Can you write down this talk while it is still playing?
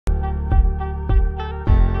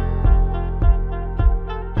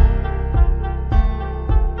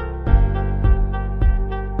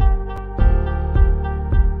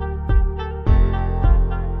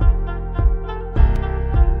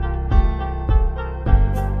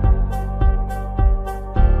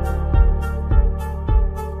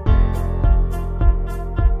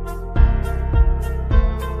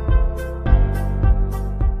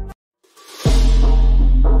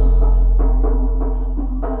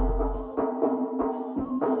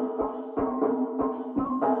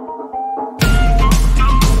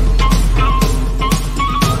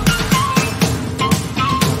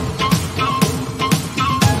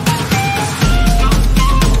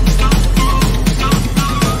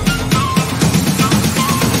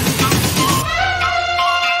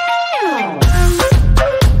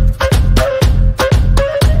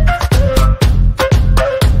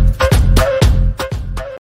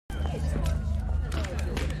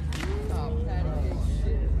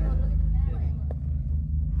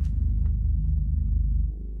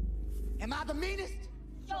the meanest?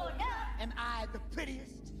 Sure enough. Am I the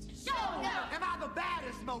prettiest? Sure enough. Am I the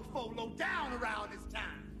baddest mofo low down around this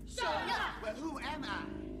town? Sure enough. Well, who am I?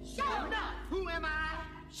 Sure enough. Who am I?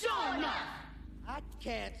 Sure enough. I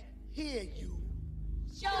can't hear you.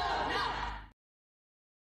 Sure enough.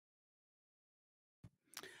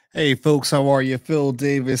 Hey, folks, how are you? Phil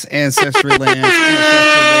Davis, Ancestrylands,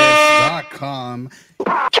 ancestrylands.com.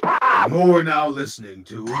 You're now listening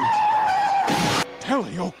to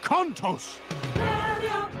Telio Contos.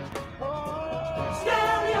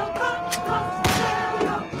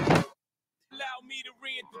 Allow me to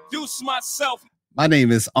reintroduce myself. My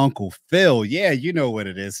name is Uncle Phil. Yeah, you know what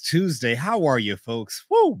it is. Tuesday. How are you, folks?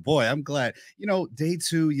 Whoa, boy, I'm glad. You know, day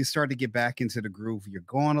two, you start to get back into the groove. You're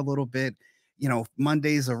gone a little bit. You know,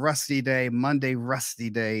 Monday's a rusty day,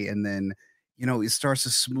 rusty day. And then, you know, it starts to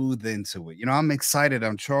smooth into it. You know, I'm excited.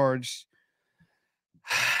 I'm charged.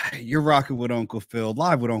 You're rocking with Uncle Phil,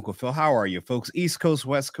 live with Uncle Phil. How are you, folks? East Coast,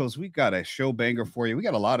 West Coast. We got a show banger for you. We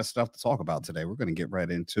got a lot of stuff to talk about today. We're going to get right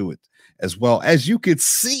into it as well. As you could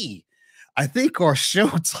see, I think our show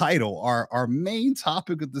title, our main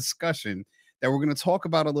topic of discussion that we're going to talk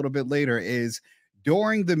about a little bit later is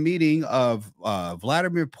during the meeting of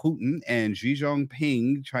Vladimir Putin and Xi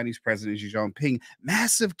Jinping, Chinese President Xi Jinping,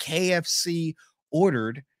 massive KFC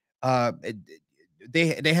ordered.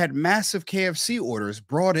 They had massive KFC orders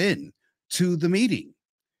brought in to the meeting.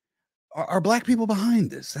 Are Black people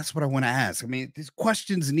behind this? That's what I want to ask. I mean, these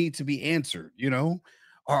questions need to be answered. You know,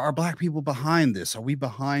 are Black people behind this? Are we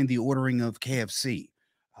behind the ordering of KFC?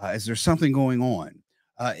 Is there something going on?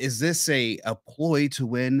 Is this a ploy to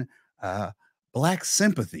win Black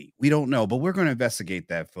sympathy? We don't know, but we're going to investigate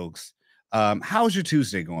that, folks. How's your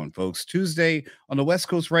Tuesday going, folks? Tuesday on the West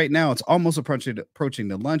Coast right now, it's almost approaching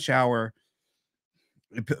the lunch hour.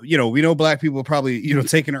 You know, we know Black people are probably, you know,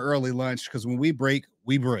 taking an early lunch because when we break,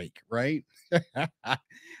 right?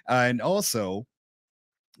 And also,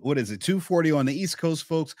 what is it, 2:40 on the East Coast,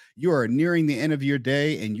 folks? You are nearing the end of your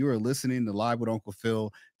day and you are listening to Live with Uncle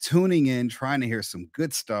Phil, tuning in, trying to hear some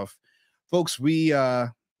good stuff. Folks, we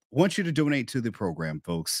want you to donate to the program,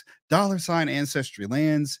 folks. $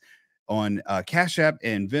 Ancestrylands on Cash App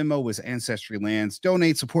and Venmo is Ancestrylands.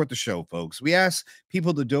 Donate, support the show, folks. We ask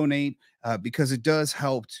people to donate because it does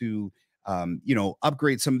help to, you know,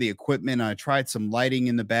 upgrade some of the equipment. I tried some lighting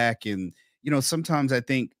in the back, and you know, sometimes I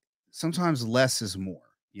think less is more.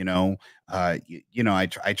 You know, you know, I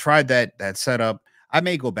tried that setup. I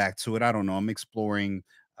may go back to it. I don't know. I'm exploring,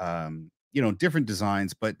 you know, different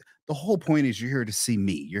designs, but the whole point is you're here to see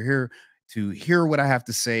me. You're here to hear what I have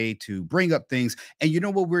to say, to bring up things. And you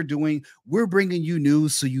know what we're doing? We're bringing you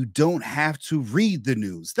news so you don't have to read the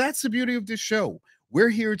news. That's the beauty of this show. We're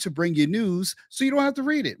here to bring you news so you don't have to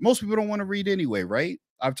read it. Most people don't want to read anyway, right?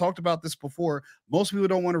 I've talked about this before. Most people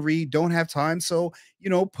don't want to read, don't have time. So, you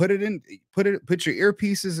know, put your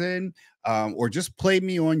earpieces in, or just play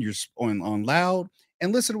me on loud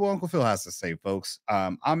and listen to what Uncle Phil has to say, folks.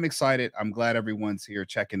 I'm excited. I'm glad everyone's here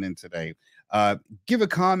checking in today. Give a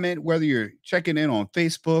comment, whether you're checking in on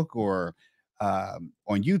Facebook or on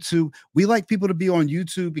YouTube. We like people to be on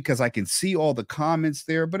YouTube because I can see all the comments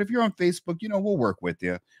there. But if you're on Facebook, you know, we'll work with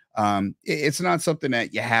you. It's not something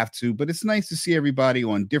that you have to, but it's nice to see everybody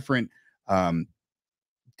on different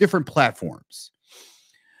platforms.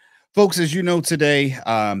 Folks, as you know, today,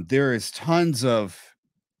 there is tons of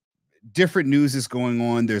different news is going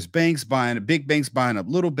on. There's big banks buying up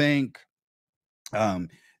little bank.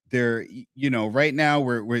 There, you know, right now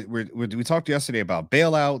we talked yesterday about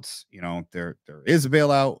bailouts. You know, there is a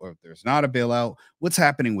bailout or if there's not a bailout. What's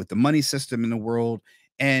happening with the money system in the world?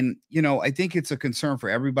 And, you know, I think it's a concern for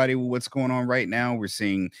everybody with what's going on right now. We're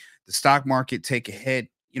seeing the stock market take a hit,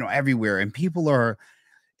 you know, everywhere. And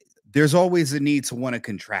there's always a need to want to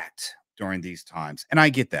contract during these times. And I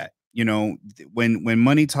get that. You know, when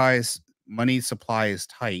money supply is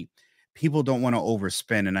tight, people don't want to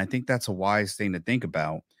overspend. And I think that's a wise thing to think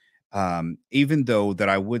about. Even though that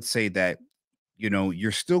I would say that, you know,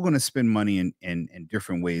 you're still going to spend money in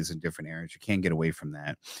different ways in different areas. You can't get away from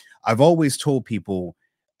that. I've always told people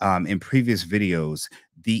in previous videos,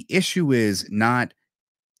 the issue is not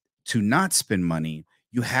to not spend money.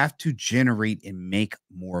 You have to generate and make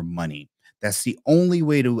more money. That's the only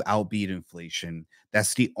way to outbeat inflation.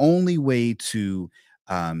 That's the only way to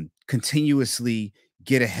continuously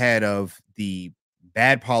get ahead of the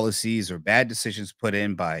bad policies or bad decisions put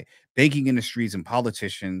in by banking industries and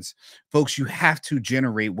politicians. Folks, you have to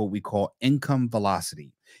generate what we call income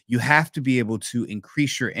velocity. You have to be able to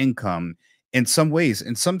increase your income in some ways.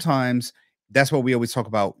 And sometimes that's what we always talk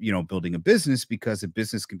about, you know, building a business, because a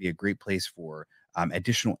business can be a great place for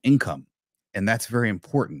additional income. And that's very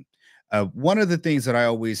important. One of the things that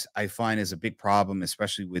I find is a big problem,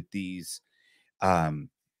 especially with um,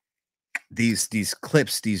 these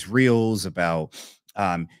clips, these reels about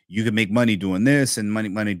you can make money doing this and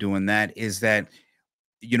money doing that, is that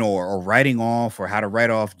or writing off, or how to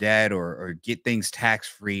write off debt, or get things tax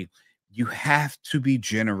free. You have to be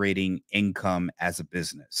generating income as a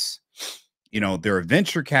business. There are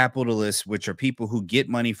venture capitalists, which are people who get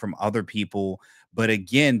money from other people, but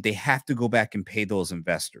again, they have to go back and pay those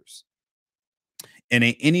investors. And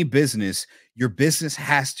in any business, your business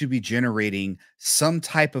has to be generating some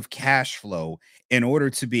type of cash flow in order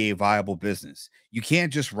to be a viable business. You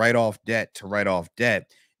can't just write off debt to write off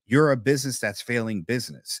debt. You're a business that's failing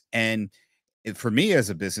business. And for me as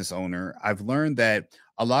a business owner, I've learned that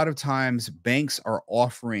a lot of times banks are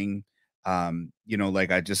offering,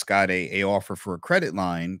 like I just got a offer for a credit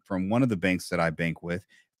line from one of the banks that I bank with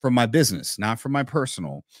for my business, not for my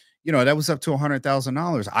personal. That was up to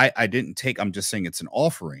 $100,000. I didn't take, I'm just saying it's an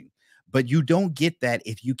offering, but you don't get that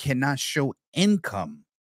if you cannot show income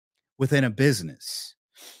within a business,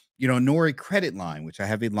 nor a credit line, which I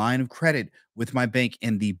have a line of credit with my bank,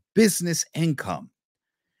 and the business income.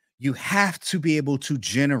 You have to be able to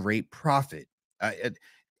generate profit.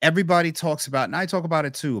 Everybody talks about, and I talk about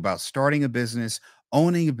it too, about starting a business,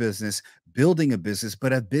 owning a business, building a business,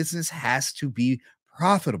 but a business has to be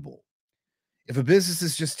profitable. If a business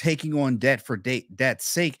is just taking on debt for debt's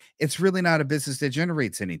sake, it's really not a business that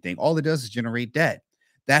generates anything. All it does is generate debt.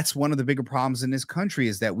 That's one of the bigger problems in this country,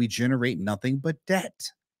 is that we generate nothing but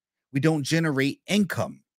debt. We don't generate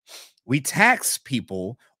income. We tax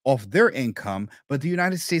people off their income, but the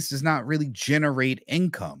United States does not really generate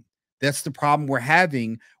income. That's the problem we're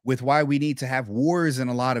having with why we need to have wars in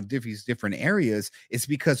a lot of different areas. It's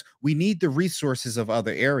because we need the resources of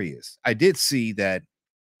other areas. I did see that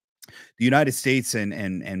the United States and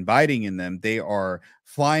Biden in them, they are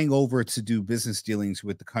flying over to do business dealings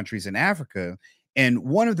with the countries in Africa. And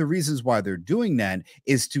one of the reasons why they're doing that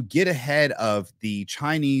is to get ahead of the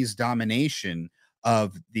Chinese domination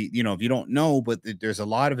of if you don't know, but there's a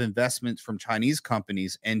lot of investments from Chinese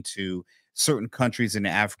companies into certain countries in the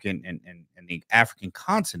African and the African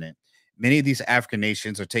continent. Many of these African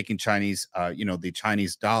nations are taking Chinese, the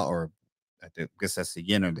Chinese dollar, or I guess that's the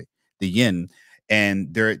yen, or the yen,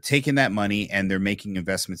 and they're taking that money and they're making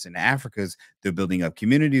investments in Africa's. They're building up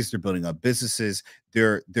communities, they're building up businesses,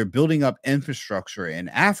 they're building up infrastructure in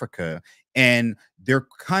Africa, and they're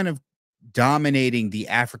kind of dominating the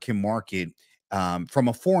African market from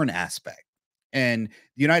a foreign aspect. And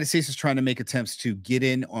the United States is trying to make attempts to get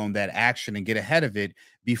in on that action and get ahead of it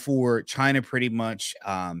before China pretty much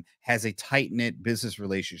has a tight knit business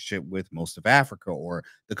relationship with most of Africa, or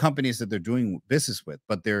the companies that they're doing business with.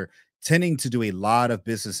 But they're tending to do a lot of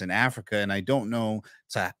business in Africa. And I don't know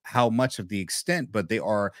to how much of the extent, but they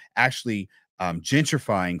are actually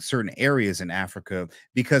gentrifying certain areas in Africa,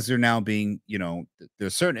 because they're now being,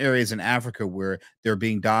 there's certain areas in Africa where they're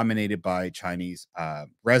being dominated by Chinese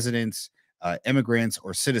residents, immigrants,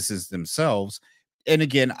 or citizens themselves. And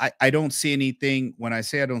again, I don't see anything, when I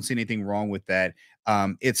say I don't see anything wrong with that.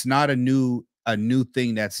 It's not a new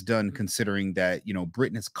thing that's done, considering that,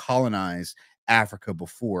 Britain has colonized Africa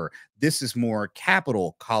before. This is more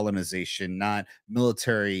capital colonization, not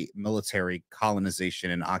military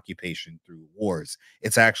colonization and occupation through wars.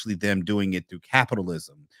 It's actually them doing it through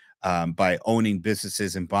capitalism, by owning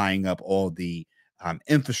businesses and buying up all the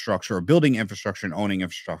infrastructure, or building infrastructure and owning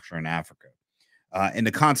infrastructure in Africa, in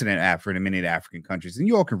the continent of Africa, and many of the African countries. And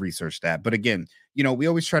you all can research that. But again, we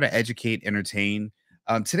always try to educate, entertain.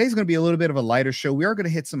 Today's going to be a little bit of a lighter show. We are going to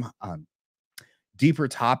hit some deeper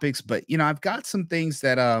topics, but I've got some things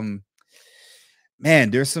that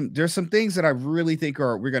man, there's some things that I really think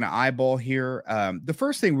we're going to eyeball here. The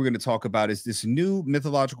first thing we're going to talk about is this new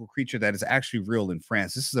mythological creature that is actually real in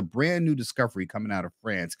France. This is a brand new discovery coming out of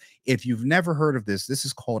France. If you've never heard of this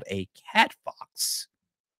is called a cat fox.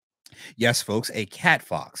 Yes, folks, a cat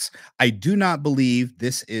fox. I do not believe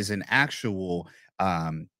this is an actual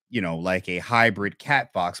like a hybrid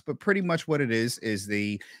cat fox, but pretty much what it is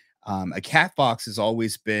a cat fox has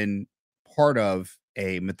always been part of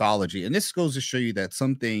a mythology. And this goes to show you that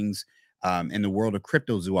some things in the world of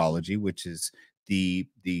cryptozoology, which is the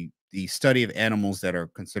study of animals that are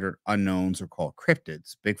considered unknowns or called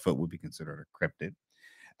cryptids. Bigfoot would be considered a cryptid.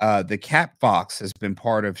 The cat fox has been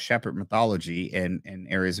part of shepherd mythology in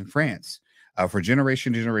areas in France. For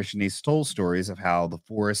generation to generation, they told stories of how the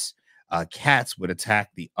forest cats would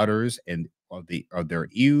attack the udders and of their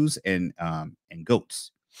ewes and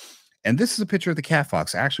goats. And this is a picture of the cat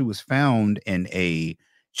fox. It actually was found in a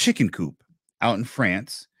chicken coop out in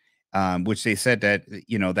France, which they said that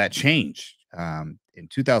that changed. in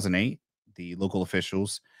 2008, the local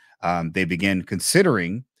officials they began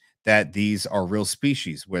considering that these are real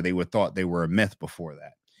species where they would thought they were a myth before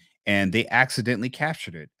that, and they accidentally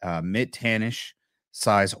captured it. Mid-tannish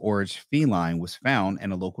size orange feline was found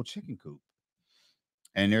in a local chicken coop,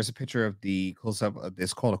 and there's a picture of the close-up.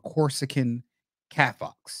 It's called a Corsican cat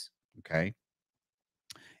fox. Okay,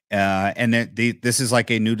 and this is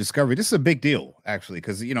like a new discovery. This is a big deal, actually,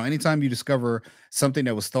 because anytime you discover something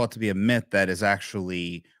that was thought to be a myth that is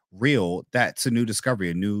actually real, that's a new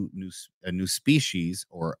discovery, a new species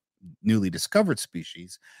or newly discovered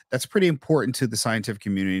species. That's pretty important to the scientific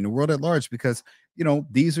community and the world at large because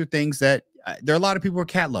these are things that there are a lot of people who are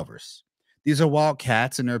cat lovers. These are wild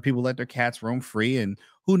cats, and there are people who let their cats roam free. And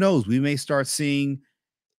who knows, we may start seeing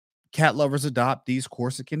cat lovers adopt these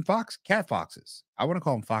Corsican cat foxes. I want to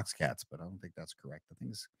call them fox cats, but I don't think that's correct. I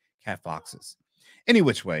think it's cat foxes. Any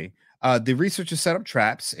which way, the researchers set up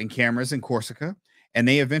traps and cameras in Corsica, and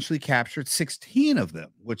they eventually captured 16 of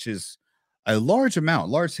them, which is a large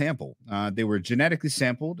sample. They were genetically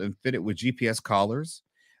sampled and fitted with GPS collars.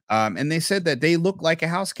 And they said that they look like a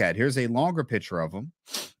house cat. Here's a longer picture of them.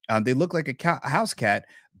 They look like a house cat,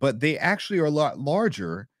 but they actually are a lot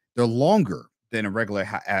larger. They're longer than a regular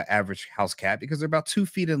average house cat because they're about 2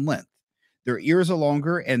 feet in length. Their ears are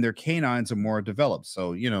longer and their canines are more developed.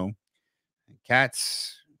 So,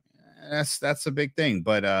 cats, that's a big thing.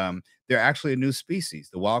 But they're actually a new species.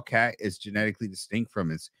 The wild cat is genetically distinct from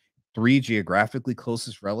its 3 geographically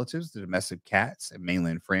closest relatives, the domestic cats in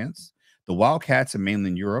mainland France, the wild cats in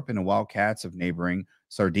mainland Europe, and the wild cats of neighboring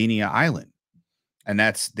Sardinia Island. And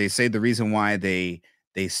they say the reason why they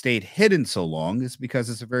stayed hidden so long is because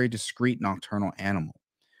it's a very discreet nocturnal animal.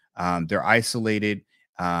 They're isolated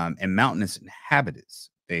and mountainous inhabitants.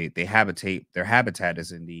 Their habitat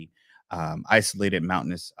is in the isolated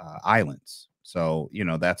mountainous islands. So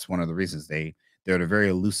that's one of the reasons they're a very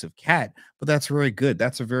elusive cat. But that's very good.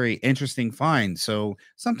 That's a very interesting find. So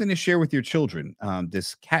something to share with your children.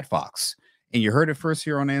 This cat fox. And you heard it first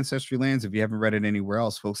here on Ancestrylands if you haven't read it anywhere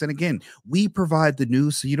else, folks. And again, we provide the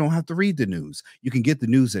news so you don't have to read the news. You can get the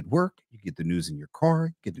news at work, you get the news in your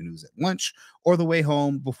car, get the news at lunch, or the way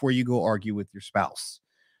home before you go argue with your spouse.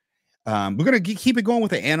 We're going to keep it going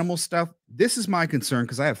with the animal stuff. This is my concern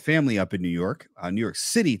because I have family up in New York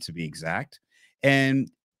City to be exact.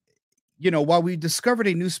 And, while we discovered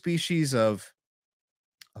a new species of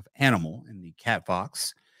animal in the cat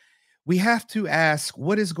fox, we have to ask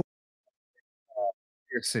what is going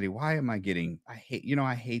York City. Why am I getting? I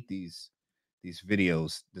hate these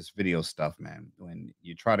videos, this video stuff, man. When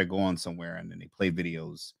you try to go on somewhere and then they play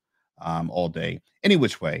videos all day. Any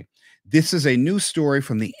which way, this is a new story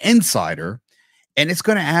from the Insider, and it's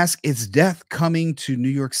going to ask: is death coming to New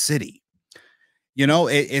York City?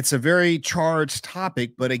 It's a very charged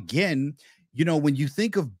topic, but again, when you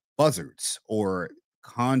think of buzzards or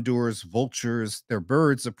condors, vultures, they're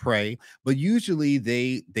birds of prey, but usually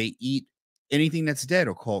they eat anything that's dead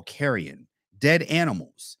or called carrion, dead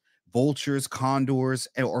animals. Vultures, condors,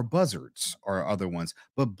 or buzzards are other ones.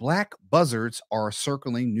 But black buzzards are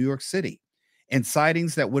circling New York City and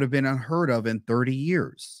sightings that would have been unheard of in 30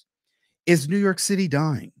 years. Is New York City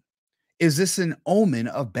dying? Is this an omen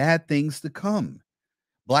of bad things to come?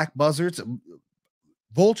 Black buzzards,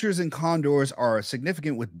 vultures, and condors are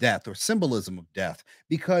significant with death or symbolism of death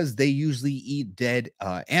because they usually eat dead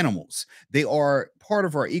animals. They are part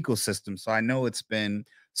of our ecosystem. So I know it's been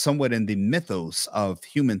somewhat in the mythos of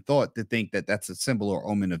human thought to think that that's a symbol or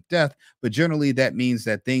omen of death. But generally, that means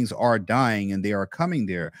that things are dying and they are coming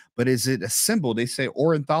there. But is it a symbol? They say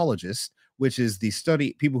ornithologists, which is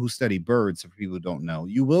people who study birds, if people don't know.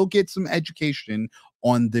 You will get some education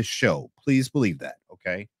on this show. Please believe that.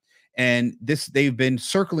 Okay. And they've been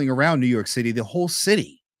circling around New York City, the whole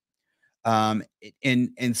city,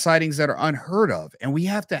 in sightings that are unheard of. And we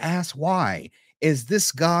have to ask why. Is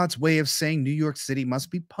this God's way of saying New York City must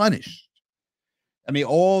be punished? I mean,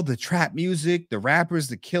 all the trap music, the rappers,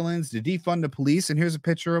 the killings, the defund the police. And here's a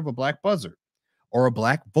picture of a black buzzard or a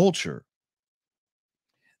black vulture.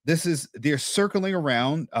 They're circling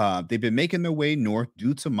around. They've been making their way north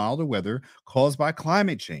due to milder weather caused by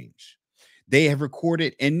climate change. They have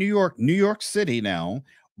recorded in New York City now,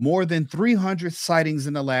 more than 300 sightings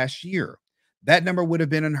in the last year. That number would have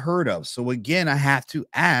been unheard of. So again, I have to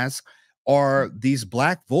ask, are these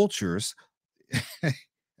black vultures?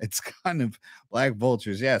 It's kind of black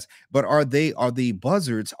vultures, yes. But are the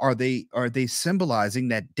buzzards, are they symbolizing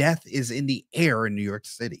that death is in the air in New York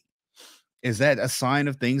City? Is that a sign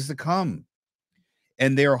of things to come?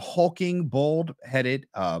 And they're hulking, bald-headed,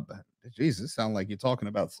 Jesus, sound like you're talking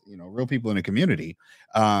about, real people in the community.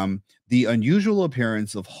 The unusual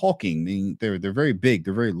appearance of hulking, meaning they're very big,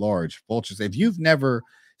 they're very large vultures. If you've never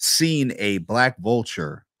seen a black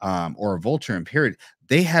vulture, or a vulture in period,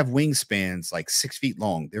 they have wingspans like 6 feet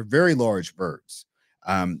long. They're very large birds.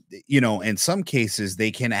 In some cases, they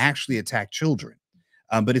can actually attack children,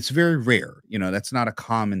 but it's very rare. That's not a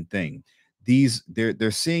common thing.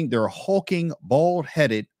 They're hulking,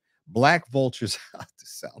 bald-headed black vultures.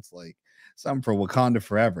 This sounds like something for Wakanda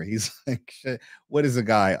Forever. He's like, what is the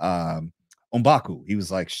guy? Umbaku. He was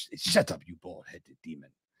like, shut up, you bald-headed demon.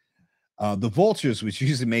 The vultures, which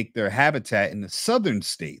usually make their habitat in the southern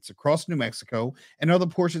states across New Mexico and other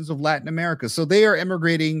portions of Latin America. So they are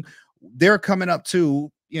immigrating. They're coming up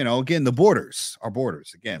to, again, the borders, our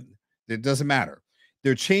borders. Again, it doesn't matter.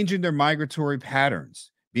 They're changing their migratory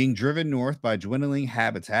patterns, being driven north by dwindling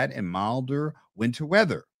habitat and milder winter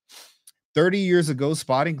weather. 30 years ago,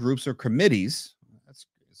 spotting groups or committees, that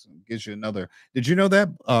gives you another. Did you know that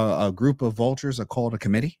a group of vultures are called a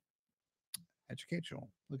committee? Educational.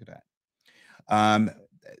 Look at that.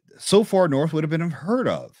 So far north would have been unheard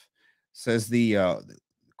of, says the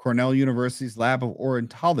Cornell University's Lab of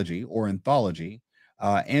Ornithology,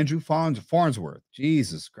 Andrew Farnsworth.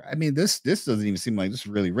 Jesus Christ. I mean, this doesn't even seem like this is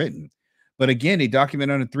really written. But again, they document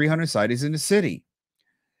under 300 sightings in the city.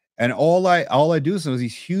 And all I do is know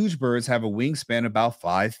these huge birds have a wingspan about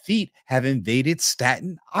 5 feet, have invaded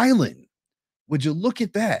Staten Island. Would you look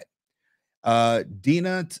at that?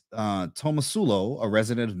 Dina Tomasulo, a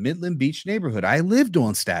resident of Midland Beach neighborhood. I lived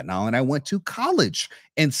on Staten Island. I went to college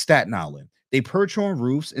in Staten Island. They perch on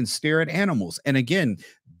roofs and stare at animals. And again,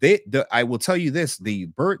 I will tell you this: the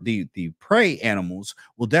prey animals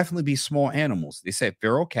will definitely be small animals. They said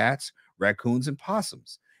feral cats, raccoons, and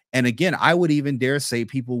possums. And again, I would even dare say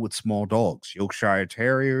people with small dogs, Yorkshire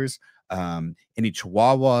Terriers, any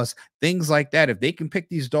Chihuahuas, things like that. If they can pick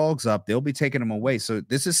these dogs up, they'll be taking them away. So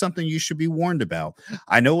this is something you should be warned about.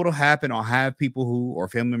 I know what'll happen. I'll have people or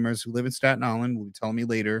family members who live in Staten Island will be telling me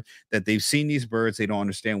later that they've seen these birds. They don't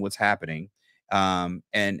understand what's happening. And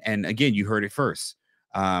again, you heard it first.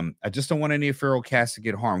 I just don't want any feral cats to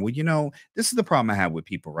get harmed. Well, this is the problem I have with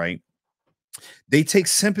people, right? They take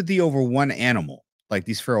sympathy over one animal, like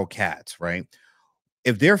these feral cats, right?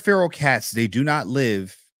 If they're feral cats, they do not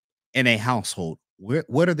live in a household.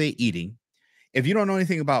 What are they eating? If you don't know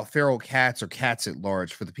anything about feral cats or cats at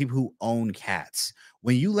large, for the people who own cats,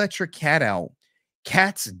 when you let your cat out,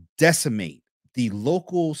 cats decimate the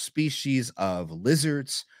local species of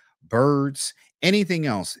lizards, birds, anything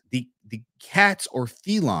else. The cats or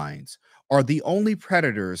felines are the only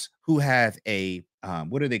predators who have a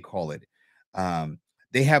what do they call it?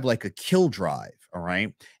 They have like a kill drive. All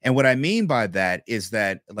right. And what I mean by that is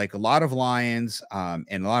that, like, a lot of lions and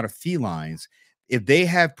a lot of felines, if they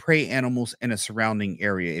have prey animals in a surrounding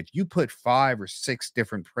area, if you put 5 or 6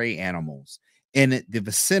 different prey animals in the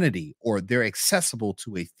vicinity, or they're accessible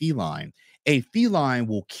to a feline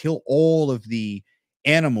will kill all of the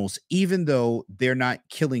animals, even though they're not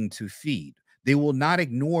killing to feed. They will not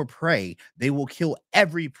ignore prey. They will kill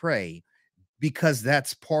every prey because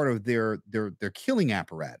that's part of their killing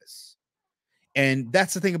apparatus. And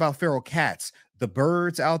that's the thing about feral cats. The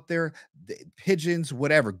birds out there, the pigeons,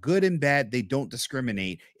 whatever, good and bad, they don't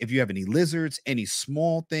discriminate. If you have any lizards, any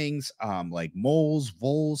small things like moles,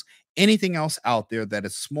 voles, anything else out there that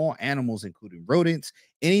is small animals, including rodents,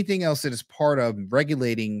 anything else that is part of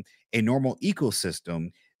regulating a normal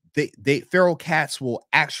ecosystem, feral cats will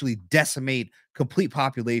actually decimate complete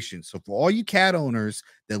populations. So for all you cat owners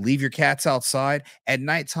that leave your cats outside at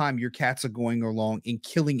nighttime, your cats are going along and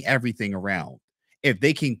killing everything around. If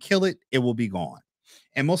they can kill it, it will be gone.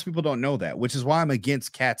 And most people don't know that, which is why I'm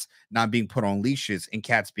against cats not being put on leashes and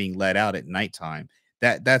cats being let out at nighttime.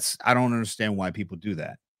 That's I don't understand why people do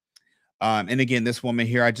that. And again, this woman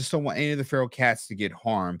here, I just don't want any of the feral cats to get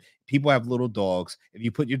harmed. People have little dogs. If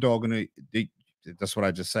you put your dog in that's what I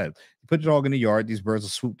just said. You put your dog in the yard, these birds will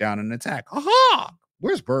swoop down and attack. Aha!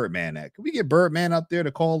 Where's Birdman at? Can we get Birdman up there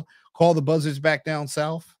to call the buzzards back down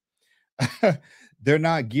south? They're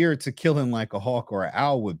not geared to killing like a hawk or an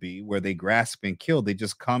owl would be, where they grasp and kill. They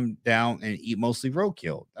just come down and eat mostly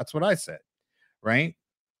roadkill. That's what I said, right?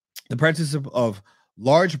 The presence of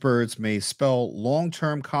large birds may spell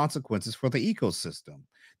long-term consequences for the ecosystem.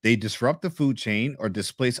 They disrupt the food chain or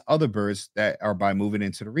displace other birds that are by moving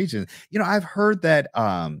into the region. I've heard that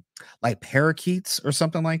like parakeets or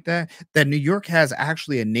something like that New York has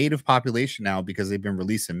actually a native population now, because they've been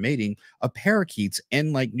releasing mating of parakeets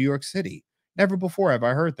in like New York City. Never before have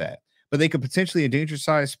I heard that. But they could potentially endanger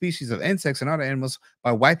size species of insects and other animals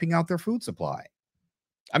by wiping out their food supply.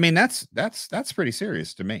 I mean, that's pretty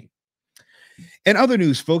serious to me. In other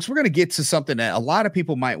news, folks, we're going to get to something that a lot of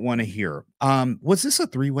people might want to hear. Was this a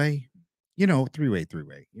three-way? Three-way.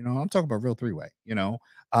 I'm talking about real three-way.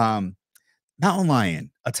 Um, Mountain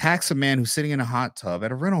lion attacks a man who's sitting in a hot tub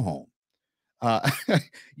at a rental home. Uh,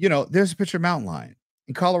 there's a picture of mountain lion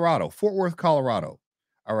in Colorado, Fort Worth, Colorado.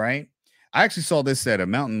 All right. I actually saw this that a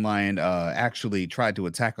mountain lion actually tried to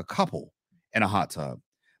attack a couple in a hot tub.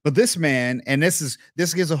 But this man, and this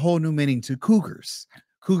gives a whole new meaning to cougars.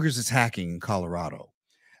 Cougars attacking in Colorado.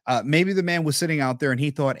 Maybe the man was sitting out there and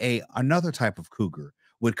he thought another type of cougar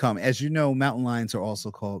would come. As you know, mountain lions are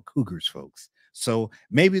also called cougars, folks. So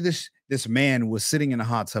maybe this man was sitting in a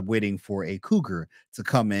hot tub waiting for a cougar to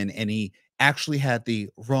come in, and he actually had the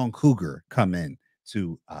wrong cougar come in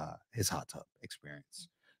to his hot tub experience.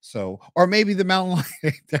 So, or maybe the mountain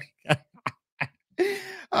lion.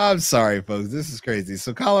 I'm sorry, folks. This is crazy.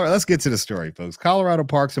 So, Colorado, let's get to the story, folks. Colorado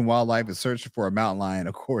Parks and Wildlife is searching for a mountain lion.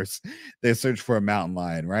 Of course, they're searching for a mountain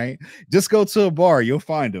lion, right? Just go to a bar, you'll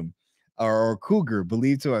find him. Or a cougar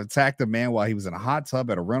believed to have attacked a man while he was in a hot tub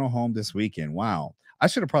at a rental home this weekend. Wow. I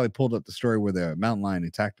should have probably pulled up the story where the mountain lion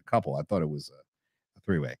attacked a couple. I thought it was a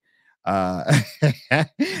three-way.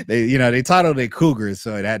 They titled it Cougars,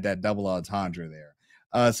 so it had that double entendre there.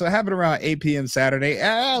 So it happened around 8 p.m. Saturday.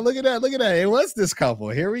 Look at that. It was this couple.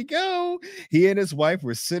 Here we go. He and his wife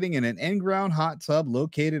were sitting in an in-ground hot tub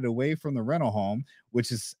located away from the rental home,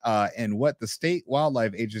 which is in what the state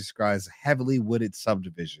wildlife agency describes as heavily wooded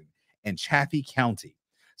subdivision in Chaffee County.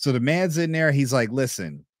 So the man's in there. He's like,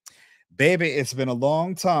 listen, baby, it's been a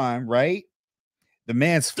long time, right? The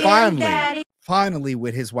man's finally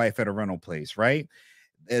with his wife at a rental place, right?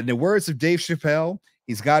 In the words of Dave Chappelle,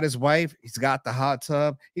 he's got his wife, he's got the hot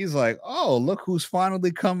tub. He's like, oh, look who's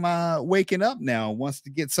finally come waking up now, wants to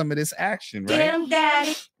get some of this action, right? Damn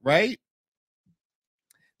daddy. Right?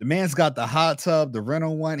 The man's got the hot tub, the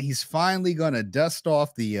rental one. He's finally gonna dust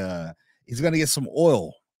off he's gonna get some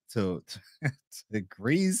oil to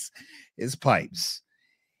grease his pipes.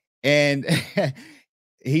 And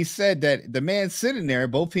he said that the man sitting there,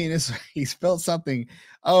 both he's felt something.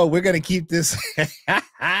 Oh, we're gonna keep this.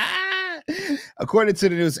 According to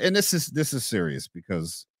the news, and this is serious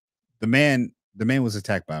because the man was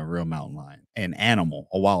attacked by a real mountain lion, an animal,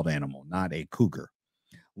 a wild animal, not a cougar,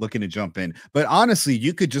 looking to jump in. But honestly,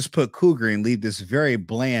 you could just put cougar and leave this very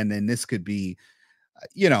bland, and this could be,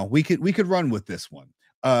 we could run with this one.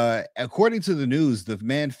 According to the news, the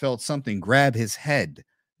man felt something grab his head,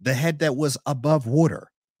 the head that was above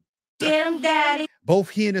water. Damn daddy. Both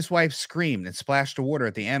he and his wife screamed and splashed the water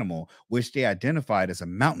at the animal, which they identified as a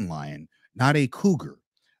mountain lion, not a cougar,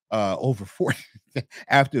 over 40,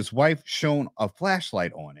 after his wife shone a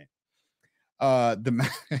flashlight on it.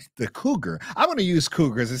 The cougar, I'm going to use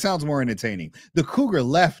cougars. It sounds more entertaining. The cougar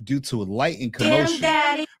left due to a light and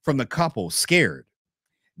commotion from the couple, scared,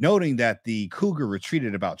 noting that the cougar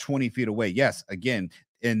retreated about 20 feet away. Yes, again,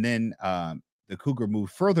 and then the cougar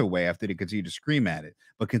moved further away after they continued to scream at it,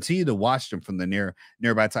 but continued to watch them from the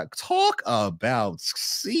nearby time. Talk about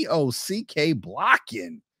COCK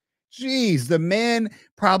blocking. Jeez, the man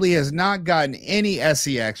probably has not gotten any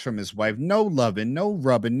sex from his wife. No loving, no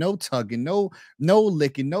rubbing, no tugging, no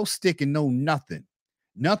licking, no sticking, no nothing.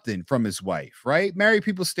 Nothing from his wife, right? Married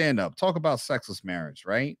people stand up. Talk about sexless marriage,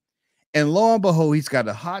 right? And lo and behold, he's got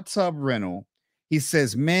a hot tub rental. He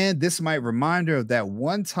says, man, this might remind her of that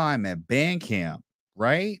one time at band camp,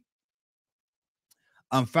 right?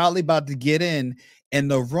 I'm finally about to get in,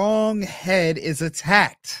 and the wrong head is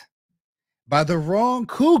attacked by the wrong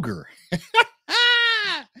cougar.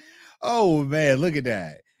 Oh, man, look at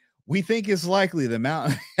that. We think it's likely the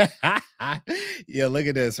mountain. Yeah, look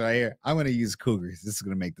at this right here. I'm going to use cougars. This is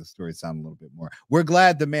going to make the story sound a little bit more. We're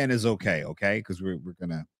glad the man is okay, because we're going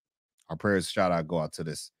to, our prayers shout out go out to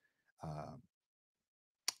this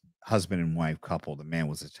husband and wife couple. The man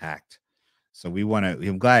was attacked. So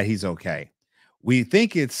I'm glad he's okay. We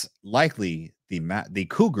think it's likely the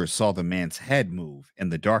cougar saw the man's head move in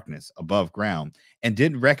the darkness above ground and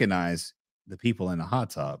didn't recognize the people in the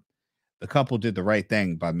hot tub. The couple did the right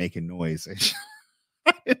thing by making noise and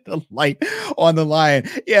the light on the lion.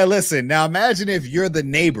 Yeah, listen, now imagine if you're the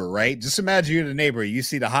neighbor, right? Just imagine you're the neighbor. You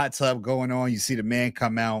see the hot tub going on. You see the man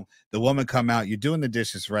come out, the woman come out. You're doing the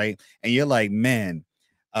dishes, right? And you're like, man,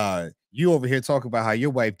 you over here talking about how your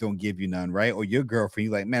wife don't give you none, right? Or your girlfriend,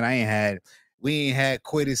 you like, man, we ain't had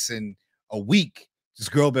coitus in a week. This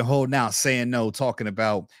girl been holding out, saying no, talking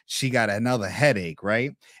about she got another headache,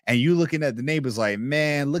 right? And you looking at the neighbors like,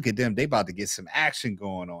 man, look at them. They about to get some action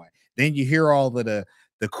going on. Then you hear all of the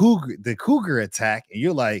cougar attack, and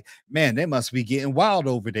you're like, man, they must be getting wild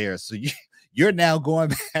over there. So you're now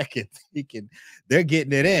going back and thinking they're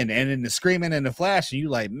getting it in, and then the screaming and the flashing, you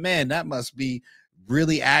like, man, that must be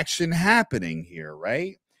really action happening here,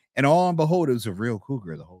 right? And all and behold, it was a real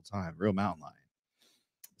cougar the whole time, real mountain lion.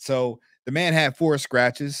 So the man had 4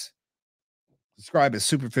 scratches, described as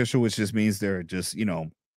superficial, which just means they're just,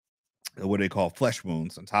 what they call flesh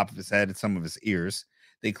wounds on top of his head and some of his ears.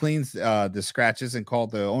 They cleaned the scratches and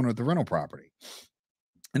called the owner of the rental property,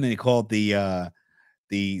 and then he called the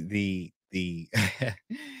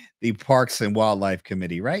the Parks and Wildlife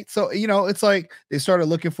Committee, right? So it's like they started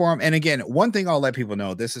looking for him. And again, one thing I'll let people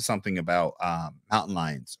know, this is something about mountain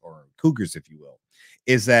lions or cougars, if you will,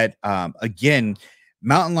 is that again,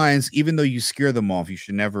 mountain lions, even though you scare them off, you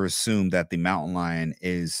should never assume that the mountain lion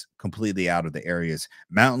is completely out of the areas.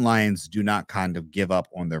 Mountain lions do not kind of give up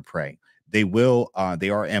on their prey. They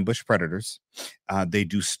are ambush predators. They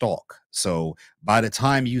do stalk. So by the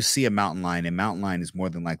time you see a mountain lion is more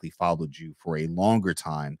than likely followed you for a longer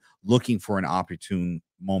time, looking for an opportune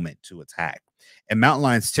moment to attack. And mountain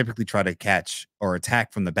lions typically try to catch or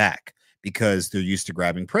attack from the back because they're used to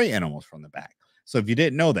grabbing prey animals from the back. So if you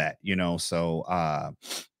didn't know that,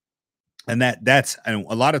 and that's and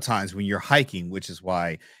a lot of times when you're hiking, which is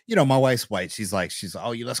why, my wife's white. She's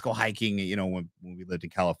oh, let's go hiking. When we lived in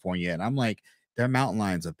California, and I'm like, there are mountain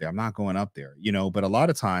lions up there. I'm not going up there, but a lot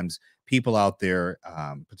of times people out there,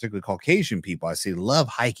 particularly Caucasian people, I see love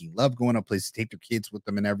hiking, love going up places, take their kids with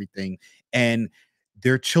them and everything. And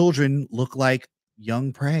their children look like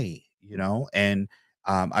young prey, and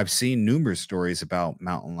I've seen numerous stories about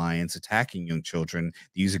mountain lions attacking young children.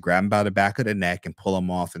 They usually grab them by the back of the neck and pull them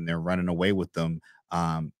off, and they're running away with them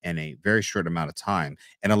in a very short amount of time.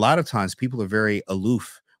 And a lot of times people are very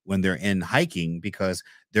aloof when they're in hiking because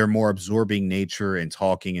they're more absorbing nature and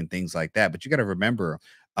talking and things like that. But you got to remember,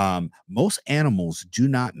 most animals do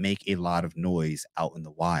not make a lot of noise out in the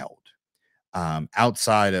wild,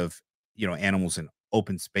 outside of, animals in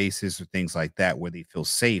open spaces or things like that where they feel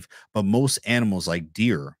safe. But most animals like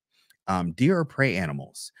deer, deer are prey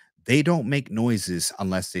animals. They don't make noises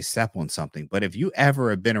unless they step on something. But if you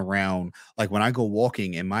ever have been around, like when I go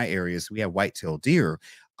walking in my areas, we have white-tailed deer.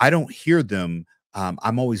 I don't hear them.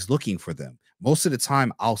 I'm always looking for them. Most of the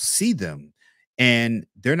time I'll see them and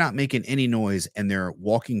they're not making any noise, and they're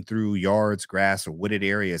walking through yards, grass, or wooded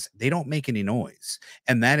areas. They don't make any noise.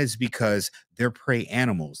 And that is because they're prey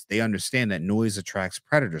animals. They understand that noise attracts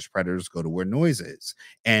predators. Predators go to where noise is,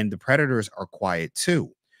 and the predators are quiet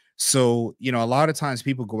too. So, a lot of times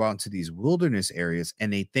people go out into these wilderness areas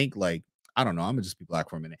and they think like, I don't know, I'm gonna just be black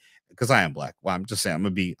for a minute because I am black. Well, I'm just saying,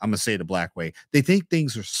 I'm gonna say it the black way. They think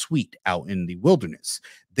things are sweet out in the wilderness.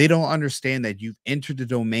 They don't understand that you've entered the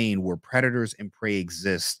domain where predators and prey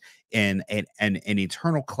exist in an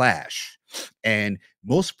eternal clash. And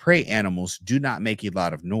most prey animals do not make a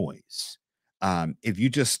lot of noise. If you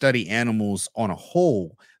just study animals on a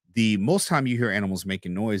whole, the most time you hear animals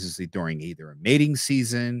making noise is during either a mating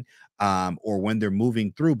season, or when they're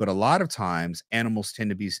moving through. But a lot of times animals tend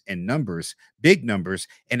to be in numbers, big numbers,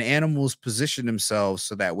 and animals position themselves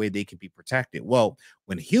so that way they can be protected. Well,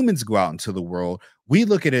 when humans go out into the world, we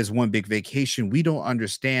look at it as one big vacation. We don't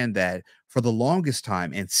understand that for the longest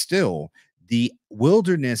time, and still, the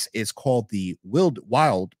wilderness is called the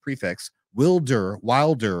wild prefix, wilderness,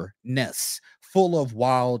 full of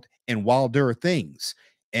wild and wilder things.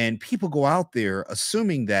 And people go out there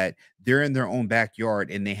assuming that they're in their own backyard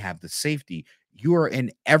and they have the safety. You are in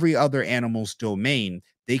every other animal's domain.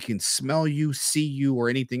 They can smell you, see you, or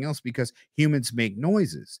anything else because humans make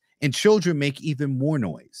noises, and children make even more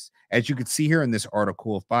noise. As you can see here in this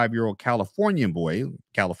article, a 5-year-old Californian boy,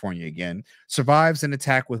 California again, survives an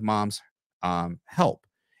attack with mom's help.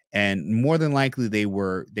 And more than likely they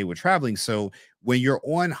were traveling. So when you're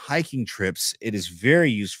on hiking trips, it is very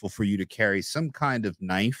useful for you to carry some kind of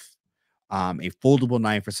knife, a foldable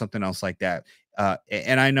knife or something else like that.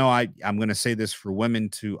 And I know I'm going to say this for women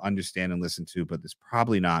to understand and listen to, but it's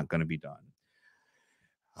probably not going to be done.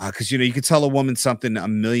 Because you can tell a woman something a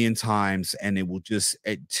million times and it will just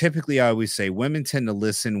typically, I always say women tend to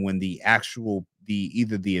listen when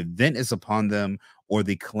either the event is upon them or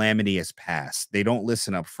the calamity has passed. They don't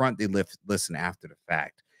listen up front, they listen after the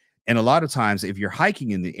fact. And a lot of times, if you're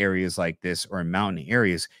hiking in the areas like this or in mountain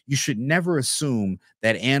areas, you should never assume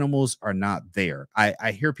that animals are not there.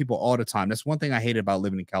 I hear people all the time. That's one thing I hated about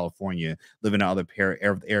living in California, living in other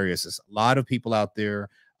areas. Is a lot of people out there.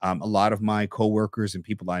 A lot of my coworkers and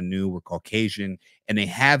people I knew were Caucasian, and they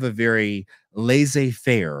have a very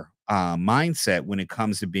laissez-faire mindset when it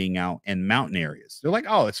comes to being out in mountain areas. They're like,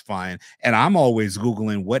 oh, it's fine. And I'm always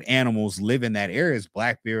Googling what animals live in that area,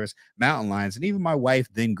 black bears, mountain lions. And even my wife,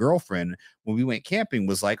 then girlfriend, when we went camping,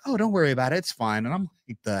 was like, oh, don't worry about it. It's fine. And I'm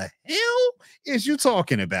like, the hell is you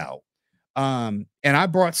talking about? And I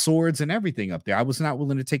brought swords and everything up there. I was not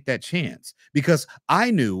willing to take that chance because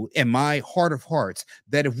I knew in my heart of hearts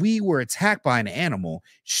that if we were attacked by an animal,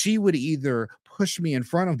 she would either push me in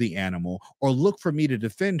front of the animal or look for me to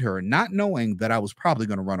defend her, not knowing that I was probably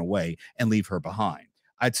going to run away and leave her behind.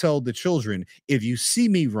 I tell the children, if you see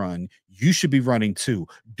me run, you should be running too.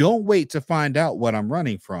 Don't wait to find out what I'm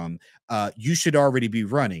running from. You should already be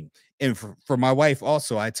running. And for my wife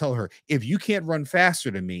also, I tell her, if you can't run faster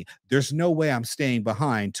than me, there's no way I'm staying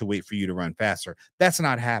behind to wait for you to run faster. That's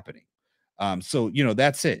not happening. So,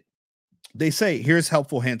 that's it. They say, here's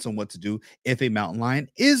helpful hints on what to do if a mountain lion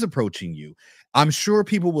is approaching you. I'm sure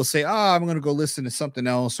people will say, I'm going to go listen to something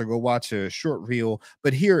else or go watch a short reel.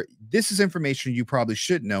 But here, this is information you probably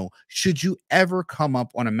should know should you ever come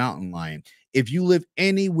up on a mountain lion. If you live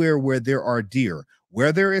anywhere where there are deer,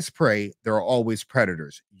 where there is prey, there are always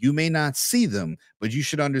predators. You may not see them, but you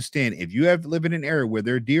should understand if you live in an area where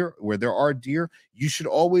there are deer, you should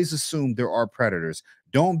always assume there are predators.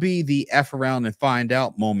 Don't be the F around and find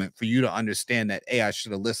out moment for you to understand that, hey, I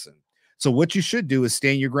should have listened. So what you should do is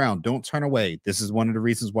stand your ground. Don't turn away. This is one of the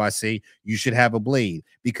reasons why I say you should have a blade,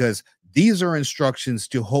 because these are instructions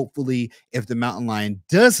to hopefully, if the mountain lion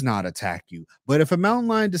does not attack you, but if a mountain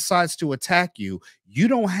lion decides to attack you, you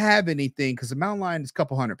don't have anything because the mountain lion is a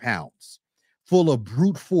couple 100 pounds full of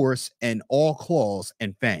brute force and all claws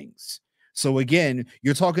and fangs. So again,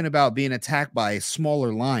 you're talking about being attacked by a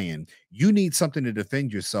smaller lion. You need something to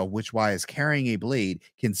defend yourself, which why is carrying a blade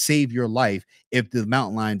can save your life if the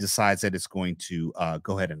mountain lion decides that it's going to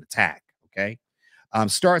go ahead and attack. Okay.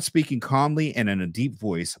 Start speaking calmly and in a deep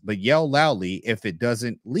voice, but yell loudly if it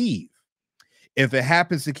doesn't leave. If it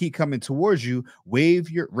happens to keep coming towards you, raise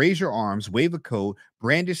your arms, wave a coat,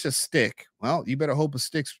 brandish a stick. Well, you better hope a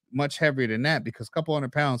stick's much heavier than that because a couple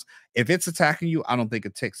 100 pounds, if it's attacking you, I don't think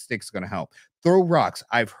a stick's going to help. Throw rocks.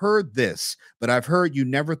 I've heard this, but I've heard you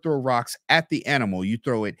never throw rocks at the animal. You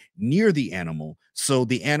throw it near the animal. So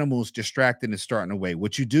the animal's distracted and starting away.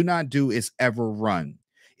 What you do not do is ever run.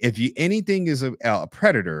 If anything is a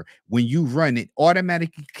predator, when you run, it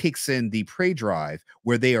automatically kicks in the prey drive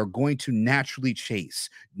where they are going to naturally chase.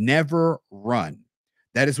 Never run.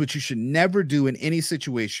 That is what you should never do in any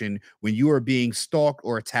situation when you are being stalked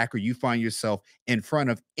or attacked or you find yourself in front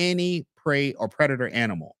of any prey or predator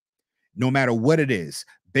animal, no matter what it is.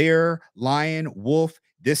 Bear, lion, wolf,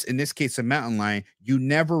 in this case, a mountain lion, you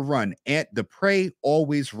never run. And the prey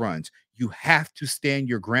always runs. You have to stand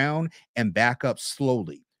your ground and back up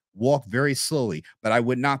slowly. Walk very slowly, but I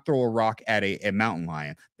would not throw a rock at a mountain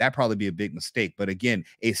lion. That'd probably be a big mistake. But again,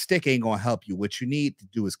 a stick ain't going to help you. What you need to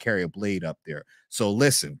do is carry a blade up there. So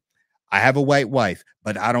listen, I have a white wife,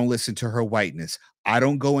 but I don't listen to her whiteness. I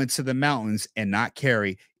don't go into the mountains and not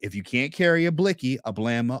carry. If you can't carry a blicky, a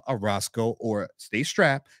blamma, a Roscoe, or stay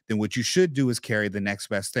strapped, then what you should do is carry the next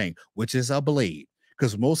best thing, which is a blade.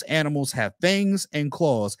 Because most animals have fangs and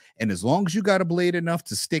claws, and as long as you got a blade enough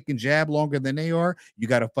to stick and jab longer than they are, you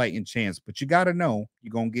got a fighting chance. But you got to know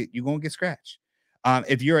you're gonna get scratched.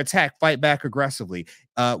 If you're attacked, fight back aggressively.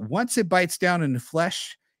 Once it bites down in the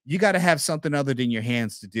flesh, you got to have something other than your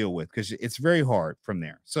hands to deal with because it's very hard from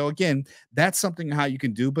there. So again, that's something how you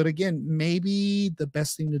can do. But again, maybe the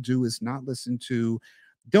best thing to do is not listen to.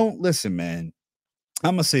 Don't listen, man.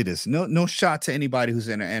 I'm gonna say this: no shot to anybody who's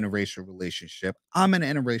in an interracial relationship. I'm in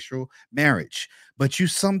an interracial marriage, but you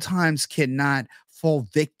sometimes cannot fall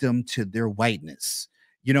victim to their whiteness.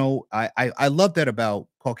 I love that about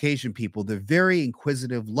Caucasian people. They're very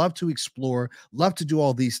inquisitive, love to explore, love to do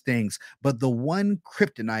all these things. But the one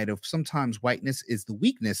kryptonite of sometimes whiteness is the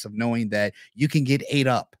weakness of knowing that you can get ate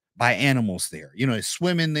up by animals there.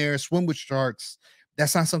 Swim in there, swim with sharks.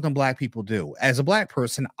 That's not something black people do. As a black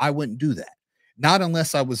person, I wouldn't do that. Not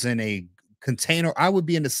unless I was in a container. I would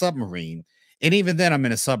be in a submarine. And even then I'm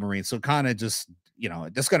in a submarine. So kind of just,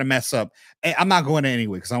 that's going to mess up. I'm not going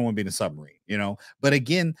anyway because I want to be in a submarine, But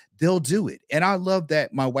again, they'll do it. And I love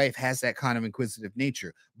that my wife has that kind of inquisitive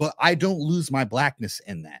nature. But I don't lose my blackness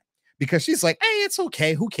in that because she's like, hey, it's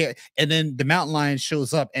okay. Who cares? And then the mountain lion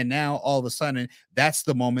shows up. And now all of a sudden, that's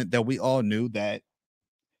the moment that we all knew that,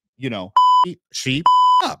 she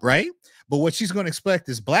up, right? But what she's going to expect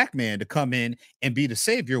is black man to come in and be the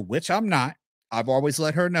savior, which I'm not. I've always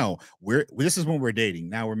let her know this is when we're dating.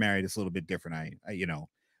 Now we're married. It's a little bit different.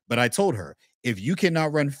 But I told her, if you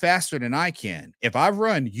cannot run faster than I can, if I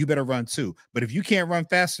run, you better run too. But if you can't run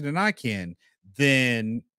faster than I can,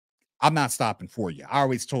 then I'm not stopping for you. I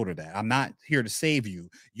always told her that. I'm not here to save you.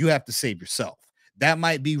 You have to save yourself. That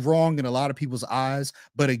might be wrong in a lot of people's eyes,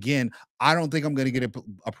 but again, I don't think I'm going to get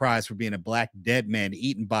a prize for being a black dead man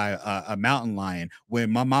eaten by a mountain lion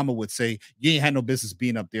when my mama would say, you ain't had no business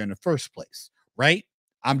being up there in the first place, right?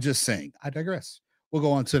 I'm just saying. I digress. We'll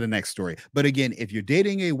go on to the next story. But again, if you're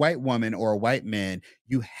dating a white woman or a white man,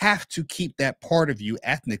 you have to keep that part of you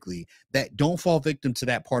ethnically that don't fall victim to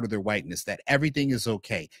that part of their whiteness, that everything is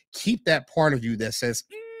okay. Keep that part of you that says,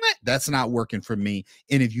 that's not working for me.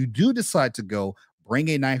 And if you do decide to go, bring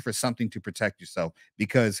a knife or something to protect yourself,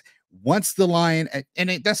 because once the lion, and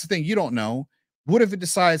that's the thing, you don't know. What if it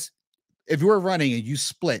decides, if you're running and you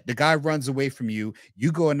split, the guy runs away from you,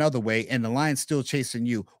 you go another way, and the lion's still chasing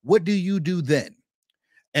you? What do you do then?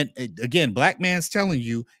 And again, black man's telling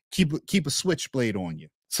you, keep a switchblade on you,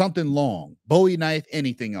 something long, Bowie knife,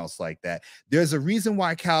 anything else like that. There's a reason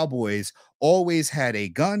why cowboys always had a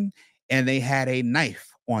gun and they had a knife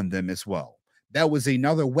on them as well. That was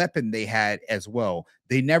another weapon they had as well.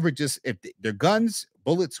 They never just, if their guns,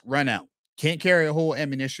 bullets run out. Can't carry a whole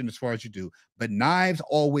ammunition as far as you do, but knives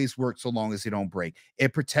always work so long as they don't break.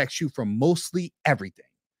 It protects you from mostly everything.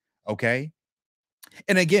 Okay.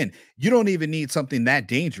 And again, you don't even need something that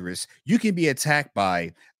dangerous. You can be attacked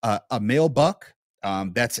by a male buck.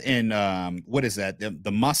 That's in what is that?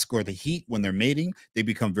 The musk or the heat when they're mating, they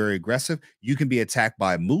become very aggressive. You can be attacked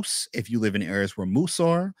by moose if you live in areas where moose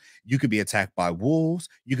are. You could be attacked by wolves.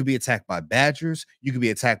 You could be attacked by badgers. You could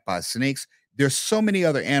be attacked by snakes. There's so many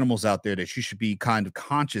other animals out there that you should be kind of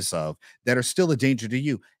conscious of that are still a danger to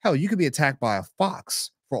you. Hell, you could be attacked by a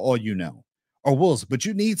fox for all you know, or wolves, but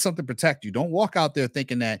you need something to protect you. Don't walk out there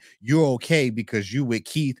thinking that you're okay because you with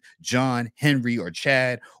Keith, John, Henry, or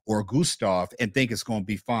Chad, or Gustav and think it's going to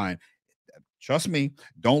be fine. Trust me,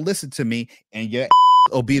 don't listen to me, and your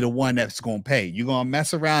will be the one that's going to pay. You're going to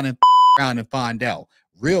mess around and find out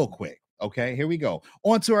real quick. Okay, here we go.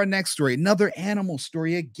 On to our next story, another animal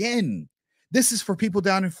story again. This is for people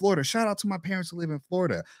down in Florida. Shout out to my parents who live in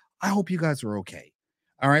Florida. I hope you guys are okay.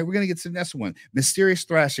 All right, we're going to get to the next one. Mysterious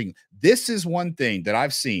thrashing. This is one thing that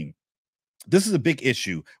I've seen. This is a big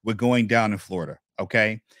issue with going down in Florida,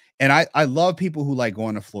 okay? And I love people who like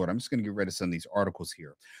going to Florida. I'm just going to get rid of some of these articles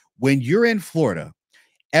here. When you're in Florida,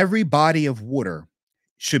 every body of water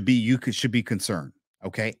should be concerned,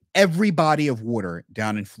 okay? Every body of water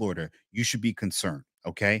down in Florida, you should be concerned,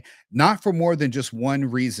 okay? Not for more than just one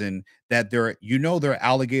reason, that there are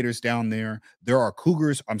alligators down there. There are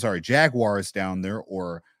jaguars down there,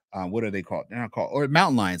 or what are they called? They're not called, or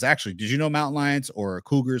mountain lions. Actually, did you know mountain lions or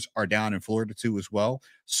cougars are down in Florida too as well?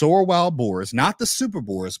 So are wild boars, not the super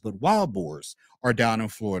boars, but wild boars are down in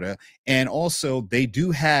Florida. And also they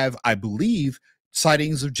do have, I believe,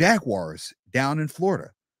 sightings of jaguars down in Florida.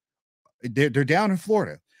 They're down in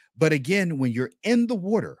Florida. But again, when you're in the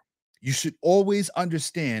water, you should always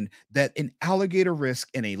understand that an alligator risk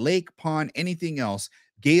in a lake, pond, anything else,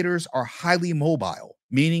 gators are highly mobile,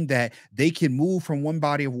 meaning that they can move from one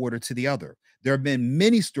body of water to the other. There have been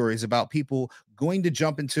many stories about people going to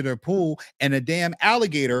jump into their pool and a damn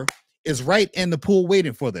alligator is right in the pool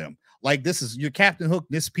waiting for them. Like, this is your Captain Hook,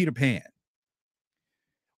 this is Peter Pan.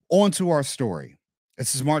 On to our story.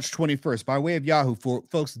 This is March 21st by way of Yahoo.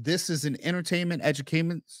 Folks, this is an entertainment,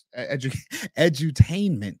 edutainment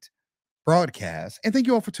broadcast. And thank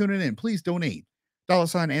you all for tuning in. Please donate.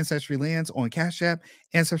 $Ancestrylands on Cash App,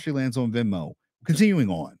 Ancestrylands on Venmo. Continuing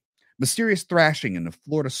on. Mysterious thrashing in the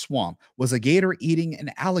Florida swamp. Was a gator eating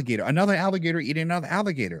an alligator? Another alligator eating another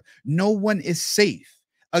alligator. No one is safe.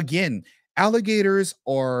 Again, alligators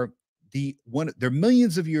are they're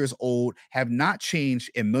millions of years old, have not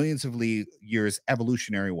changed in millions of years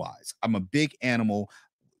evolutionary wise. I'm a big animal,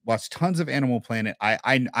 watch tons of Animal Planet.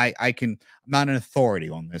 I'm not an authority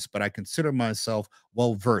on this, but I consider myself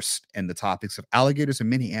well versed in the topics of alligators and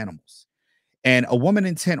many animals. And a woman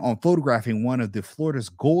intent on photographing one of the Florida's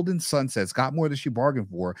golden sunsets got more than she bargained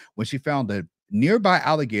for when she found a nearby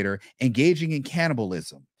alligator engaging in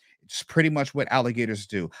cannibalism. It's pretty much what alligators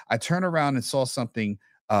do. I turned around and saw something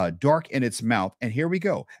dark in its mouth, and here we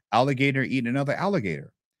go. Alligator eating another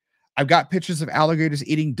alligator. I've got pictures of alligators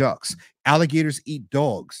eating ducks. Alligators eat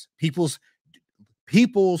dogs. People's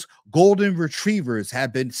golden retrievers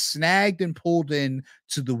have been snagged and pulled in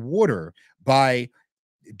to the water by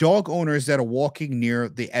dog owners that are walking near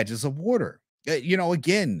the edges of water.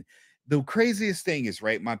 Again, the craziest thing is,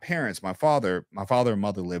 right, my father and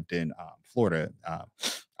mother lived in Florida.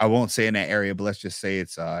 I won't say in that area, but let's just say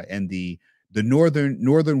it's in the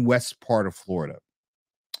northern west part of Florida,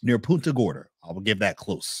 near Punta Gorda. I will give that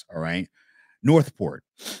close. All right. Northport,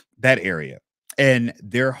 that area. And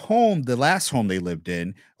their home, the last home they lived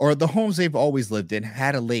in, or the homes they've always lived in,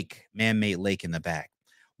 had a lake, man-made lake in the back.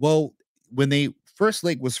 Well, when the first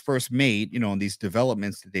lake was first made, in these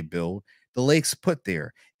developments that they build, the lake's put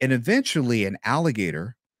there. And eventually an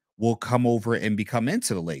alligator will come over and become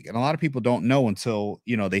into the lake. And a lot of people don't know until,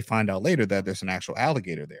 they find out later that there's an actual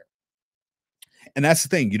alligator there. And that's the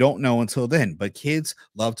thing, you don't know until then. But kids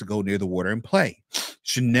love to go near the water and play.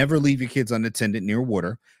 Should never leave your kids unattended near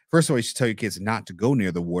water. First of all, you should tell your kids not to go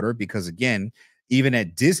near the water because, again, even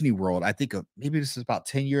at Disney World, I think maybe this is about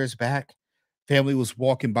 10 years back, family was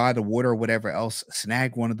walking by the water or whatever else,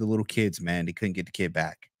 snagged one of the little kids, man. They couldn't get the kid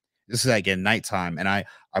back. This is like at nighttime. And I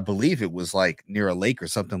believe it was like near a lake or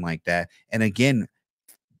something like that. And again,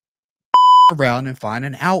 around and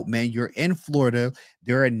finding out, man, you're in Florida.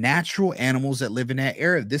 There are natural animals that live in that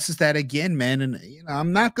area. This is that again, man. And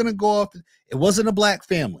I'm not gonna go off. It wasn't a black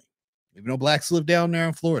family, even though blacks live down there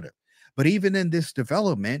in Florida. But even in this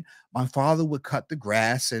development, my father would cut the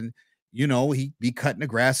grass, and he'd be cutting the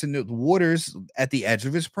grass in the waters at the edge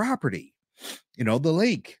of his property, the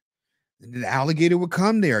lake. And the alligator would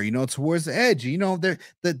come there, towards the edge.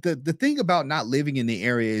 The thing about not living in the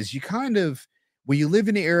area is you kind of, when you live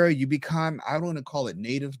in the area, you become, I don't want to call it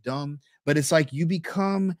native dumb, but it's like you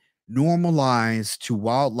become normalized to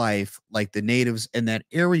wildlife like the natives in that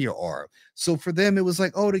area are. So for them, it was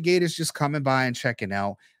like, oh, the gator's just coming by and checking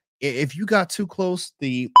out. If you got too close,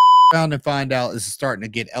 the found and find out is starting to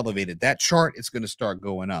get elevated. That chart is going to start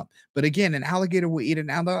going up. But again, an alligator will eat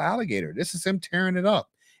another alligator. This is him tearing it up.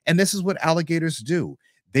 And this is what alligators do.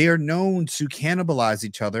 They are known to cannibalize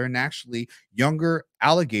each other. And actually, younger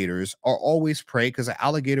alligators are always prey because an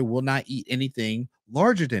alligator will not eat anything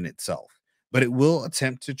larger than itself, but it will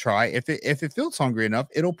attempt to try. If it feels hungry enough,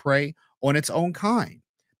 it'll prey on its own kind.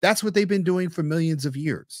 That's what they've been doing for millions of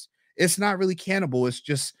years. It's not really cannibal. It's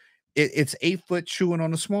just it's 8 foot chewing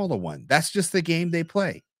on a smaller one. That's just the game they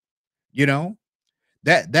play.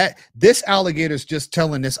 That this alligator's just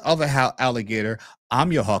telling this other alligator,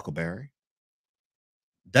 I'm your huckleberry.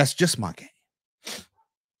 That's just my game.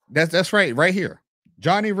 That's right here.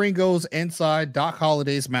 Johnny Ringo's inside Doc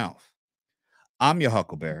Holliday's mouth. I'm your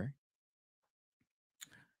huckleberry.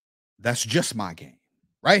 That's just my game.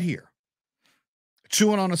 Right here.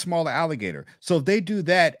 Chewing on a smaller alligator. So if they do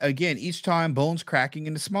that, again, each time bones cracking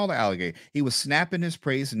in the smaller alligator, he was snapping his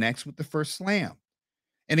prey's necks with the first slam.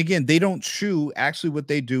 And again, they don't chew. Actually, what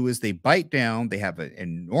they do is they bite down. They have an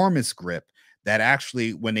enormous grip that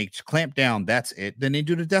actually, when they clamp down, that's it. Then they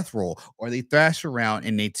do the death roll, or they thrash around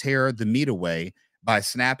and they tear the meat away by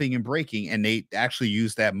snapping and breaking. And they actually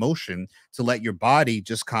use that motion to let your body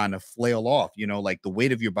just kind of flail off, like the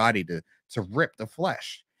weight of your body to rip the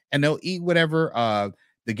flesh. And they'll eat whatever.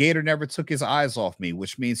 The gator never took his eyes off me,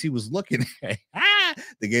 which means he was looking at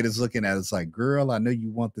the gator's looking at us like, girl, I know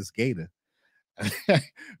you want this gator.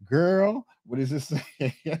 Girl, what is this?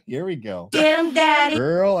 Here we go. Get him, daddy.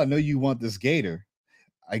 Girl, I know you want this gator.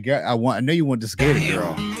 I know you want this gator,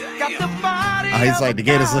 girl. Got the body He's like, the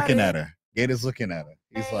gator's looking at her. Gator's looking at her.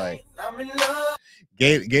 He's like,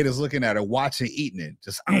 Gator's looking at her, watching, eating it,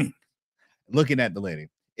 just looking at the lady.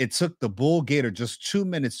 It took the bull gator just 2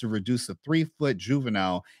 minutes to reduce a 3-foot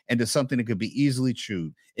juvenile into something that could be easily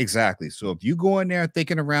chewed. Exactly. So if you go in there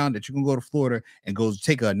thinking around that you can go to Florida and go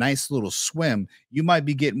take a nice little swim, you might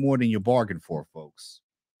be getting more than you bargained for, folks.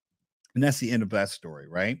 And that's the end of that story,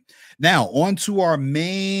 right? Now, on to our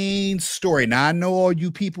main story. Now, I know all you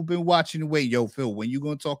people been watching and wait. Yo, Phil, when you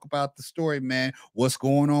going to talk about the story, man? What's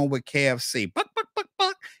going on with KFC? Buck.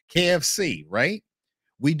 KFC, right?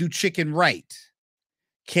 We do chicken right.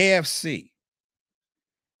 KFC.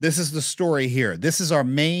 This is the story here. This is our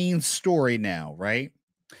main story now, right?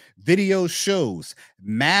 Video shows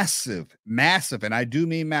massive, and I do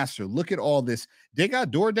mean massive. Look at all this. They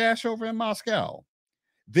got DoorDash over in Moscow.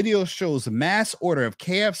 Video shows mass order of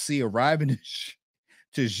KFC arriving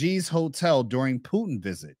to Xi's hotel during Putin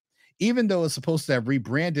visit, even though it's supposed to have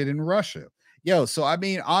rebranded in Russia. Yo, so I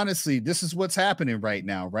mean, honestly, this is what's happening right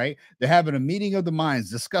now, right? They're having a meeting of the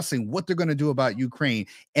minds discussing what they're going to do about Ukraine,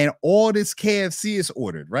 and all this KFC is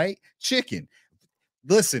ordered, right? Chicken.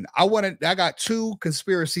 Listen, I got 2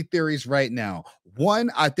 conspiracy theories right now.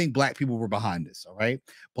 One, I think black people were behind this, all right?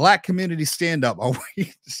 Black community stand up.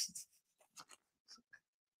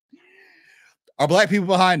 Are black people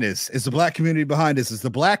behind this? Is the black community behind this? Is the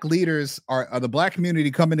black leaders, are the black community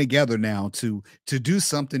coming together now to do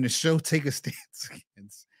something to take a stance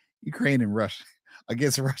against Ukraine and Russia,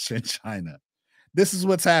 against Russia and China? This is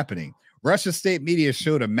what's happening. Russia's state media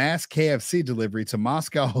showed a mass KFC delivery to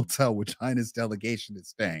Moscow hotel where China's delegation is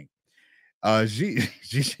staying. Xi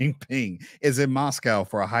Jinping is in Moscow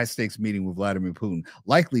for a high-stakes meeting with Vladimir Putin,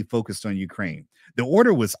 likely focused on Ukraine. The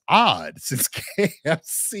order was odd since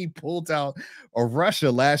KFC pulled out of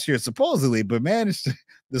Russia last year, supposedly, but managed to,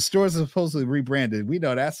 the stores are supposedly rebranded. We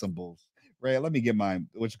know that's some bullshit, right? Let me get my,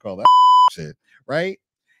 what you call that shit, right?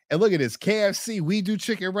 And look at this KFC, we do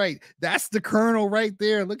chicken right. That's the Colonel right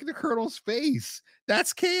there. Look at the Colonel's face.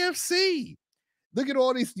 That's KFC. Look at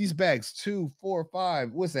all these bags 2, 4,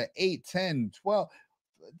 5. What's that? 8, 10, 12.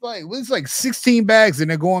 Like it's like 16 bags,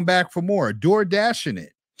 and they're going back for more. Door dashing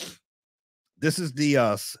it. This is the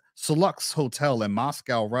Solux Hotel in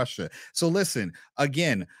Moscow, Russia. So listen,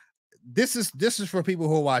 again, this is for people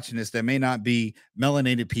who are watching this that may not be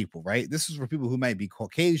melanated people, right? This is for people who might be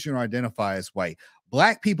Caucasian or identify as white.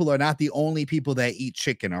 Black people are not the only people that eat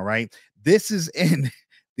chicken, all right? This is in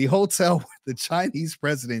the hotel with the Chinese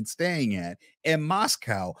president staying at in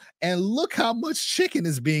Moscow. And look how much chicken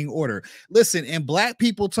is being ordered. Listen, in black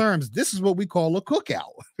people terms, this is what we call a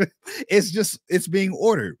cookout. It's being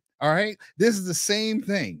ordered. All right. This is the same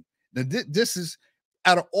thing. Now, this is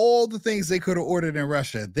out of all the things they could have ordered in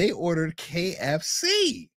Russia, they ordered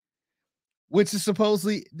KFC, which is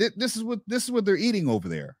supposedly this is what they're eating over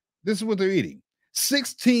there. This is what they're eating.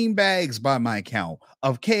 16 bags by my count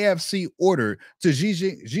of KFC ordered to Xi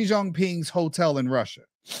Jinping's hotel in Russia.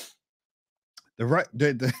 The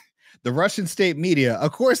Russian state media,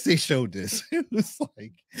 of course, they showed this. It was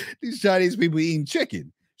like these Chinese people eating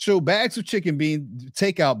chicken. Show bags of chicken being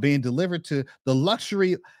delivered to the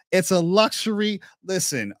luxury. It's a luxury.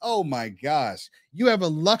 Listen, oh my gosh, you have a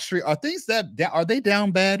luxury. Are they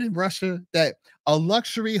down bad in Russia that a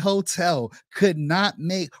luxury hotel could not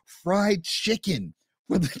make fried chicken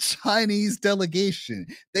for the Chinese delegation?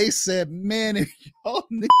 They said, man, if y'all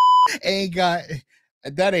ain't got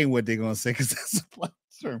that, ain't what they're gonna say, because that's a black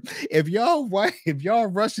term. If y'all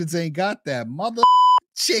Russians ain't got that mother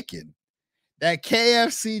chicken, that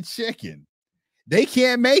KFC chicken, they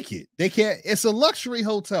can't make it. They can't. It's a luxury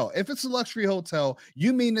hotel. If it's a luxury hotel,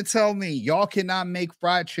 you mean to tell me y'all cannot make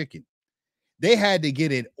fried chicken? They had to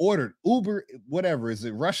get it ordered. Uber, whatever. Is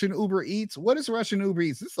it Russian Uber Eats? What is Russian Uber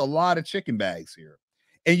Eats? This is a lot of chicken bags here.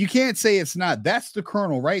 And you can't say it's not. That's the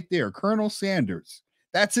Colonel right there. Colonel Sanders.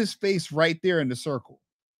 That's his face right there in the circle.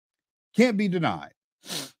 Can't be denied.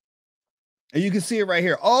 And you can see it right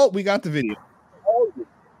here. Oh, we got the video.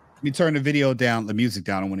 Let me turn the video down, the music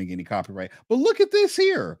down. I don't want to get any copyright. But look at this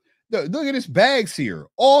here. Look at this bags here.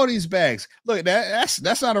 All these bags. Look,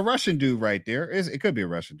 that's not a Russian dude right there. It could be a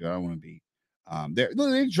Russian dude. I don't want to be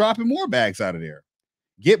they're dropping more bags out of there.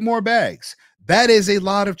 Get more bags. That is a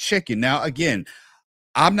lot of chicken. Now, again,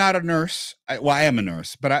 I'm not a nurse. I am a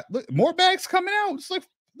nurse, but look, more bags coming out. It's like,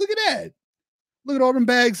 look at that. Look at all them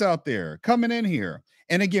bags out there coming in here.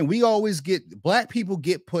 And again, we always black people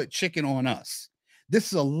get put chicken on us. This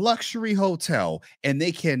is a luxury hotel, and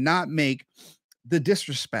they cannot make the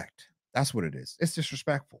disrespect. That's what it is. It's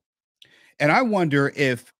disrespectful. And I wonder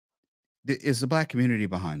is the black community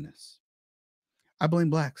behind this? I blame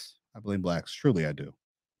blacks. Truly, I do.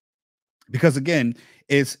 Because again,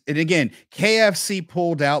 KFC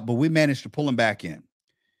pulled out, but we managed to pull them back in.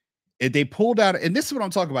 They pulled out, and this is what I'm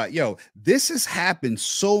talking about. Yo, this has happened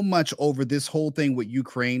so much over this whole thing with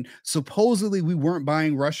Ukraine. Supposedly, we weren't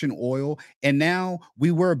buying Russian oil, and now we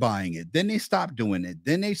were buying it. Then they stopped doing it.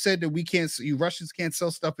 Then they said that you Russians can't sell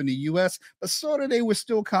stuff in the U.S., but sort of they were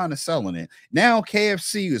still kind of selling it. Now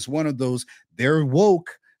KFC is one of those. They're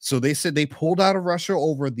woke, so they said they pulled out of Russia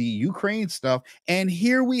over the Ukraine stuff, and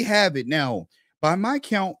here we have it now. By my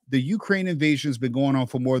count, the Ukraine invasion has been going on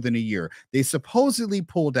for more than a year. They supposedly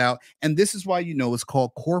pulled out, and this is why it's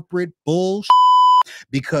called corporate bullshit,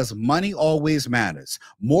 because money always matters.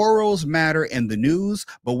 Morals matter in the news,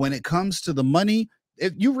 but when it comes to the money,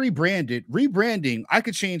 if you rebranding, I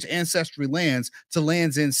could change Ancestrylands to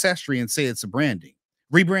Lands Ancestry and say it's a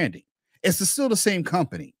rebranding. It's still the same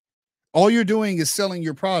company. All you're doing is selling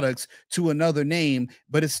your products to another name,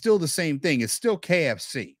 but it's still the same thing. It's still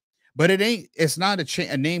KFC. But it's not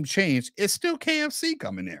a name change. It's still KFC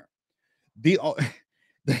coming there. They look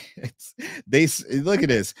at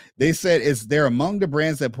this. They said they're among the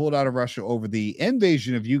brands that pulled out of Russia over the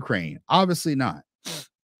invasion of Ukraine. Obviously not.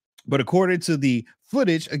 But according to the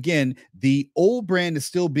footage, again, the old brand is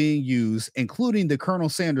still being used, including the Colonel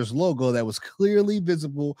Sanders logo that was clearly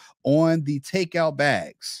visible on the takeout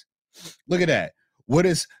bags. Look at that. What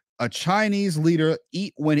is a Chinese leader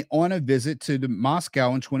eat when on a visit to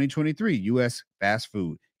Moscow in 2023? U.S. fast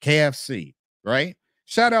food, KFC, right?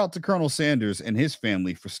 Shout out to Colonel Sanders and his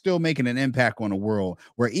family for still making an impact on a world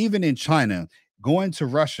where even in China, going to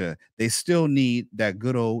Russia, they still need that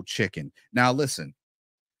good old chicken. Now, listen,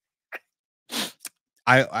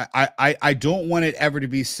 I don't want it ever to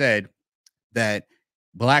be said that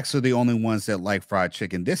blacks are the only ones that like fried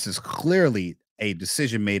chicken. This is clearly a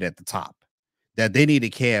decision made at the top that they need a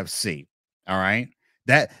KFC. All right.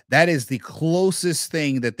 That is the closest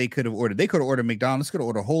thing that they could have ordered. They could have ordered McDonald's, could have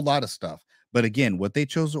ordered a whole lot of stuff. But again, what they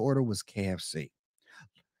chose to order was KFC.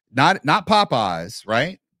 Not Popeyes,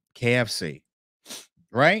 right? KFC.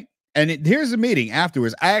 Right? And here's the meeting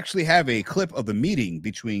afterwards. I actually have a clip of the meeting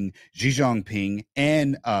between Xi Jinping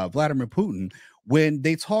and Vladimir Putin when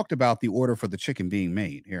they talked about the order for the chicken being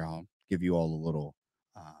made. Here, I'll give you all a little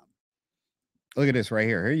look at this right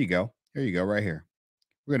here. Here you go. Here you go, right here.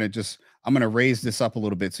 I'm gonna raise this up a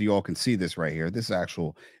little bit so you all can see this right here. This is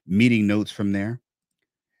actual meeting notes from there.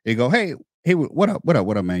 They go, hey, what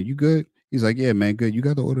up, man? You good? He's like, yeah, man, good. You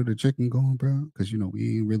got to order the chicken going, bro? Because,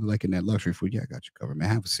 we ain't really liking that luxury food. Yeah, I got you covered, man.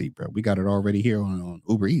 Have a seat, bro. We got it already here on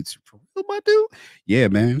Uber Eats. For real, my dude? Yeah,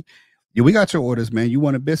 man. Yeah, we got your orders, man. You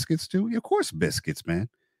wanted biscuits, too? Yeah, of course, biscuits, man.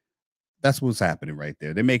 That's what's happening right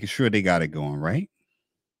there. They're making sure they got it going, right?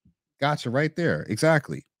 Gotcha, right there.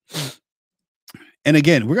 Exactly. And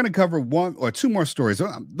again, we're going to cover one or two more stories.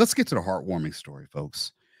 Let's get to the heartwarming story,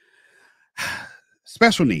 folks.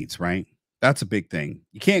 Special needs, right? That's a big thing.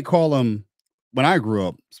 You can't call them. When I grew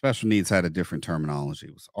up, special needs had a different terminology.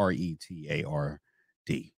 It was RETARD,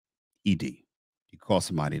 ED. You call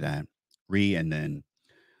somebody that, and then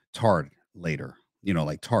tard later,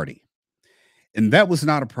 like tardy. And that was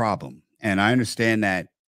not a problem. And I understand that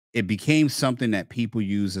it became something that people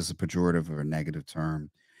use as a pejorative or a negative term.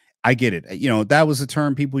 I get it. That was a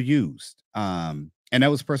term people used. And that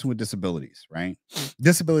was a person with disabilities, right?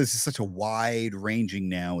 Disabilities is such a wide ranging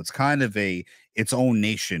now. It's kind of its own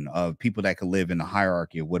nation of people that can live in the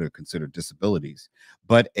hierarchy of what are considered disabilities.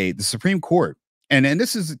 But the Supreme Court, and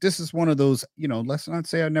this is one of those, let's not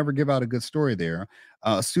say I never give out a good story there.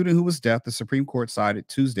 A student who was deaf, the Supreme Court sided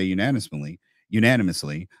Tuesday unanimously,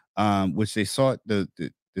 which they sought the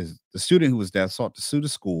student who was deaf sought to sue the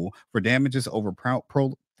school for damages over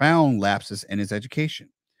profound lapses in his education.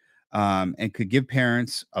 And could give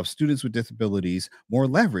parents of students with disabilities more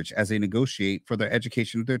leverage as they negotiate for their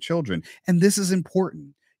education of their children. And this is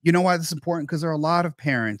important. You know why this is important? Because there are a lot of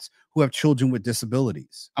parents who have children with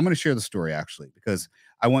disabilities. I'm going to share the story, actually, because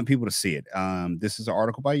I want people to see it. This is an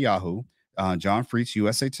article by Yahoo, John Freets,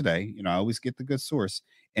 USA Today. I always get the good source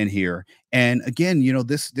in here. And again,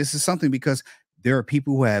 this is something because there are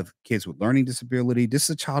people who have kids with learning disability. This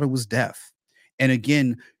is a child who was deaf. And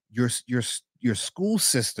again, your school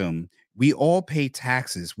system, we all pay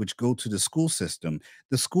taxes which go to the school system.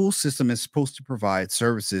 The school system is supposed to provide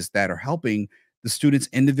services that are helping the students'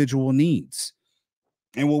 individual needs.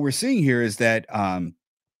 And what we're seeing here is that a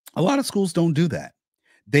lot of schools don't do that.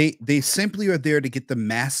 They simply are there to get the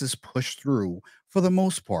masses pushed through for the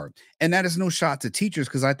most part. And that is no shot to teachers,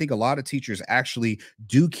 because I think a lot of teachers actually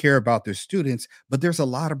do care about their students, but there's a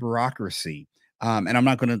lot of bureaucracy. And I'm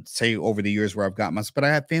not going to say over the years where I've got but I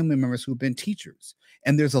have family members who've been teachers.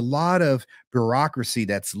 And there's a lot of bureaucracy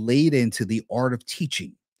that's laid into the art of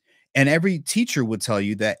teaching. And every teacher would tell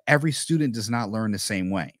you that every student does not learn the same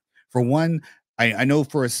way. For one, I know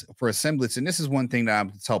for a semblance, and this is one thing that I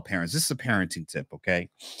tell parents, this is a parenting tip, okay?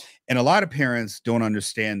 And a lot of parents don't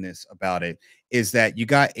understand this about it, is that you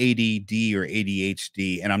got ADD or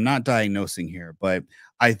ADHD, and I'm not diagnosing here, but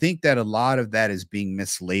I think that a lot of that is being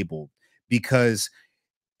mislabeled. Because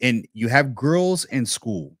you have girls in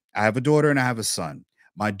school. I have a daughter and I have a son.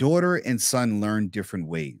 My daughter and son learn different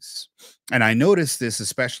ways. And I noticed this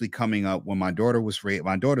especially coming up when my daughter was raised.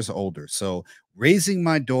 My daughter's older. So raising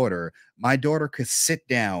my daughter could sit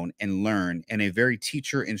down and learn in a very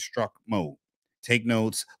teacher instruct mode. Take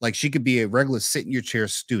notes. Like she could be a regular sit in your chair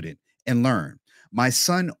student and learn. My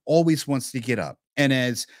son always wants to get up. And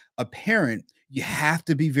as a parent, you have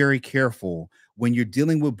to be very careful when you're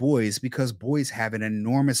dealing with boys, because boys have an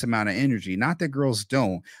enormous amount of energy. Not that girls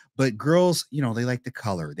don't, but girls, they like to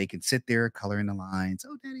color. They can sit there coloring the lines.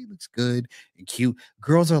 Oh, daddy looks good and cute.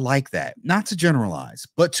 Girls are like that. Not to generalize,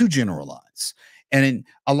 but to generalize. And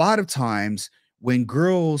a lot of times when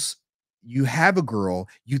you have a girl,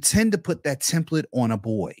 you tend to put that template on a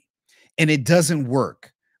boy, and it doesn't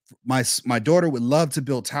work. My daughter would love to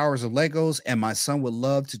build towers of Legos, and my son would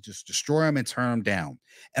love to just destroy them and turn them down.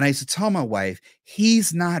 And I used to tell my wife,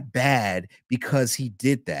 he's not bad because he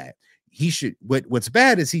did that. What's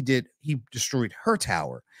bad is he destroyed her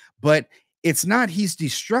tower. But it's not he's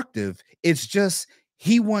destructive. It's just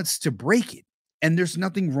he wants to break it. And there's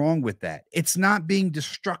nothing wrong with that. It's not being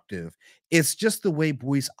destructive. It's just the way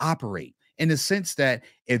boys operate, in the sense that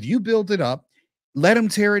if you build it up, let them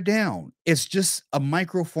tear it down. It's just a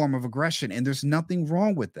micro form of aggression, and there's nothing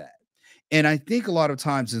wrong with that. And I think a lot of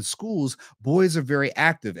times in schools, boys are very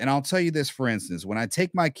active. And I'll tell you this, for instance, when I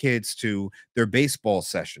take my kids to their baseball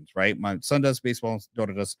sessions, right? My son does baseball,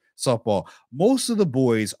 daughter does softball. Most of the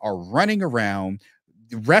boys are running around,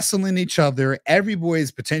 wrestling each other. Every boy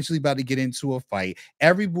is potentially about to get into a fight.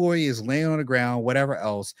 Every boy is laying on the ground, whatever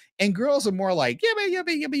else. And girls are more like,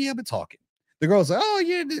 yeah, talking. The girls are, oh,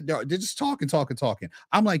 yeah, they're just talking.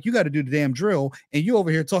 I'm like, you got to do the damn drill. And you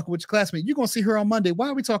over here talking with your classmate. You're going to see her on Monday. Why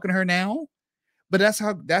are we talking to her now? But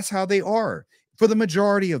that's how they are for the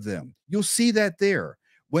majority of them. You'll see that there.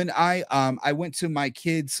 When I went to my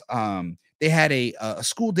kids, they had a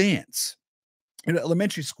school dance in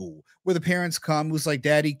elementary school where the parents come, was like,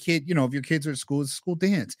 daddy, kid, if your kids are at school, it's a school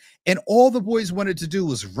dance. And all the boys wanted to do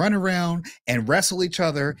was run around and wrestle each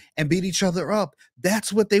other and beat each other up.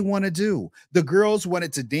 That's what they want to do. The girls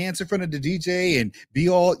wanted to dance in front of the DJ and be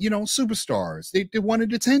all, superstars. They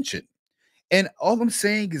wanted attention. And all I'm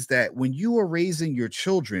saying is that when you are raising your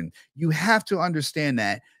children, you have to understand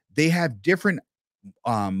that they have different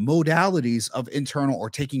modalities of internal or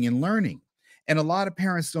taking in learning. And a lot of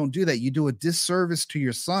parents don't do that. You do a disservice to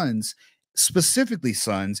your sons, specifically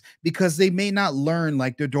sons, because they may not learn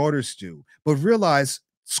like their daughters do. But realize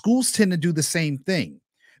schools tend to do the same thing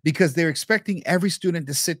because they're expecting every student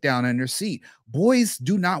to sit down in their seat. Boys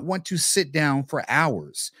do not want to sit down for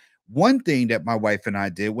hours. One thing that my wife and I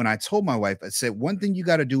did, when I told my wife, I said, one thing you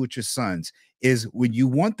got to do with your sons is when you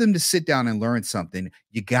want them to sit down and learn something,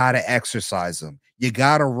 you got to exercise them. You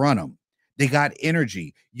got to run them. They got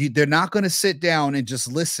energy. They're not going to sit down and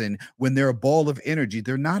just listen when they're a ball of energy.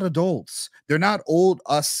 They're not adults. They're not old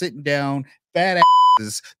us sitting down, fat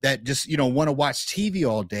asses that just, want to watch TV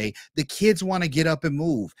all day. The kids want to get up and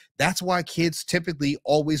move. That's why kids typically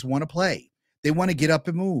always want to play. They want to get up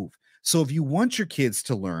and move. So if you want your kids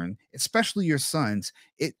to learn, especially your sons,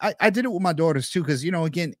 I did it with my daughters too, because,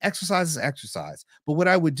 again, exercise is exercise. But what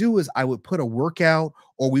I would do is I would put a workout,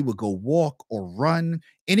 or we would go walk or run,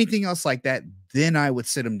 anything else like that. Then I would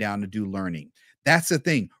sit them down to do learning. That's the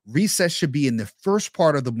thing. Recess should be in the first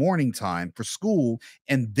part of the morning time for school,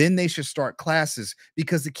 and then they should start classes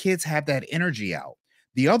because the kids have that energy out.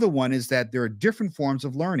 The other one is that there are different forms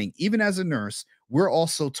of learning. Even as a nurse, we're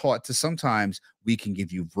also taught to sometimes we can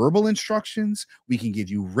give you verbal instructions, we can give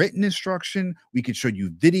you written instruction, we can show you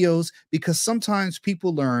videos, because sometimes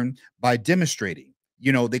people learn by demonstrating.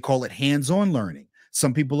 They call it hands-on learning.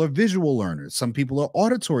 Some people are visual learners, some people are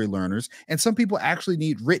auditory learners, and some people actually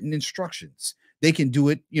need written instructions. They can do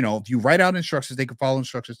it, if you write out instructions, they can follow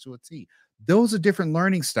instructions to a T. Those are different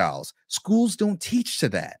learning styles. Schools don't teach to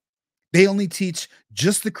that. They only teach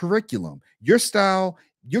just the curriculum. Your style,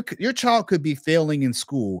 your child could be failing in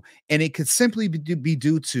school, and it could simply be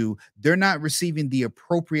due to they're not receiving the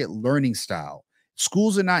appropriate learning style.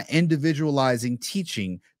 Schools are not individualizing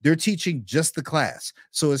teaching. They're teaching just the class.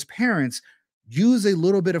 So as parents, use a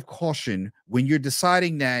little bit of caution when you're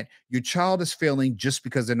deciding that your child is failing just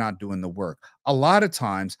because they're not doing the work. A lot of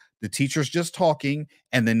times, the teacher's just talking,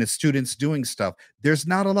 and then the student's doing stuff. There's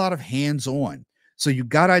not a lot of hands-on. So you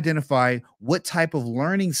got to identify what type of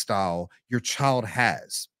learning style your child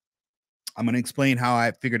has. I'm going to explain how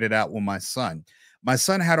I figured it out with my son. My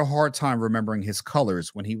son had a hard time remembering his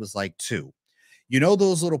colors when he was like 2.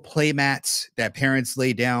 Those little play mats that parents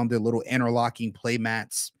lay down, their little interlocking play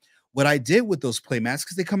mats? What I did with those play mats,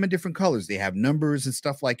 because they come in different colors, they have numbers and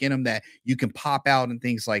stuff like in them that you can pop out and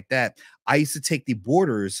things like that. I used to take the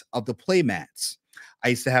borders of the play mats. I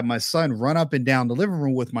used to have my son run up and down the living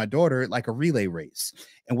room with my daughter like a relay race.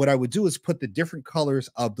 And what I would do is put the different colors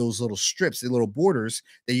of those little strips, the little borders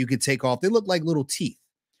that you can take off. They look like little teeth,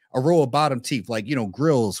 a row of bottom teeth, like,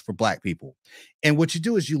 grills for Black people. And what you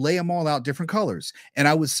do is you lay them all out different colors. And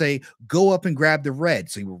I would say, go up and grab the red.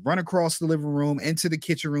 So you would run across the living room into the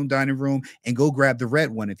kitchen room, dining room, and go grab the red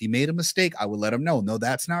one. If he made a mistake, I would let him know, no,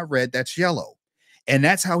 that's not red, that's yellow. And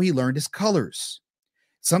that's how he learned his colors.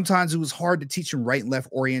 Sometimes it was hard to teach him right and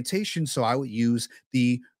left orientation, so I would use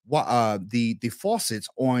the faucets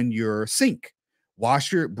on your sink.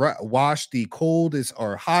 Wash the cold is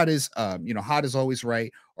or hot is hot is always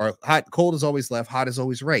right, or cold is always left, hot is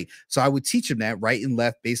always right. So I would teach him that right and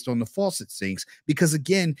left based on the faucet sinks, because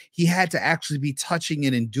again, he had to actually be touching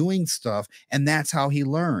it and doing stuff, and that's how he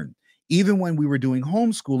learned. Even when we were doing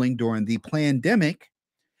homeschooling during the pandemic,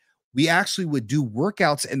 we actually would do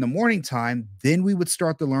workouts in the morning time, then we would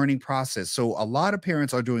start the learning process. So a lot of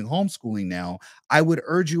parents are doing homeschooling now. I would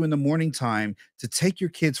urge you in the morning time to take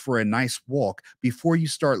your kids for a nice walk before you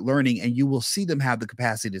start learning, and you will see them have the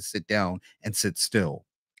capacity to sit down and sit still.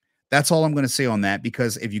 That's all I'm going to say on that,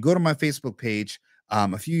 because if you go to my Facebook page,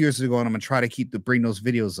 a few years ago, and I'm gonna try to bring those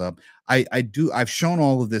videos up. I've shown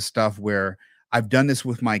all of this stuff where I've done this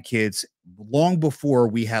with my kids long before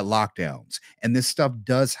we had lockdowns, and this stuff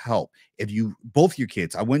does help. If you both your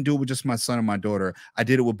kids, I wouldn't do it with just my son and my daughter. I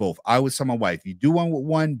did it with both. I would tell my wife, you do one with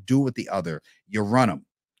one, do it with the other. You run them.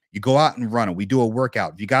 You go out and run them. We do a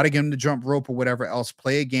workout. If you got to get them to jump rope or whatever else,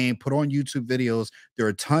 play a game, put on YouTube videos. There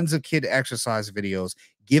are tons of kid exercise videos.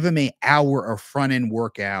 Give them an hour of front end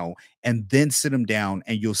workout and then sit them down,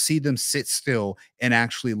 and you'll see them sit still and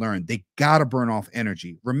actually learn. They got to burn off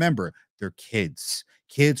energy. Remember, they're kids.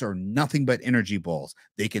 Kids are nothing but energy balls.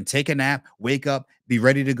 They can take a nap, wake up, be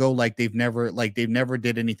ready to go like they've never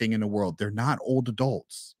did anything in the world. They're not old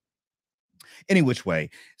adults. Any which way.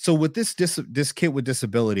 So with this kid with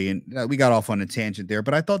disability, and we got off on a tangent there,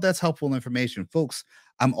 but I thought that's helpful information. Folks,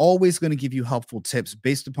 I'm always going to give you helpful tips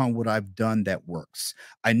based upon what I've done that works.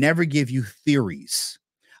 I never give you theories.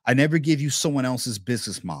 I never give you someone else's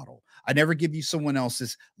business model. I never give you someone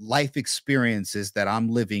else's life experiences that I'm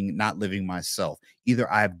living, not living myself.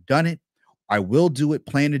 Either I've done it, I will do it,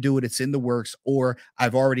 plan to do it, it's in the works, or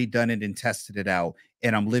I've already done it and tested it out,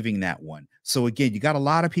 and I'm living that one. So again, you got a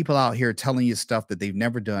lot of people out here telling you stuff that they've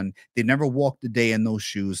never done. They've never walked a day in those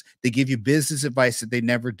shoes. They give you business advice that they've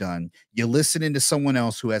never done. You're listening to someone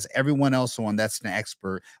else who has everyone else on that's an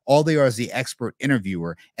expert. All they are is the expert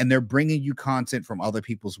interviewer, and they're bringing you content from other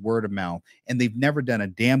people's word of mouth, and they've never done a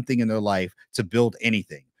damn thing in their life to build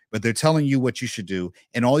anything. But they're telling you what you should do,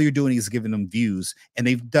 and all you're doing is giving them views, and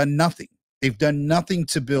they've done nothing. They've done nothing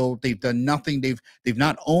to build. They've done nothing. They've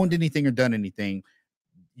not owned anything or done anything.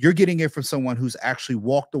 You're getting it from someone who's actually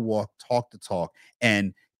walked the walk, talked the talk,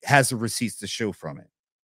 and has the receipts to show from it.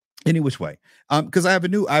 Any which way, because I have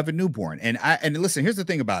a newborn, and listen. Here's the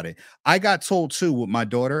thing about it. I got told too with my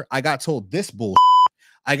daughter. I got told this bull.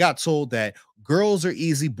 I got told that girls are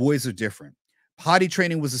easy, boys are different. Potty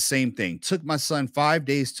training was the same thing. Took my son 5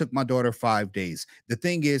 days, took my daughter 5 days. The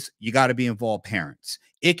thing is, you got to be involved parents.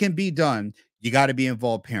 It can be done. You got to be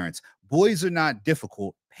involved parents. Boys are not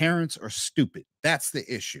difficult. Parents are stupid. That's the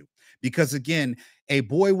issue. Because again, a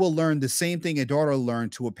boy will learn the same thing a daughter will learn.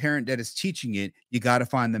 To a parent that is teaching it, you got to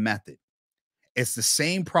find the method. It's the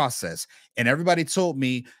same process. And everybody told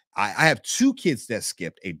me, I have 2 kids that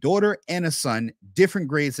skipped, a daughter and a son, different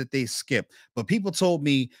grades that they skipped. But people told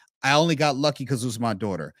me I only got lucky because it was my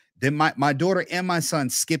daughter. Then my daughter and my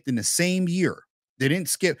son skipped in the same year. They didn't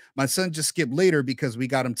skip. My son just skipped later because we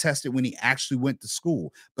got him tested when he actually went to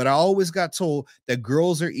school. But I always got told that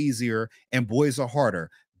girls are easier and boys are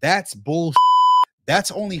harder. That's bullshit.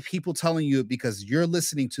 That's only people telling you it because you're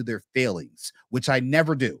listening to their failings, which I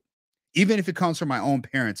never do. Even if it comes from my own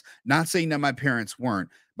parents, not saying that my parents weren't.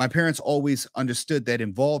 My parents always understood that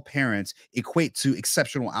involved parents equate to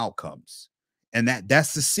exceptional outcomes. And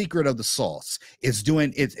that's the secret of the sauce.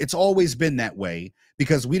 It's always been that way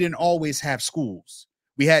because we didn't always have schools.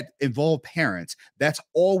 We had involved parents. That's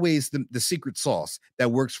always the secret sauce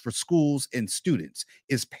that works for schools and students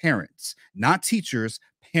is parents, not teachers,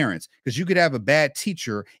 parents. Because you could have a bad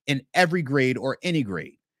teacher in every grade or any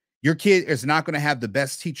grade. Your kid is not going to have the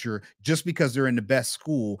best teacher just because they're in the best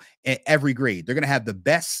school at every grade. They're going to have the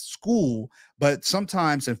best school, but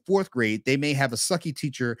sometimes in 4th grade, they may have a sucky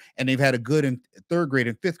teacher and they've had a good in 3rd grade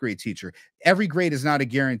and 5th grade teacher. Every grade is not a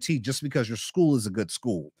guarantee just because your school is a good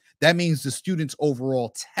school. That means the students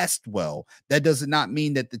overall test well. That does not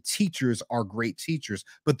mean that the teachers are great teachers,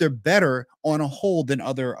 but they're better on a whole than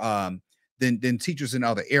other than teachers in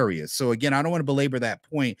other areas. So again, I don't want to belabor that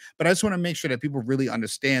point, but I just want to make sure that people really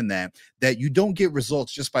understand that you don't get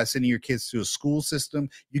results just by sending your kids to a school system.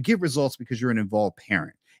 You get results because you're an involved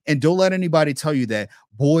parent. And don't let anybody tell you that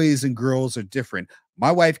boys and girls are different.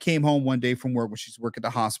 My wife came home one day from work when she's working at the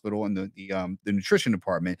hospital in the nutrition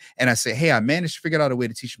department. And I said, hey, I managed to figure out a way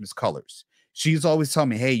to teach him his colors. She's always telling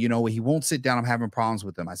me, hey, you know, he won't sit down. I'm having problems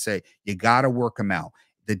with him. I say, you got to work him out.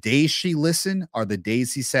 The days she listened are the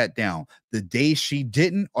days he sat down. The days she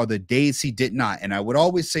didn't are the days he did not. And I would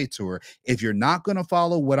always say to her, if you're not going to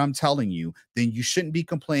follow what I'm telling you, then you shouldn't be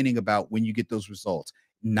complaining about when you get those results.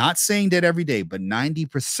 Not saying that every day, but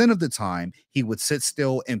 90% of the time, he would sit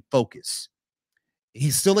still and focus.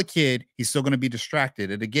 He's still a kid. He's still going to be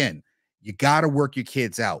distracted. And again, you got to work your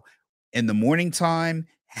kids out. In the morning time,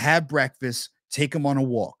 have breakfast, take them on a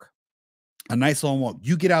walk. A nice long walk.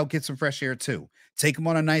 You get out, get some fresh air too. Take them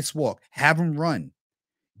on a nice walk. Have them run.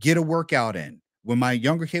 Get a workout in. When my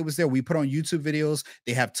younger kid was there, we put on YouTube videos.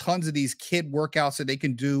 They have tons of these kid workouts that they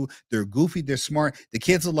can do. They're goofy. They're smart. The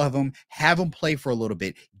kids will love them. Have them play for a little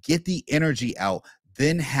bit. Get the energy out.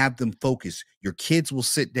 then have them focus. Your kids will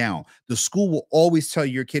sit down. The school will always tell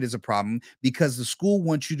you your kid is a problem because the school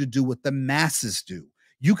wants you to do what the masses do.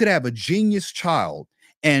 You could have a genius child,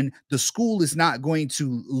 and the school is not going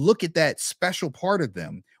to look at that special part of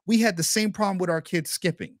them. We had the same problem with our kids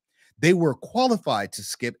skipping. They were qualified to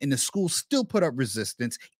skip, and the school still put up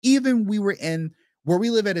resistance. Even we were in where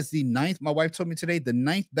we live at is the ninth. My wife told me today, the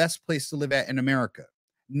ninth best place to live at in America,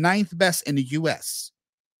 ninth best in the US.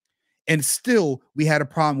 And still, we had a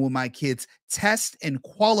problem with my kids test and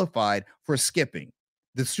qualified for skipping.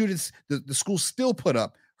 The students, the school still put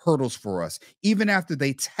up hurdles for us, even after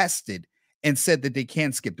they tested and said that they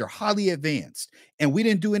can skip. They're highly advanced. And we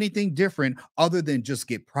didn't do anything different other than just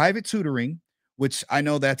get private tutoring, which I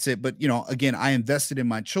know that's it. But, again, I invested in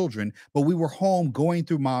my children, but we were home going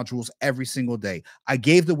through modules every single day. I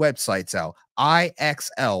gave the websites out,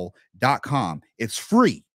 ixl.com. It's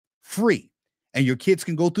free. And your kids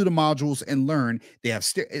can go through the modules and learn. They have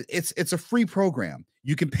it's a free program.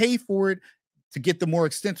 You can pay for it to get the more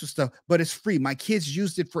extensive stuff, but it's free. My kids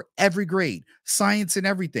used it for every grade, science and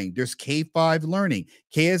everything. There's K5 Learning,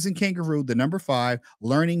 K as in kangaroo, the number 5,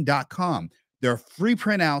 learning.com. There are free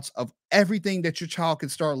printouts of everything that your child can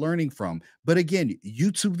start learning from. But again,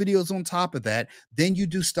 YouTube videos on top of that. Then you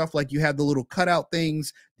do stuff like you have the little cutout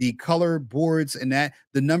things, the color boards and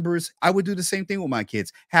the numbers. I would do the same thing with my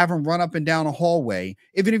kids. Have them run up and down a hallway.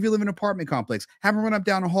 Even if you live in an apartment complex, have them run up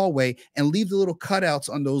down a hallway and leave the little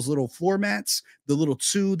cutouts on those little floor mats, the little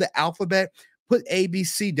 2, the alphabet. Put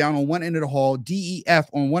ABC down on one end of the hall, DEF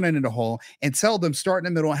on one end of the hall, and tell them start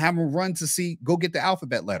in the middle and have them run to go get the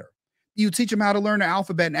alphabet letter. You teach them how to learn the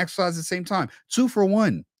alphabet and exercise at the same time. 2 for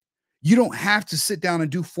 1. You don't have to sit down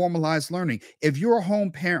and do formalized learning. If you're a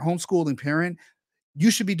homeschooling parent,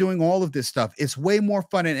 you should be doing all of this stuff. It's way more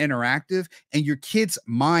fun and interactive, and your kid's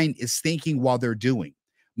mind is thinking while they're doing.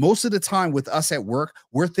 Most of the time with us at work,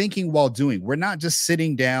 we're thinking while doing. We're not just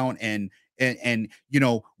sitting down and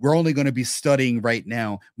we're only going to be studying right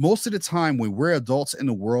now. Most of the time when we're adults in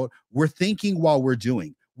the world, we're thinking while we're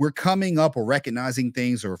doing. We're coming up or recognizing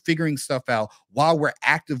things or figuring stuff out while we're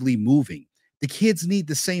actively moving. The kids need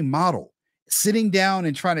the same model. Sitting down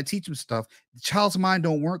and trying to teach them stuff, the child's mind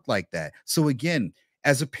don't work like that. So again,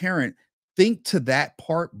 as a parent, think to that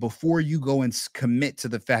part before you go and commit to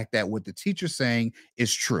the fact that what the teacher's saying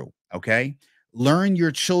is true, okay? Learn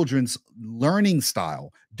your children's learning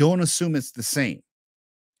style. Don't assume it's the same.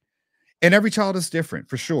 And every child is different,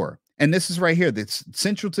 for sure. And this is right here that's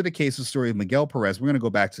central to the case of story of Miguel Perez. We're going to go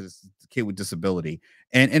back to this kid with disability.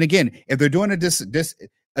 And again, if they're doing a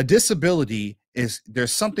disability,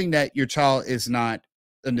 there's something that your child is not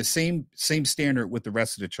in the same standard with the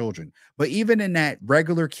rest of the children. But even in that,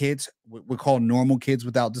 regular kids, we call normal kids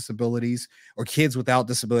without disabilities, or kids without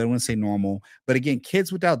disability. I want to say normal, but again,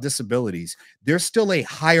 kids without disabilities, there's still a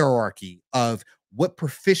hierarchy of what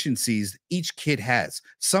proficiencies each kid has.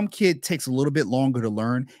 Some kid takes a little bit longer to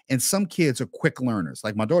learn, and some kids are quick learners.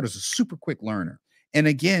 Like my daughter's a super quick learner. And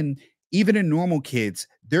again, even in normal kids,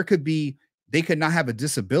 they could not have a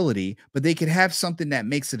disability, but they could have something that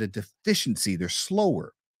makes it a deficiency. They're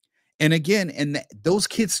slower. And again, those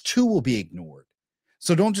kids too will be ignored.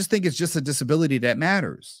 So don't just think it's just a disability that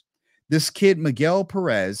matters. This kid, Miguel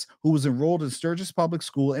Perez, who was enrolled in Sturgis Public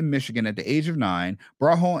School in Michigan at the age of 9,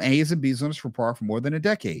 brought home A's and B's on his report for more than a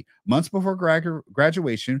decade. Months before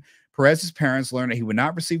graduation, Perez's parents learned that he would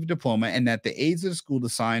not receive a diploma and that the aides of the school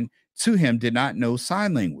assigned to him did not know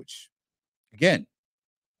sign language. Again,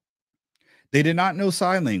 they did not know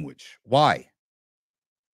sign language. Why?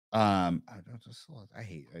 I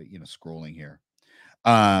hate scrolling here.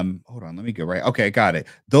 Hold on, let me go right. Okay, got it.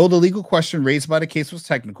 Though the legal question raised by the case was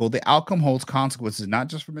technical, the outcome holds consequences not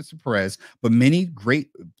just for Mr. Perez, but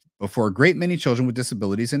for a great many children with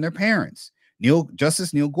disabilities and their parents.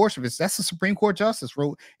 Justice Neil Gorsuch, that's the Supreme Court justice,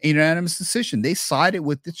 wrote a unanimous decision. They sided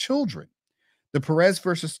with the children. The Perez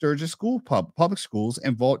versus Sturgis public schools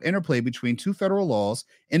involved interplay between 2 federal laws,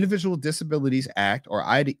 Individual with Disabilities Act, or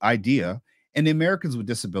IDEA, and the Americans with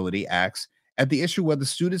Disability Acts, at the issue whether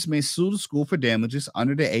students may sue the school for damages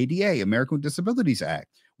under the ADA, American with Disabilities Act,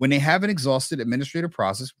 when they haven't exhausted administrative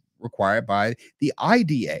process required by the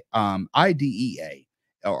IDEA, or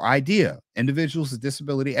IDEA, Individuals with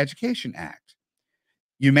Disability Education Act.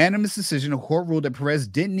 Unanimous decision, the court ruled that Perez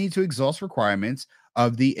didn't need to exhaust requirements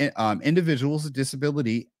of the Individuals with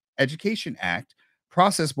Disability Education Act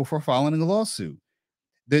process before filing a lawsuit.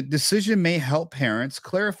 The decision may help parents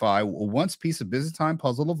clarify a once piece of Byzantine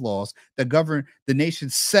puzzle of laws that govern the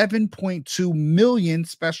nation's 7.2 million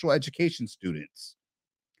special education students.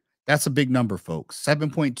 That's a big number, folks.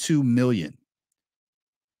 7.2 million.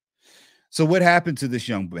 So what happened to this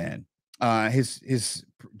young man? His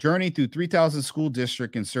journey through 3,000 school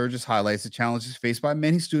district and Sturgis highlights the challenges faced by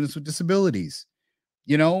many students with disabilities.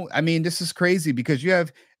 You know, I mean, this is crazy because you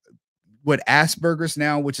have what Asperger's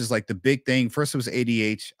now, which is like the big thing. First it was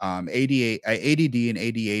ADD and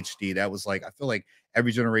ADHD. That was like, I feel like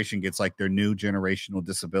every generation gets like their new generational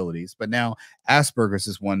disabilities, but now Asperger's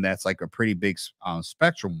is one that's like a pretty big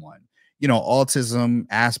spectrum one. You know, autism,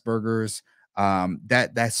 Asperger's,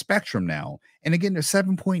 that spectrum now. And again, there's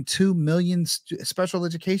 7.2 million special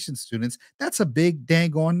education students. That's a big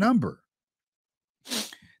dang on number.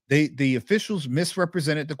 The officials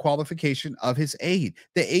misrepresented the qualification of his aide.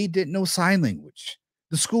 The aide didn't know sign language.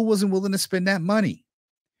 The school wasn't willing to spend that money.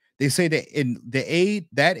 They say that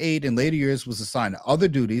that aide in later years was assigned to other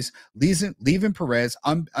duties, leaving Perez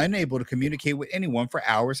unable to communicate with anyone for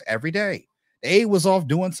hours every day. The aide was off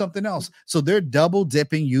doing something else. So they're double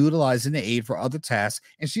dipping, utilizing the aide for other tasks,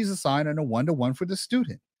 and she's assigned on a one-to-one for the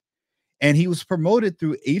student. And he was promoted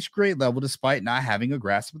through each grade level despite not having a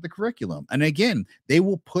grasp of the curriculum. And again, they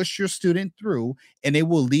will push your student through and they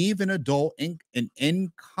will leave an adult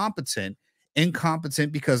incompetent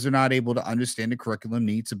because they're not able to understand the curriculum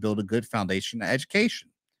needs to build a good foundation of education.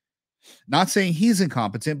 Not saying he's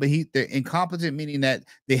incompetent, but they're incompetent, meaning that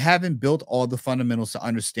they haven't built all the fundamentals to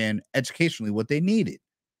understand educationally what they needed.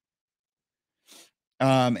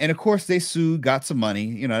 And of course they sued, got some money.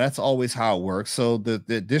 You know, that's always how it works. So the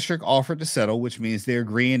district offered to settle, which means they're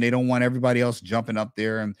agreeing. They don't want everybody else jumping up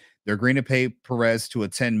there, and they're agreeing to pay Perez to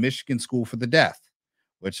attend Michigan school for the deaf,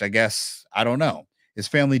 which I guess, I don't know. His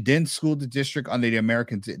family didn't school the district under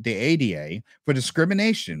the ADA for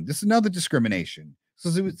discrimination. This is another discrimination. So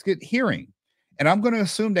it was good hearing. And I'm going to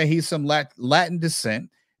assume that he's some Latin descent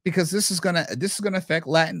because this is going to affect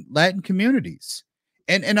Latin communities.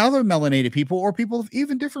 And other melanated people or people of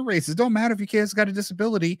even different races. Don't matter if your kid's got a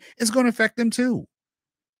disability, it's going to affect them too.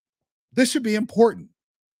 This should be important.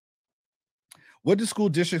 What does school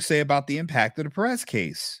districts say about the impact of the Perez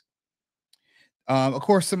case? Of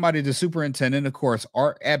course, the superintendent, of course,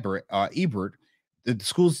 Art Ebert, the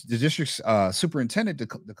district's superintendent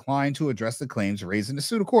declined to address the claims raised in the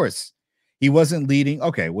suit. Of course, he wasn't leading.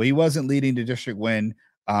 Okay, well, he wasn't leading the district when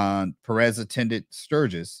Perez attended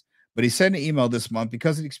Sturgis. But he sent an email this month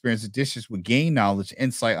because of the experience, the districts would gain knowledge,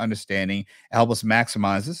 insight, understanding, and help us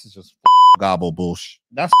maximize. This is just gobble bullshit.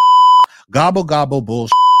 That's gobble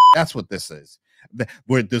bullshit. That's what this is.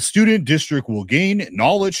 Where the student district will gain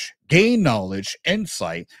knowledge,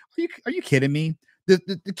 insight. Are you kidding me?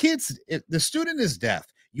 The kids, the student is deaf.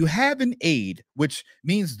 You have an aide, which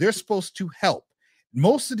means they're supposed to help.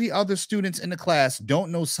 Most of the other students in the class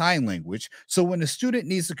don't know sign language. So when the student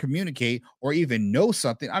needs to communicate or even know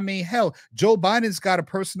something, I mean, hell, Joe Biden's got a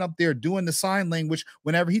person up there doing the sign language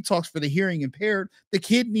whenever he talks for the hearing impaired. The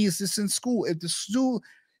kid needs this in school. If the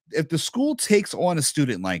school takes on a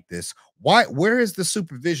student like this, where is the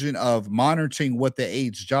supervision of monitoring what the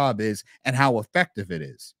aide's job is and how effective it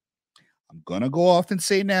is? I'm going to go off and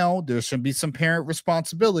say now there should be some parent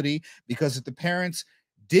responsibility, because if the parents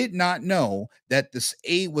did not know that this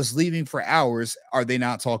aide was leaving for hours, are they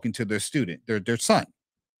not talking to their student, their son?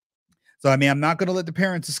 So, I mean, I'm not going to let the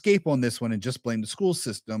parents escape on this one and just blame the school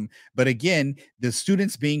system. But again, the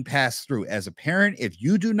students being passed through. As a parent, if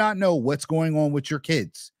you do not know what's going on with your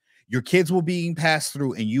kids will be being passed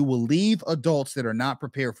through, and you will leave adults that are not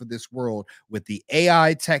prepared for this world with the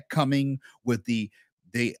AI tech coming, with the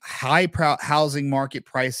high housing market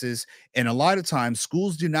prices. And a lot of times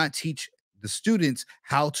schools do not teach the students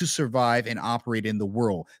how to survive and operate in the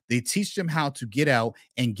world. They teach them how to get out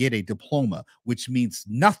and get a diploma, which means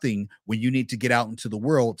nothing when you need to get out into the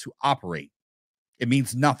world to operate. It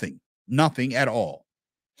means nothing at all.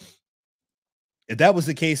 If that was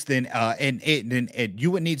the case, then and you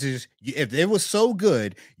would need to if it was so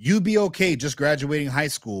good, you'd be okay just graduating high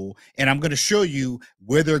school. And I'm going to show you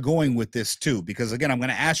where they're going with this too, because again, I'm going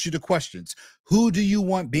to ask you the questions. Who do you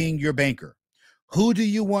want being your banker? Who do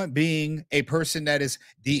you want being a person that is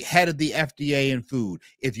the head of the FDA in food?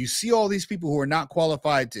 If you see all these people who are not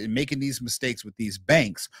qualified to making these mistakes with these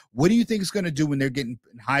banks, what do you think it's going to do when they're getting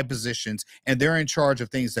in high positions and they're in charge of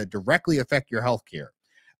things that directly affect your health care?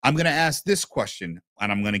 I'm going to ask this question,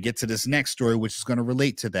 and I'm going to get to this next story, which is going to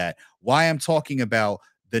relate to that. Why I'm talking about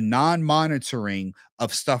the non-monitoring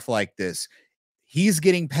of stuff like this. He's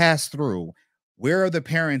getting passed through. Where are the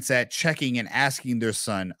parents at checking and asking their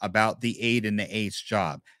son about the aide and the aide's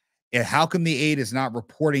job? And how come the aide is not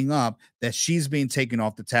reporting up that she's being taken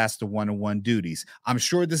off the task of one-on-one duties? I'm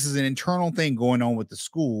sure this is an internal thing going on with the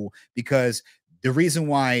school, because the reason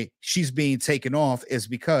why she's being taken off is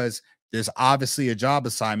because there's obviously a job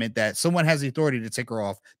assignment that someone has the authority to take her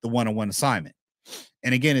off the one-on-one assignment.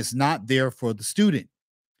 And again, it's not there for the student.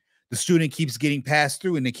 The student keeps getting passed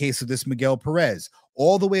through in the case of this Miguel Perez,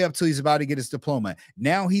 all the way up till he's about to get his diploma.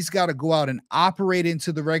 Now he's got to go out and operate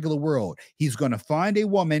into the regular world. He's going to find a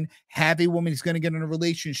woman, have a woman he's going to get in a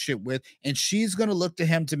relationship with, and she's going to look to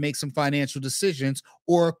him to make some financial decisions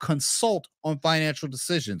or consult on financial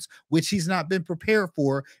decisions, which he's not been prepared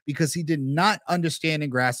for because he did not understand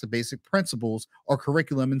and grasp the basic principles or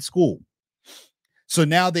curriculum in school. So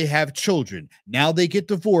now they have children. Now they get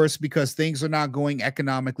divorced because things are not going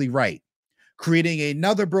economically right, creating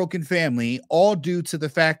another broken family, all due to the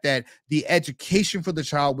fact that the education for the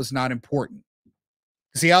child was not important.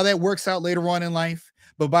 See how that works out later on in life?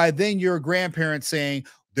 But by then you're a grandparent saying,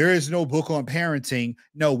 there is no book on parenting.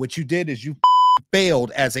 No, what you did is you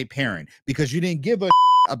failed as a parent because you didn't give a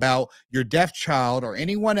about your deaf child or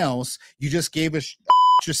anyone else. You just gave a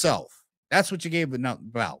yourself. That's what you gave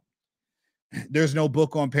about. There's no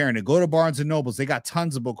book on parenting. Go to Barnes and Nobles. They got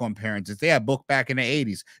tons of book on parenting. They had book back in the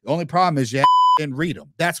 80s. The only problem is you didn't read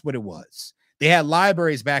them. That's what it was. They had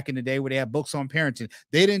libraries back in the day where they had books on parenting.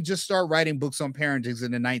 They didn't just start writing books on parenting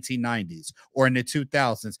in the 1990s or in the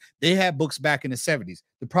 2000s. They had books back in the 70s.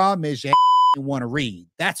 The problem is you want to read.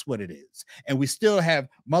 That's what it is. And we still have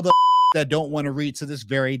mother that don't want to read to this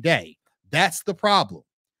very day. That's the problem.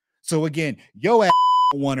 So again, your ass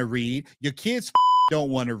don't want to read. Your kids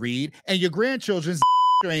don't want to read, and your grandchildren's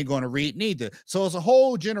ain't going to read neither. So it's a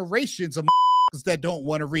whole generations of that don't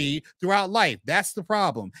want to read throughout life. That's the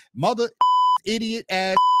problem. Mother idiot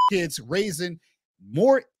ass kids raising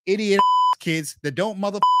more idiot kids that don't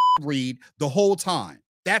mother read the whole time.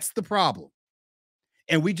 That's the problem.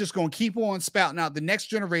 And we just going to keep on spouting out the next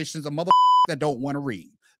generations of mother that don't want to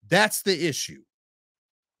read. That's the issue.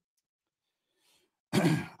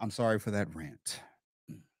 I'm sorry for that rant.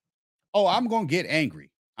 Oh, I'm going to get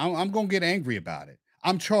angry. I'm going to get angry about it.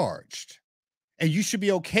 I'm charged. And you should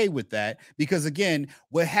be okay with that because, again,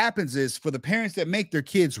 what happens is for the parents that make their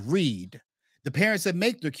kids read,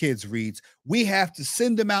 we have to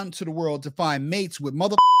send them out into the world to find mates with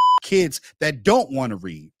mother kids that don't want to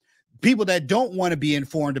read, people that don't want to be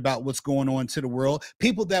informed about what's going on to the world,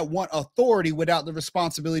 people that want authority without the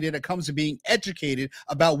responsibility that comes to being educated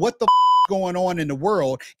about what the going on in the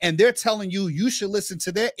world, and they're telling you you should listen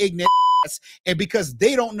to their ignorant ass, and because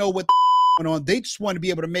they don't know what going on, they just want to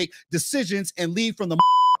be able to make decisions and lead from the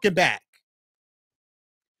back.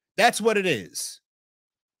 That's what it is.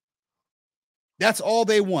 That's all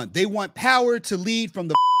they want. They want power to lead from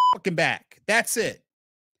the back. That's it.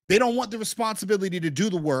 They don't want the responsibility to do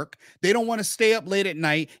the work. They don't want to stay up late at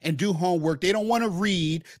night and do homework. They don't want to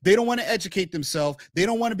read. They don't want to educate themselves. They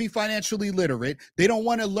don't want to be financially literate. They don't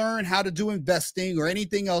want to learn how to do investing or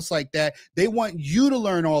anything else like that. They want you to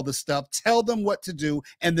learn all the stuff, tell them what to do,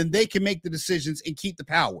 and then they can make the decisions and keep the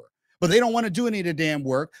power. But they don't want to do any of the damn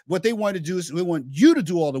work. What they want to do is they want you to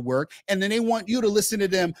do all the work, and then they want you to listen to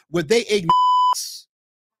them with their ignorance,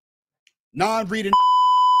 non-reading.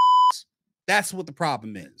 That's what the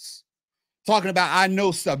problem is. Talking about I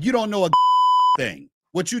know stuff. You don't know a thing.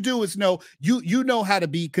 What you do is you know how to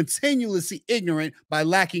be continuously ignorant by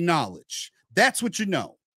lacking knowledge. That's what you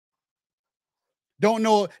know. Don't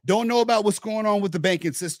know about what's going on with the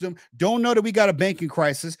banking system. Don't know that we got a banking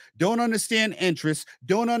crisis. Don't understand interest.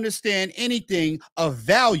 Don't understand anything of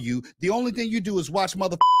value. The only thing you do is watch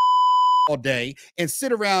mother all day and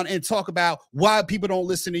sit around and talk about why people don't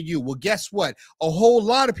listen to you. Well, guess what? A whole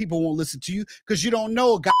lot of people won't listen to you because you don't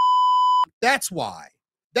know a guy. That's why.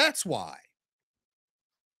 That's why.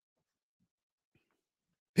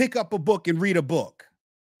 Pick up a book and read a book.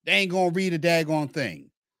 They ain't gonna read a daggone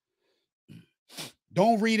thing.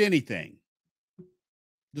 Don't read anything.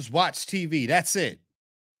 Just watch TV. That's it.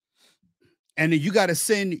 And then you got to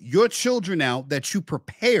send your children out that you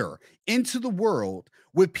prepare into the world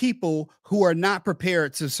with people who are not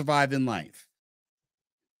prepared to survive in life.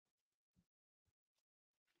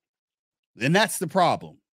 And that's the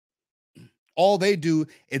problem. All they do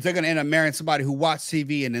is they're going to end up marrying somebody who watches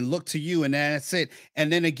TV and then look to you, and then that's it.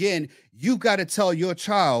 And then again, you've got to tell your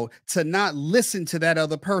child to not listen to that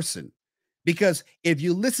other person. Because if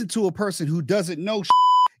you listen to a person who doesn't know,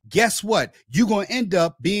 guess what? You're going to end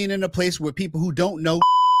up being in a place where people who don't know.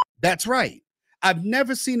 That's right. I've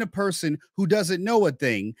never seen a person who doesn't know a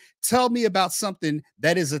thing tell me about something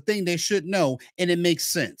that is a thing they should know, and it makes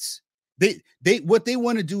sense. What they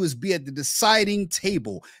want to do is be at the deciding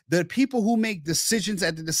table. The people who make decisions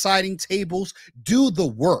at the deciding tables do the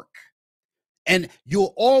work. And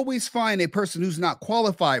you'll always find a person who's not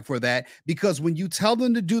qualified for that, because when you tell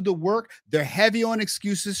them to do the work, they're heavy on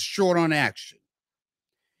excuses, short on action.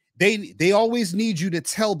 They always need you to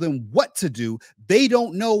tell them what to do. They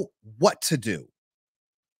don't know what to do.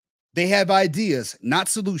 They have ideas, not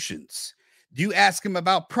solutions. You ask them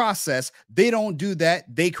about process, they don't do that.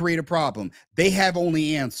 They create a problem. They have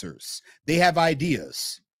only answers. They have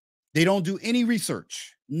ideas. They don't do any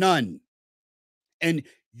research, none. And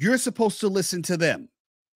you're supposed to listen to them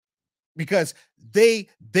because they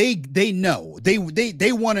know. They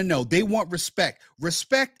want to know. They want respect.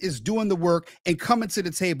 Respect is doing the work and coming to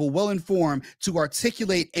the table well informed to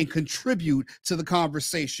articulate and contribute to the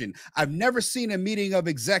conversation. I've never seen a meeting of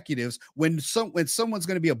executives when someone's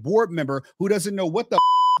going to be a board member who doesn't know what the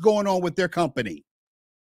is going on with their company.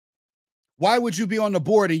 Why would you be on the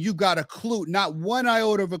board and you got a clue, not one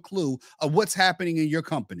iota of a clue of what's happening in your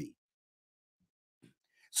company?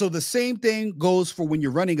 So the same thing goes for when you're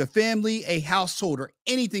running a family, a household, or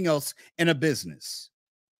anything else in a business.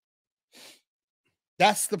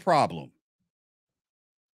 That's the problem.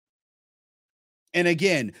 And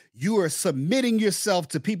again, you are submitting yourself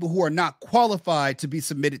to people who are not qualified to be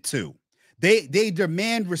submitted to. They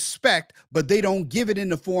demand respect, but they don't give it in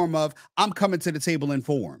the form of, I'm coming to the table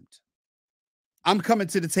informed. I'm coming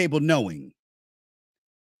to the table knowing.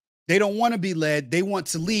 They don't want to be led. They want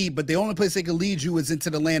to lead, but the only place they can lead you is into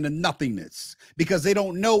the land of nothingness because they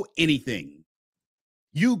don't know anything.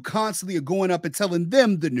 You constantly are going up and telling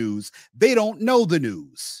them the news. They don't know the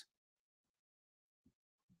news.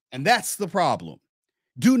 And that's the problem.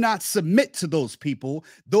 Do not submit to those people.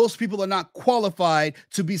 Those people are not qualified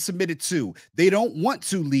to be submitted to. They don't want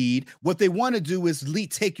to lead. What they want to do is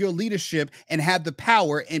take your leadership and have the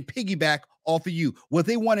power and piggyback off of you. What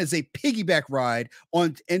they want is a piggyback ride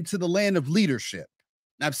on into the land of leadership.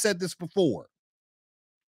 And I've said this before.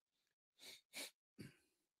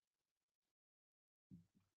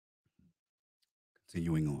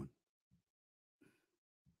 Continuing on.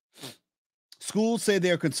 Schools say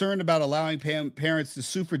they are concerned about allowing parents to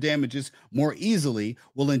sue for damages more easily,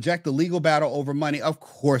 will inject a legal battle over money. Of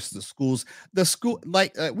course, the school,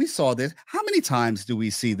 we saw this. How many times do we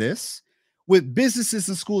see this with businesses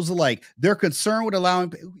and schools alike? They're concerned with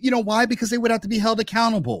allowing, why? Because they would have to be held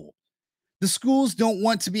accountable. The schools don't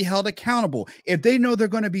want to be held accountable. If they know they're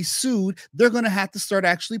going to be sued, they're going to have to start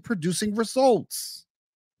actually producing results.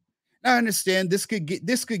 Now, I understand this could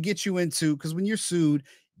get you into, because when you're sued,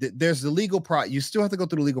 there's the legal you still have to go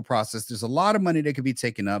through the legal process. There's a lot of money that could be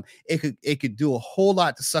taken up. It could do a whole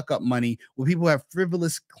lot to suck up money when people have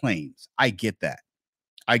frivolous claims. I get that.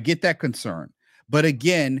 I get that concern. But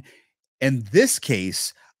again, in this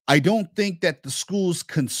case, I don't think that the school's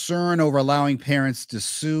concern over allowing parents to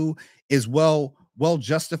sue is well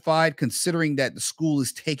justified, considering that the school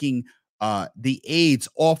is taking the aides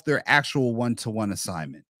off their actual one-to-one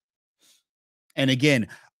assignment. And again,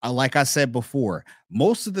 like I said before,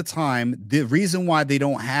 most of the time, the reason why they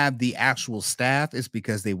don't have the actual staff is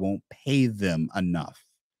because they won't pay them enough.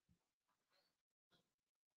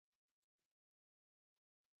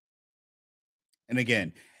 And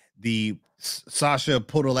again, the Sasha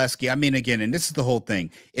Podolsky, and this is the whole thing.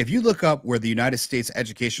 If you look up where the United States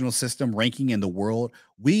educational system ranking in the world,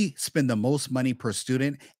 we spend the most money per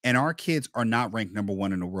student, and our kids are not ranked number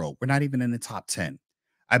 1 in the world. We're not even in the top 10.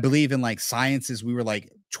 I believe in sciences, we were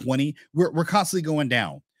 20. We're constantly going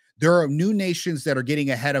down. There are new nations that are getting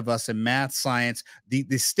ahead of us in math, science, the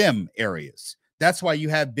STEM areas. That's why you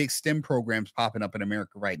have big STEM programs popping up in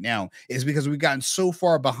America right now, is because we've gotten so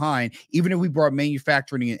far behind. Even if we brought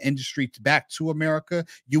manufacturing and industry back to America,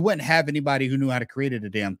 you wouldn't have anybody who knew how to create a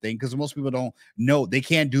damn thing, because most people don't know. They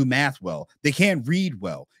can't do math well. They can't read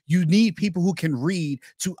well. You need people who can read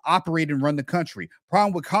to operate and run the country.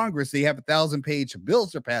 Problem with Congress, they have 1,000-page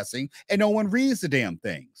bills they're passing, and no one reads the damn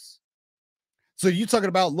things. So you're talking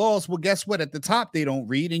about laws. Well, guess what? At the top, they don't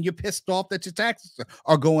read, and you're pissed off that your taxes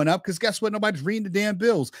are going up because guess what? Nobody's reading the damn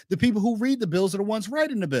bills. The people who read the bills are the ones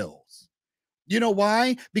writing the bills. You know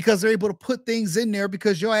why? Because they're able to put things in there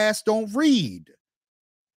because your ass don't read.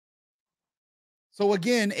 So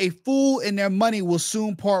again, a fool and their money will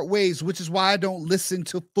soon part ways, which is why I don't listen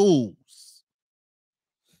to fools.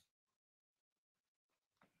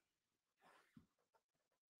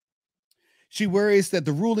 She worries that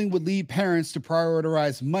the ruling would lead parents to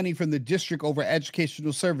prioritize money from the district over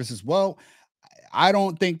educational services. Well, I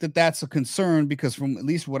don't think that that's a concern, because from at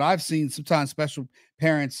least what I've seen, sometimes special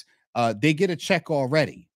parents, they get a check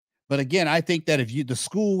already. But again, I think that if the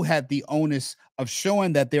school had the onus of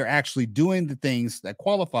showing that they're actually doing the things that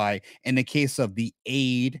qualify, in the case of the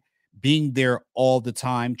aid being there all the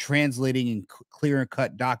time, translating and clear and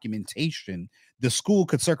cut documentation, the school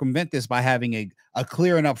could circumvent this by having a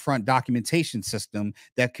clear and upfront documentation system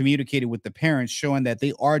that communicated with the parents, showing that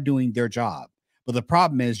they are doing their job. But the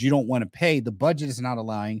problem is you don't want to pay. The budget is not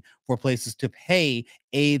allowing for places to pay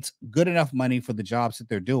aides good enough money for the jobs that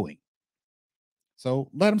they're doing. So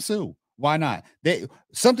let them sue. Why not?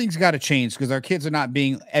 Something's got to change because our kids are not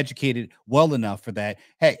being educated well enough for that.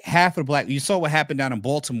 Hey, half of the black, you saw what happened down in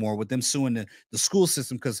Baltimore with them suing the school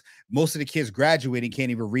system because most of the kids graduating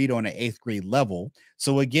can't even read on an 8th grade level.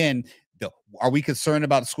 So again, are we concerned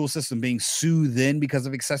about the school system being sued then because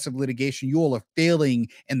of excessive litigation? You all are failing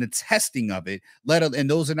in the testing of it. And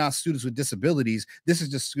those are not students with disabilities. This is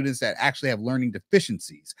just students that actually have learning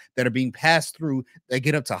deficiencies that are being passed through. They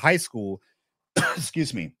get up to high school.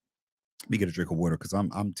 Excuse me. Let me get a drink of water because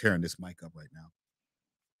I'm tearing this mic up right now.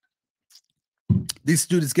 These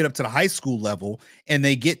students get up to the high school level and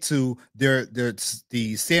they get to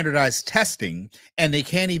the standardized testing and they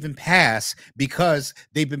can't even pass because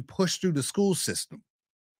they've been pushed through the school system.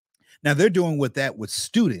 Now they're doing with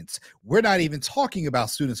students. We're not even talking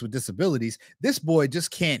about students with disabilities. This boy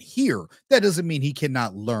just can't hear. That doesn't mean he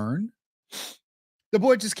cannot learn. The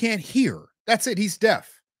boy just can't hear. That's it. He's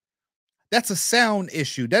deaf. That's a sound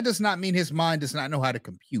issue. That does not mean his mind does not know how to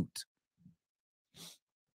compute.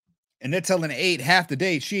 And they're telling the aide half the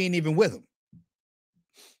day she ain't even with him.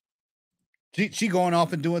 She going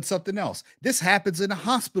off and doing something else. This happens in the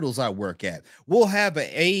hospitals I work at. We'll have an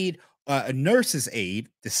aide, a nurse's aide,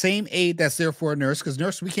 the same aide that's there for a nurse, because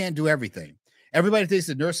nurse, we can't do everything. Everybody thinks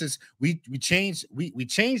the nurses, we change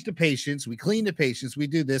the patients, we clean the patients, we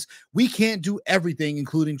do this. We can't do everything,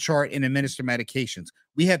 including chart and administer medications.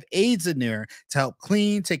 We have aides in there to help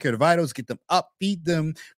clean, take care of the vitals, get them up, feed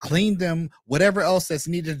them, clean them, whatever else that's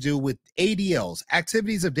needed to do with ADLs,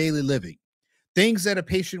 activities of daily living, things that a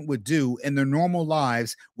patient would do in their normal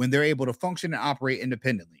lives when they're able to function and operate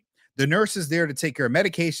independently. The nurse is there to take care of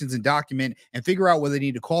medications and document and figure out whether they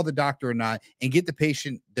need to call the doctor or not and get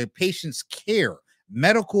the patient's care,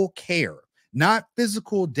 medical care, not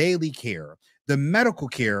physical daily care, the medical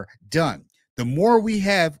care done. The more we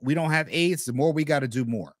don't have aides, the more we got to do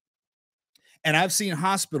more. And I've seen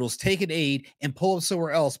hospitals take an aide and pull them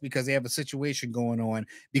somewhere else because they have a situation going on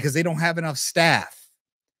because they don't have enough staff.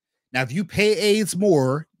 Now, if you pay aides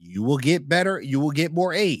more, you will get better. You will get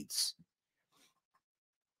more aides.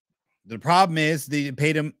 The problem is they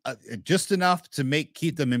pay them just enough to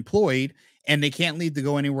keep them employed, and they can't leave to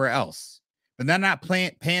go anywhere else. But they're not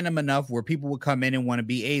paying them enough where people would come in and want to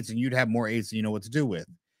be aides, and you'd have more aides than you know what to do with.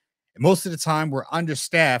 And most of the time, we're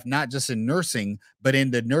understaffed, not just in nursing, but in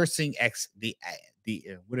the nursing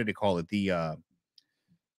what do they call it? The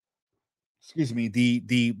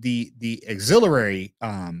auxiliary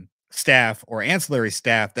staff or ancillary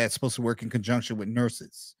staff that's supposed to work in conjunction with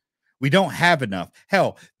nurses. We don't have enough.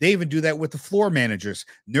 Hell, they even do that with the floor managers.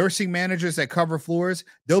 Nursing managers that cover floors,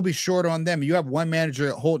 they'll be short on them. You have one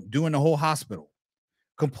manager doing the whole hospital.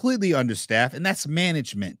 Completely understaffed, and that's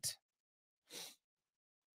management.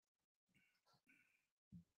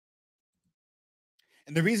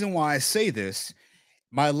 And the reason why I say this,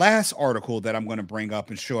 my last article that I'm going to bring up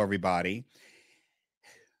and show everybody,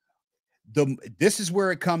 this is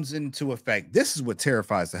where it comes into effect. This is what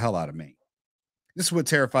terrifies the hell out of me. This is what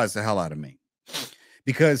terrifies the hell out of me,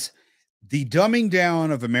 because the dumbing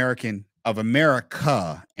down of America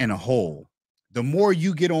in a whole, the more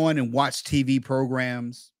you get on and watch TV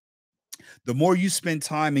programs, the more you spend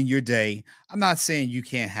time in your day. I'm not saying you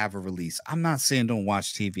can't have a release. I'm not saying don't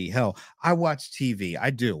watch TV. Hell, I watch TV. I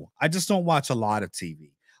do. I just don't watch a lot of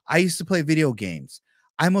TV. I used to play video games.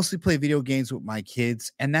 I mostly play video games with my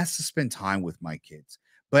kids, and that's to spend time with my kids.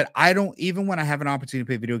 But I don't, even when I have an opportunity to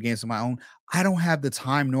play video games on my own, I don't have the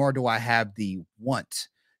time, nor do I have the want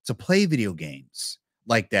to play video games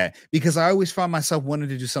like that, because I always find myself wanting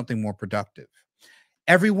to do something more productive.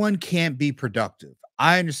 Everyone can't be productive.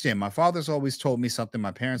 I understand. My father's always told me something.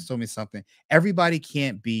 My parents told me something. Everybody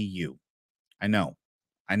can't be you. I know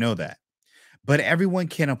that. But everyone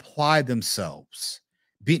can apply themselves.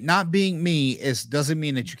 Not being me doesn't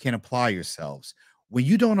mean that you can't apply yourselves. When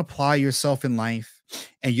you don't apply yourself in life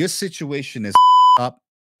and your situation is up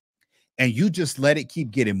and you just let it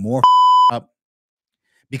keep getting more up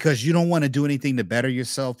because you don't want to do anything to better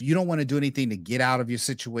yourself, you don't want to do anything to get out of your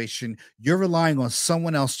situation, you're relying on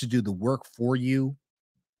someone else to do the work for you.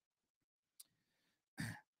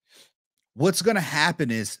 What's going to happen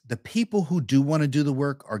is the people who do want to do the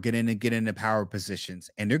work are going to get into power positions,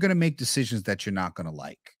 and they're going to make decisions that you're not going to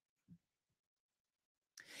like.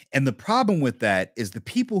 And the problem with that is the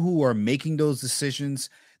people who are making those decisions,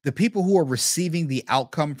 the people who are receiving the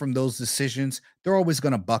outcome from those decisions, they're always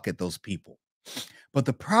going to bucket those people. But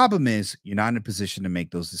the problem is you're not in a position to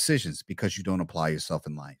make those decisions because you don't apply yourself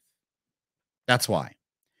in life. That's why.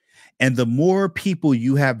 And the more people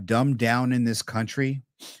you have dumbed down in this country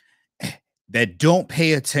that don't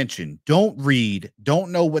pay attention, don't read,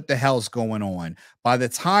 don't know what the hell's going on, by the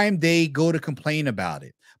time they go to complain about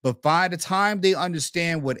it, but by the time they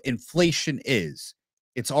understand what inflation is,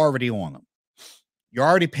 it's already on them. You're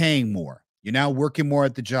already paying more. You're now working more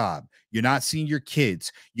at the job. You're not seeing your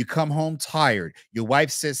kids. You come home tired. Your wife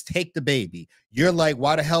says, take the baby. You're like,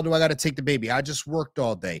 why the hell do I got to take the baby? I just worked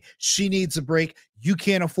all day. She needs a break. You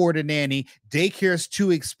can't afford a nanny. Daycare is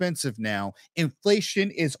too expensive now.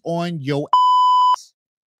 Inflation is on your ass.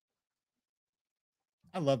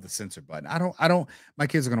 I love the censor button. My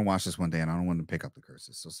kids are going to watch this one day and I don't want to pick up the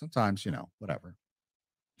curses. So sometimes, whatever.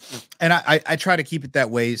 And I try to keep it that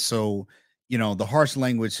way. So, the harsh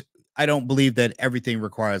language, I don't believe that everything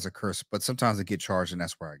requires a curse, but sometimes I get charged and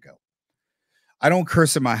that's where I go. I don't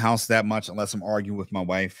curse in my house that much unless I'm arguing with my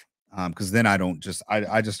wife. Because then I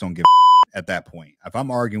just don't give at that point. If I'm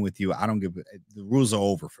arguing with you, I don't give, the rules are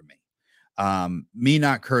over for me. Me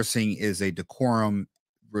not cursing is a decorum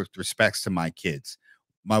with respects to my kids.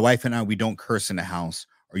 My wife and I, we don't curse in the house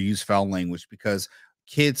or use foul language because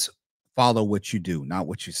kids follow what you do, not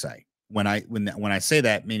what you say. When I say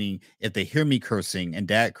that, meaning if they hear me cursing and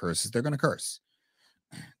dad curses, they're going to curse.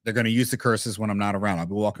 They're going to use the curses when I'm not around. I'll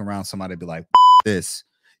be walking around, somebody be like, this,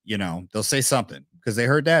 they'll say something because they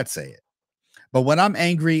heard dad say it. But when I'm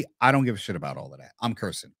angry, I don't give a shit about all of that. I'm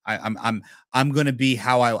cursing. I'm going to be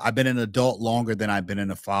how I've been an adult longer than I've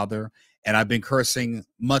been a father. And I've been cursing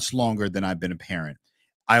much longer than I've been a parent.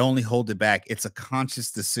 I only hold it back. It's a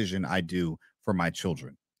conscious decision I do for my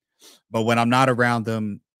children. But when I'm not around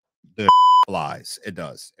them, the flies. It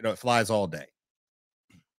does. It flies all day.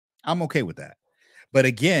 I'm okay with that. But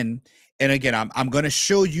again, I'm going to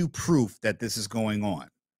show you proof that this is going on.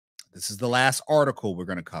 This is the last article we're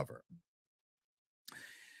going to cover.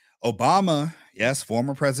 Obama, yes,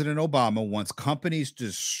 former President Obama wants companies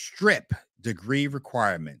to strip degree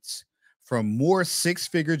requirements from more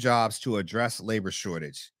six-figure jobs to address labor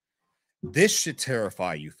shortage. This should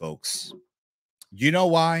terrify you, folks. You know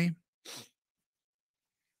why?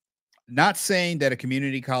 Not saying that a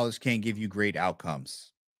community college can't give you great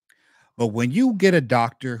outcomes, but when you get a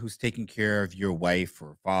doctor who's taking care of your wife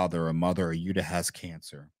or father or mother or you that has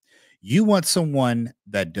cancer, you want someone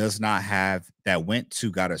that does not have, that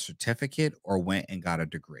got a certificate or went and got a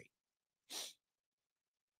degree.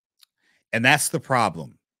 And that's the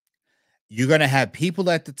problem. You're going to have people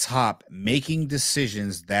at the top making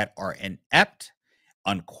decisions that are inept,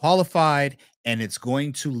 unqualified, and it's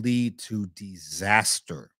going to lead to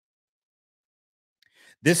disaster.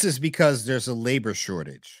 This is because there's a labor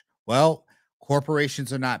shortage. Well,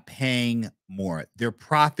 corporations are not paying more. They're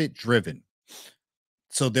profit driven.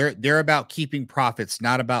 So they're about keeping profits,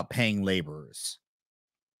 not about paying laborers.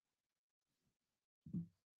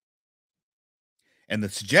 And the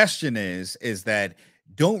suggestion is that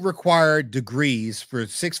don't require degrees for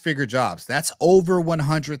six-figure jobs. That's over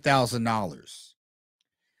 $100,000.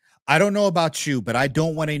 I don't know about you, but I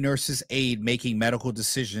don't want a nurse's aide making medical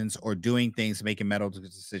decisions or doing things, making medical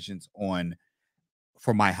decisions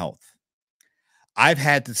for my health. I've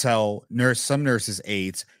had to tell some nurses'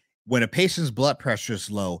 aides, when a patient's blood pressure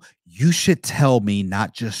is low, you should tell me,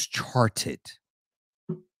 not just chart it.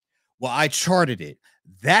 Well, I charted it.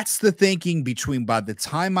 That's the thinking between by the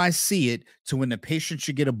time I see it to when the patient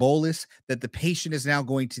should get a bolus, that the patient is now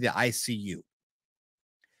going to the ICU.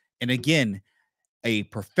 And again, a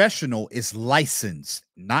professional is licensed,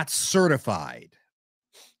 not certified.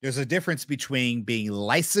 There's a difference between being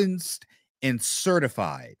licensed and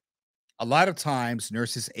certified. A lot of times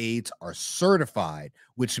nurses' aides are certified,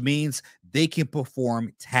 which means they can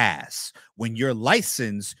perform tasks. When you're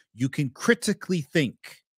licensed, you can critically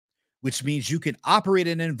think, which means you can operate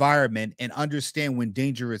in an environment and understand when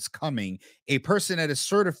danger is coming. A person that is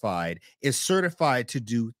certified to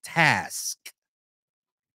do tasks.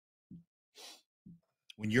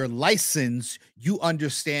 When you're licensed, you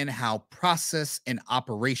understand how process and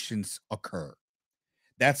operations occur.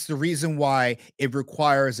 That's the reason why it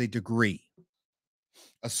requires a degree.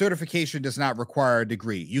 A certification does not require a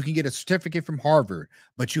degree. You can get a certificate from Harvard,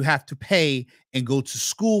 but you have to pay and go to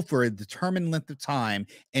school for a determined length of time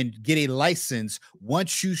and get a license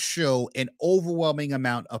once you show an overwhelming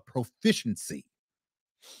amount of proficiency.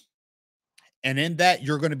 And in that,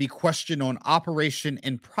 you're going to be questioned on operation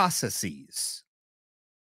and processes.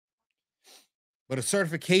 But a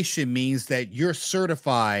certification means that you're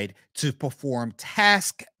certified to perform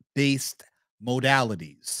task-based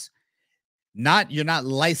modalities. You're not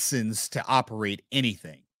licensed to operate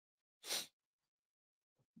anything.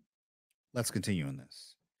 Let's continue on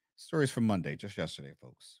this. Stories from Monday, just yesterday,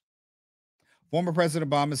 folks. Former President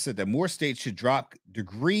Obama said that more states should drop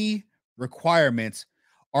degree requirements.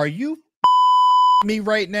 Are you me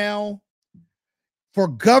right now? For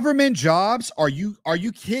government jobs? Are you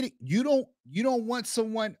kidding? You don't want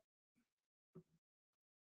someone.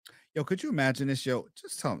 Yo, could you imagine this? Yo,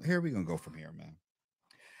 just tell them. Here we gonna go from here, man.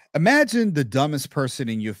 Imagine the dumbest person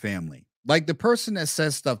in your family, like the person that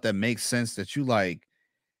says stuff that makes sense that you like.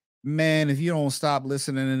 Man, if you don't stop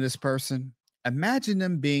listening to this person, imagine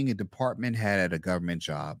them being a department head at a government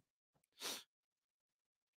job.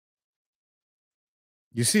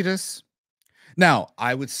 You see this? Now,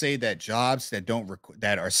 I would say that jobs that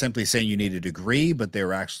that are simply saying you need a degree, but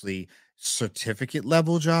they're actually certificate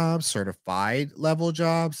level jobs, certified level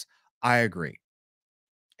jobs, I agree.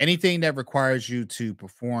 Anything that requires you to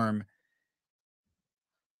perform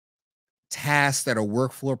tasks that are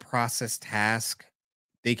workflow process tasks,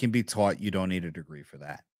 they can be taught. You don't need a degree for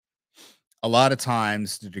that. A lot of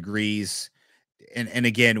times the degrees, and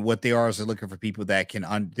again, what they are is they're looking for people that can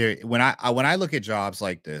when I look at jobs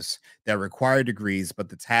like this that require degrees, but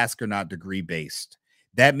the tasks are not degree based.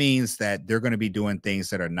 That means that they're going to be doing things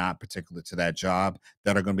that are not particular to that job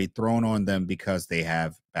that are going to be thrown on them because they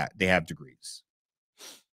have degrees.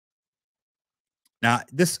 Now,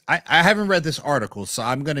 I haven't read this article, so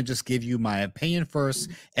I'm going to just give you my opinion first,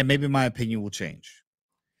 and maybe my opinion will change.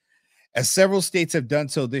 As several states have done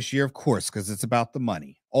so this year, of course, because it's about the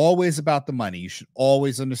money. Always about the money. You should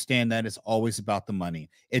always understand that it's always about the money.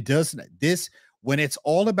 It doesn't. When it's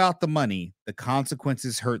all about the money, the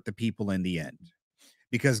consequences hurt the people in the end.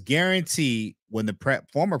 Because guarantee when the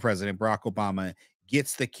former president, Barack Obama,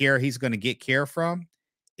 gets the care he's going to get care from,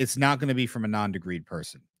 it's not going to be from a non-degreed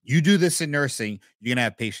person. You do this in nursing, you're going to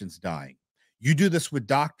have patients dying. You do this with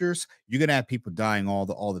doctors, you're going to have people dying all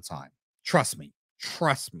the time. Trust me.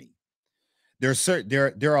 Trust me. There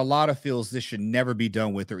are a lot of fields this should never be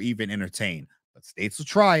done with or even entertained, but states will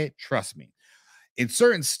try it. Trust me. In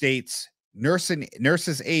certain states,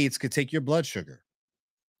 nurses' aides could take your blood sugar.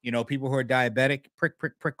 You know, people who are diabetic, prick,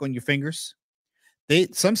 prick, prick on your fingers.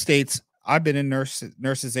 Some states, I've been in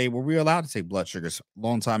nurses' aid where we were allowed to take blood sugars a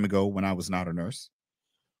long time ago when I was not a nurse.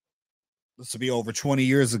 This will be over 20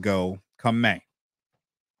 years ago come May.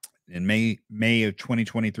 In May of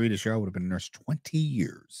 2023, this year, I would have been a nurse 20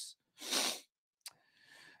 years.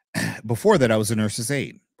 Before that, I was a nurse's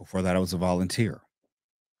aide. Before that, I was a volunteer.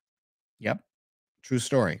 Yep. True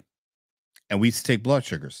story. And we used to take blood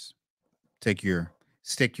sugars. Stick your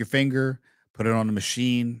finger, put it on the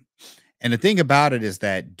machine. And the thing about it is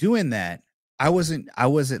that doing that, I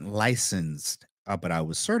wasn't licensed, but I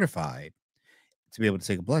was certified to be able to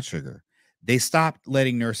take a blood sugar. They stopped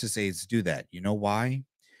letting nurses' aides do that. You know why?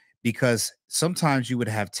 Because sometimes you would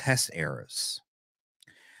have test errors.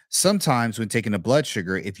 Sometimes when taking a blood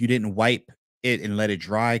sugar, if you didn't wipe it and let it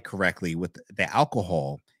dry correctly with the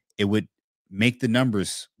alcohol, it would make the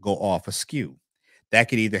numbers go off askew. That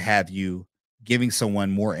could either have you giving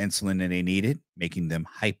someone more insulin than they needed, making them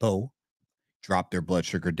hypo, drop their blood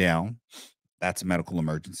sugar down. That's a medical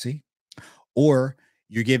emergency. Or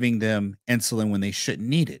you're giving them insulin when they shouldn't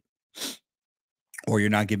need it. Or you're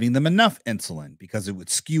not giving them enough insulin because it would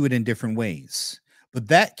skew it in different ways. But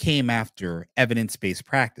that came after evidence-based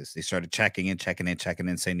practice. They started checking in,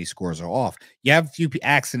 saying these scores are off. You have a few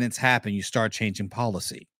accidents happen, you start changing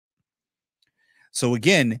policy. So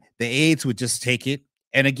again, the aides would just take it.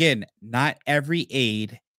 And again, not every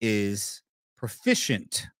aide is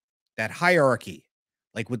proficient. That hierarchy,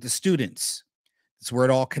 like with the students, that's where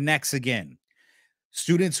it all connects again.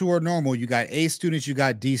 Students who are normal, you got A students, you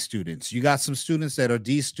got D students. You got some students that are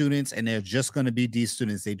D students, and they're just going to be D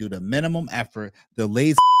students. They do the minimum effort, the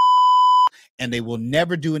lazy, and they will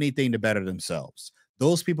never do anything to better themselves.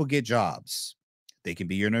 Those people get jobs. They can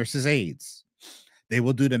be your nurse's aides. They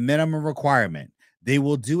will do the minimum requirement. They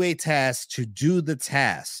will do a task to do the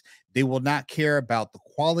task. They will not care about the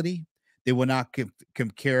quality. They will not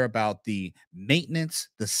care about the maintenance,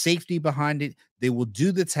 the safety behind it. They will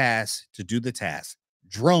do the task to do the task.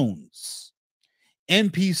 Drones,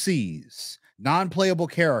 NPCs, non-playable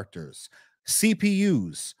characters,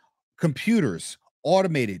 CPUs, computers,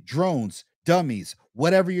 automated drones, dummies,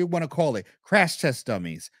 whatever you want to call it, crash test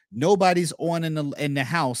dummies. Nobody's on in the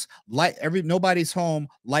house. Nobody's home.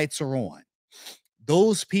 Lights are on.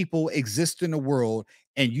 Those people exist in the world,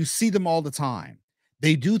 and you see them all the time.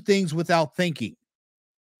 They do things without thinking.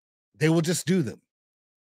 They will just do them.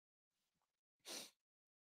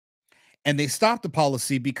 And they stopped the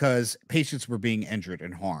policy because patients were being injured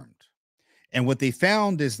and harmed. And what they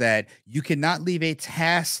found is that you cannot leave a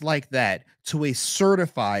task like that to a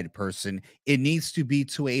certified person. It needs to be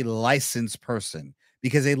to a licensed person,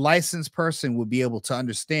 because a licensed person would be able to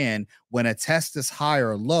understand when a test is high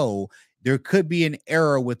or low. There could be an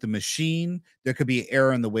error with the machine. There could be an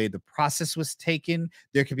error in the way the process was taken.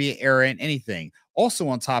 There could be an error in anything. Also,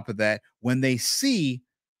 on top of that, when they see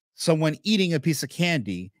someone eating a piece of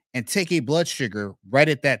candy and take a blood sugar right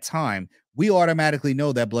at that time, we automatically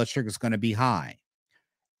know that blood sugar is going to be high.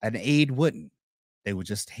 An aide wouldn't. They would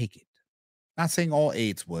just take it. Not saying all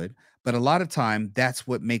aides would, but a lot of time that's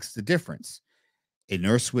what makes the difference. A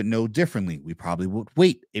nurse would know differently. We probably would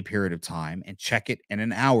wait a period of time and check it in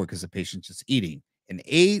an hour because the patient's just eating. An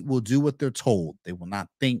aide will do what they're told. They will not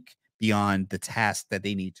think beyond the task that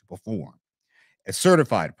they need to perform. A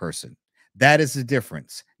certified person, that is the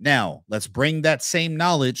difference. Now, let's bring that same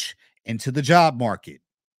knowledge into the job market.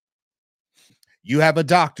 You have a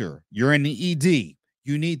doctor, you're in the ED,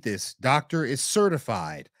 you need this. Doctor is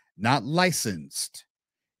certified, not licensed.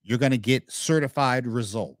 You're going to get certified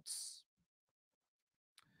results.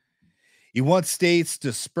 He wants states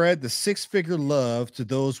to spread the six-figure love to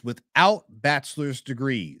those without bachelor's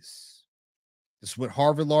degrees. This is what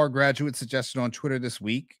Harvard Law graduate suggested on Twitter this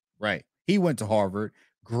week. Right. He went to Harvard,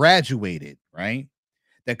 graduated, right?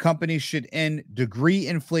 That companies should end degree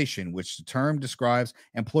inflation, which the term describes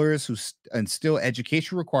employers who instill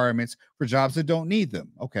education requirements for jobs that don't need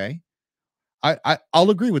them. Okay.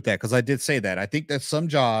 I'll agree with that because I did say that. I think that some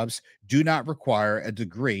jobs do not require a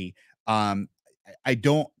degree. I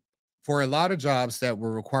don't. For a lot of jobs that will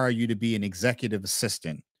require you to be an executive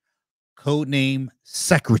assistant, code name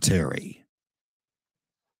secretary,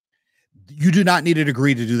 you do not need a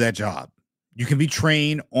degree to do that job. You can be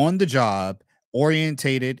trained on the job,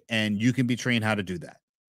 orientated, and you can be trained how to do that.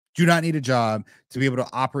 Do not need a job to be able to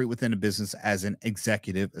operate within a business as an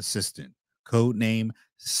executive assistant, code name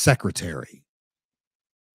secretary.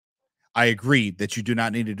 I agree that you do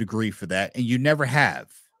not need a degree for that, and you never have.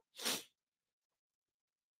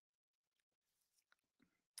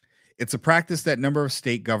 It's a practice that a number of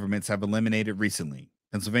state governments have eliminated recently.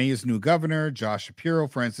 Pennsylvania's new governor, Josh Shapiro,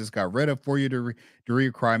 for instance, got rid of four-year degree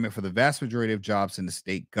requirement for the vast majority of jobs in the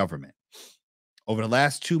state government. Over the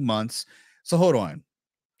last 2 months, so hold on.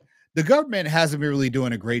 The government hasn't been really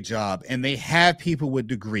doing a great job, and they have people with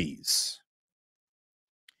degrees.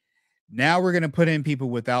 Now we're going to put in people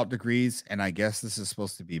without degrees, and I guess this is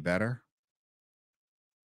supposed to be better.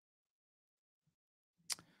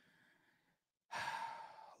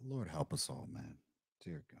 Lord help us all, man.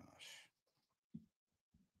 Dear gosh.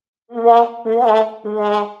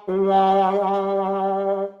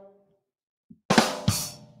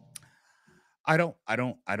 I don't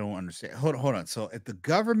understand. Hold on. So if the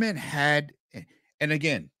government had, and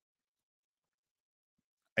again,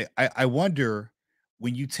 I wonder,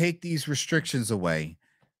 when you take these restrictions away,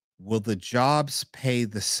 will the jobs pay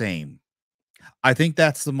the same? I think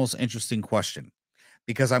that's the most interesting question,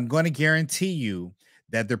 because I'm going to guarantee you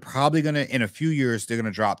that they're probably going to, in a few years, they're going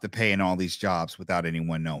to drop the pay in all these jobs without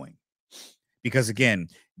anyone knowing. Because again,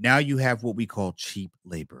 now you have what we call cheap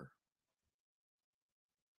labor.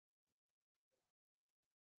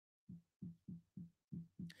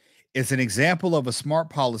 It's an example of a smart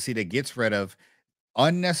policy that gets rid of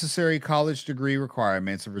unnecessary college degree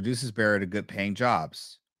requirements and reduces barrier to good paying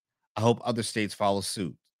jobs. I hope other states follow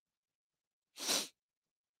suit.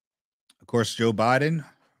 Of course, Joe Biden,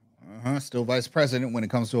 still vice president when it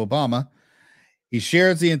comes to Obama. He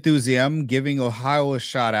shares the enthusiasm, giving Ohio a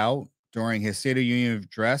shout out during his State of the Union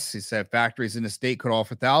address. He said factories in the state could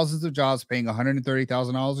offer thousands of jobs paying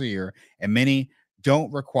 $130,000 a year, and many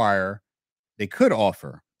don't require, they could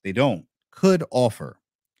offer, they don't, could offer.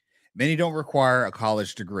 Many don't require a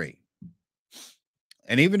college degree.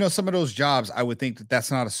 And even though some of those jobs, I would think that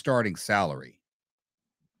that's not a starting salary.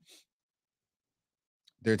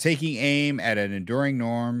 They're taking aim at an enduring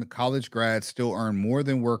norm. College grads still earn more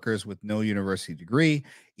than workers with no university degree.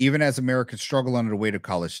 Even as Americans struggle under the weight of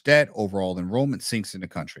college debt, overall enrollment sinks in the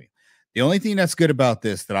country. The only thing that's good about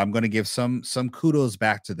this, that I'm going to give some kudos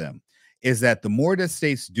back to them, is that the more that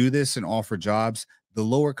states do this and offer jobs, the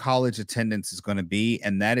lower college attendance is going to be,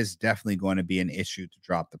 and that is definitely going to be an issue to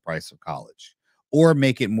drop the price of college or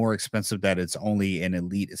make it more expensive that it's only an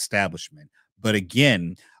elite establishment. But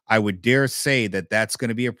again, I would dare say that that's going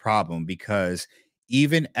to be a problem, because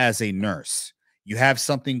even as a nurse, you have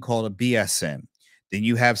something called a BSN. Then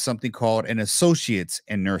you have something called an associate's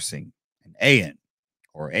in nursing, an AN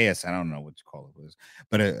or AS. I don't know what you call it,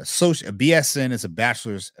 but a BSN is a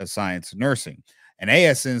bachelor's of science in nursing. An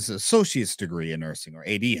ASN is an associate's degree in nursing, or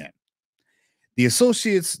ADN. The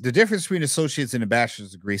associates, the difference between associates and a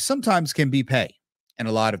bachelor's degree sometimes can be pay. And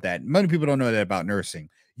a lot of that, many people don't know that about nursing.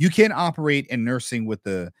 You can operate in nursing with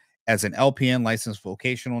as an LPN, licensed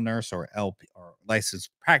vocational nurse, or LP or licensed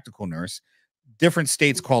practical nurse. Different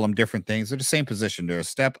states call them different things. They're the same position. They're a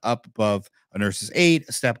step up above a nurse's aide,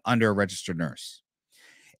 a step under a registered nurse.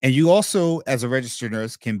 And you also, as a registered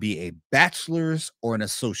nurse, can be a bachelor's or an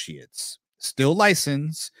associate's, still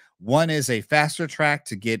licensed. One is a faster track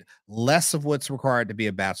to get less of what's required to be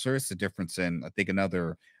a bachelor. It's the difference in, I think,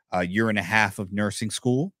 another year and a half of nursing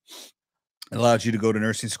school. It allows you to go to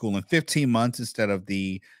nursing school in 15 months instead of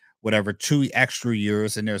the whatever 2 extra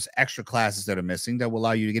years. And there's extra classes that are missing that will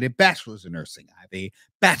allow you to get a bachelor's in nursing. I have a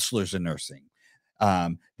bachelor's in nursing.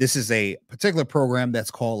 This is a particular program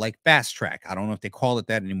that's called like fast track. I don't know if they call it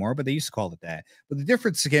that anymore, but they used to call it that. But the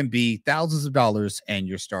difference can be thousands of dollars and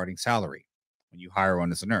your starting salary when you hire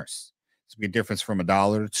one as a nurse. It's a difference from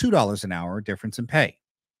 $1 to $2 an hour, difference in pay.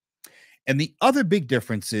 And the other big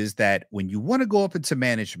difference is that when you want to go up into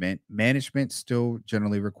management, management still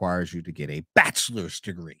generally requires you to get a bachelor's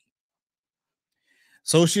degree.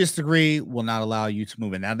 Associate's degree will not allow you to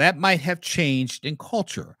move in. Now, that might have changed in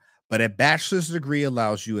culture, but a bachelor's degree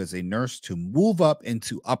allows you as a nurse to move up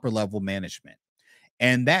into upper level management.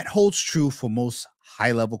 And that holds true for most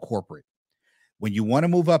high level corporate. When you want to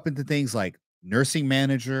move up into things like nursing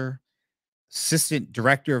manager, assistant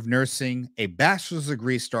director of nursing, a bachelor's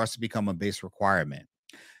degree starts to become a base requirement.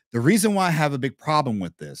 The reason why I have a big problem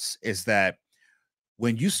with this is that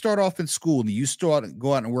when you start off in school and you go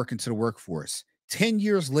out and work into the workforce, 10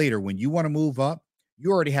 years later, when you want to move up,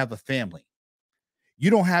 you already have a family. You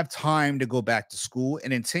don't have time to go back to school.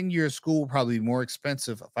 And in 10 years, school will probably be more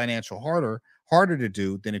expensive, financial harder to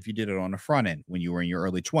do than if you did it on the front end when you were in your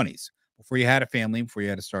early 20s, before you had a family, before you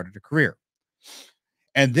had started a career.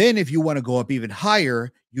 And then if you want to go up even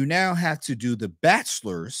higher, you now have to do the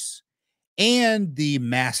bachelor's and the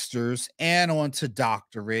master's and on to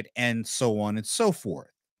doctorate and so on and so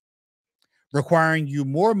forth, requiring you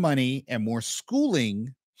more money and more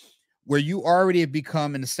schooling where you already have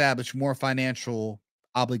become and established more financial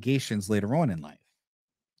obligations later on in life.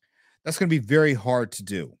 That's going to be very hard to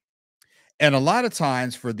do. And a lot of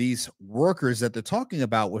times for these workers that they're talking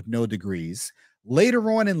about with no degrees,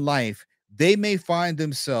 later on in life, they may find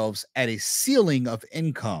themselves at a ceiling of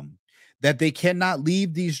income that they cannot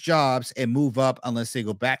leave these jobs and move up unless they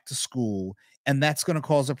go back to school. And that's going to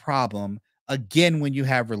cause a problem again when you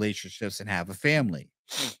have relationships and have a family.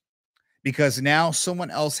 Because now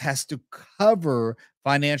someone else has to cover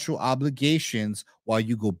financial obligations while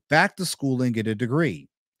you go back to school and get a degree,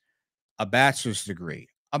 a bachelor's degree,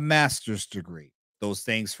 a master's degree, those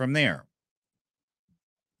things from there.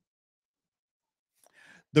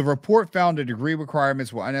 The report found the degree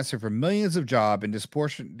requirements were unnecessary for millions of jobs and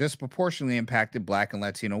disproportionately impacted Black and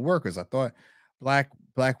Latino workers. I thought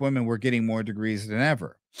Black women were getting more degrees than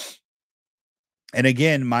ever. And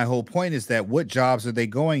again, my whole point is that what jobs are they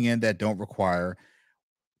going in that don't require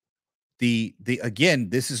again,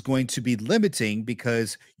 this is going to be limiting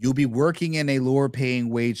because you'll be working in a lower paying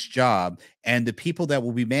wage job and the people that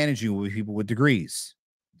will be managing will be people with degrees,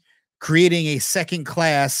 creating a second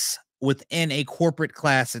class within a corporate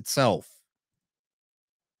class itself.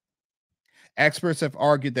 Experts have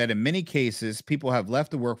argued that in many cases, people have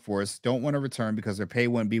left the workforce, don't want to return because their pay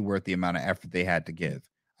wouldn't be worth the amount of effort they had to give.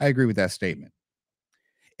 I agree with that statement.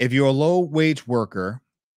 If you're a low wage worker,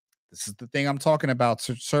 this is the thing I'm talking about,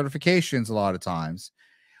 certifications a lot of times.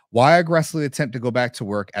 Why aggressively attempt to go back to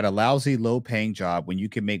work at a lousy, low-paying job when you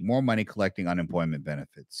can make more money collecting unemployment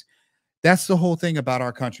benefits? That's the whole thing about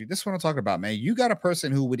our country. This is what I'm talking about, man. You got a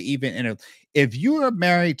person who would even, if you are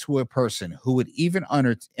married to a person who would even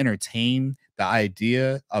entertain the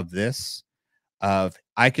idea of this, of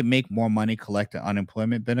I can make more money collecting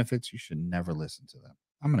unemployment benefits, you should never listen to them.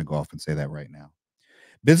 I'm going to go off and say that right now.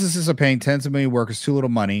 Businesses are paying tens of million workers too little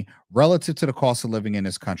money relative to the cost of living in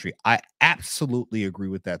this country. I absolutely agree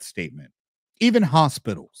with that statement. Even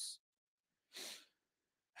hospitals.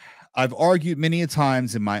 I've argued many a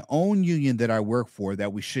times in my own union that I work for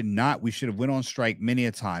that we should have went on strike many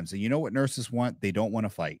a times. And you know what nurses want? They don't want to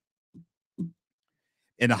fight.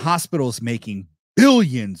 And the hospital's making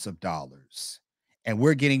billions of dollars and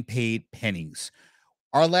we're getting paid pennies.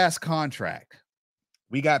 Our last contract,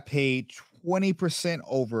 we got paid 20%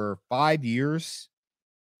 over 5 years.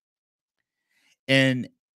 And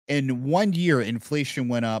in 1 year, inflation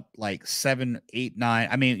went up like 7, 8, 9.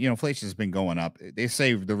 I mean, inflation has been going up. They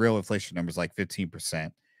say the real inflation number is like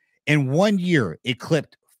 15%. In 1 year, it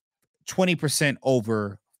clipped 20%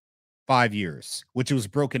 over 5 years, which was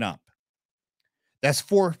broken up. That's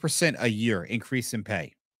 4% a year increase in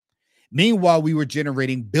pay. Meanwhile, we were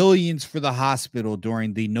generating billions for the hospital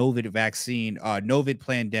during the COVID-19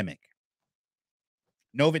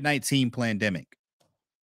 pandemic.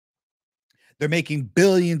 They're making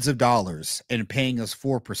billions of dollars and paying us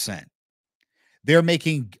 4%. They're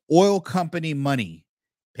making oil company money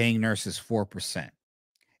paying nurses 4%.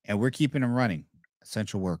 And we're keeping them running,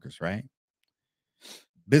 essential workers, right?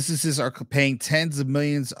 Businesses are paying tens of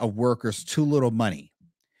millions of workers too little money.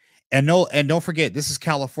 And don't forget, this is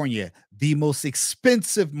California, the most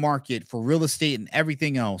expensive market for real estate and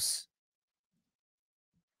everything else,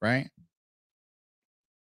 right?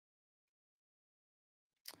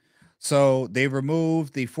 So they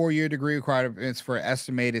removed the 4-year degree requirements for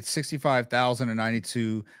estimated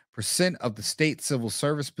 65,092% of the state civil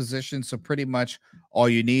service positions. So pretty much all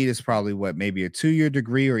you need is probably maybe a 2-year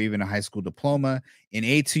degree or even a high school diploma. An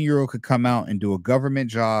 18-year-old could come out and do a government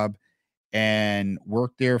job and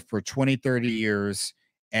work there for 20, 30 years.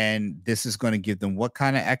 And this is going to give them what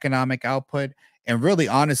kind of economic output? And really,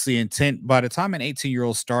 honestly, by the time an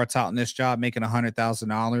 18-year-old starts out in this job making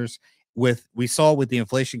 $100,000, we saw with the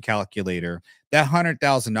inflation calculator, that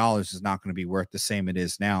 $100,000 is not going to be worth the same it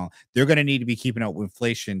is now. They're going to need to be keeping up with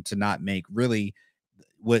inflation to not make really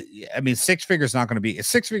six figures not going to be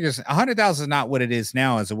 6 figures. 100,000 is not what it is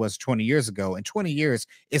now as it was 20 years ago. In 20 years,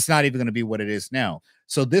 it's not even going to be what it is now.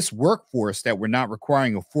 So this workforce that we're not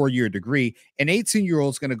requiring a 4-year degree, an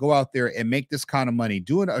 18-year-old is going to go out there and make this kind of money,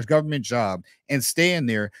 doing a government job and stay in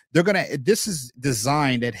there. This is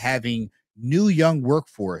designed at having new young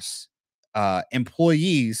workforce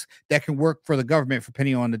employees that can work for the government for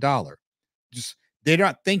penny on the dollar. They're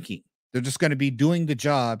not thinking. They're just going to be doing the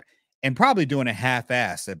job and probably doing a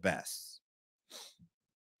half-ass at best.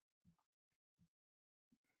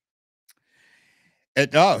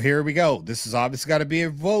 Here we go. This has obviously got to be a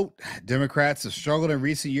vote. Democrats have struggled in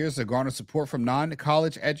recent years to garner support from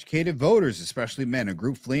non-college educated voters, especially men, a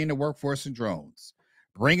group fleeing the workforce and drones.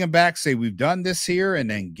 Bring them back, say we've done this here, and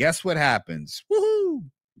then guess what happens? Woohoo!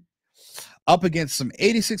 Up against some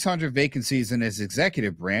 8,600 vacancies in his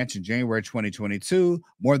executive branch in January 2022,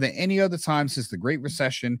 more than any other time since the Great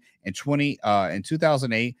Recession in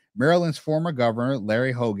 2008, Maryland's former governor,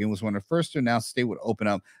 Larry Hogan, was one of the first to announce the state would open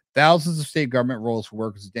up thousands of state government roles for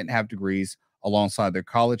workers who didn't have degrees alongside their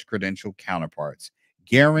college credential counterparts.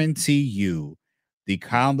 Guarantee you the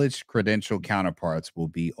college credential counterparts will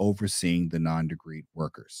be overseeing the non-degree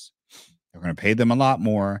workers. They're going to pay them a lot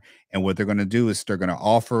more. And what they're going to do is they're going to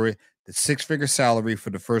offer the 6-figure salary for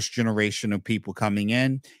the first generation of people coming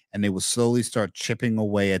in, and they will slowly start chipping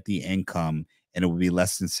away at the income, and it will be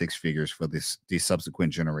less than 6 figures for these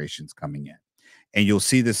subsequent generations coming in. And you'll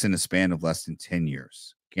see this in a span of less than 10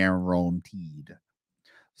 years. Guaranteed.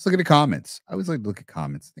 Let's look at the comments. I always like to look at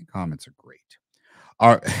comments. I think comments are great.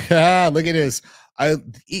 Look at this.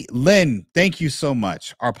 Lynn, thank you so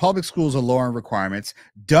much. Our public schools are lowering requirements,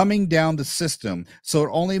 dumbing down the system, so it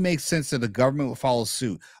only makes sense that the government will follow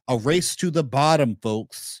suit. A race to the bottom,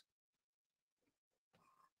 folks.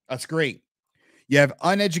 That's great. You have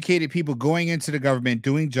uneducated people going into the government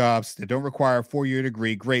doing jobs that don't require a 4-year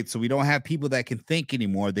degree. Great. So we don't have people that can think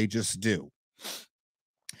anymore. They just do.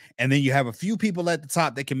 And then you have a few people at the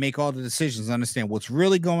top that can make all the decisions, understand what's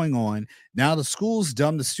really going on. Now the schools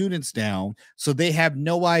dumb the students down, so they have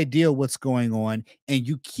no idea what's going on. And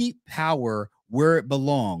you keep power where it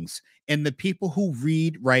belongs, and the people who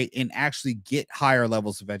read, write, and actually get higher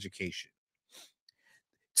levels of education.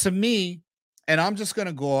 To me, and I'm just going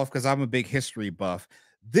to go off because I'm a big history buff,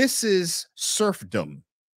 this is serfdom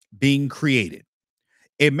being created.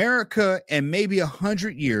 America, in maybe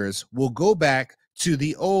 100 years, will go back to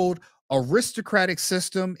the old aristocratic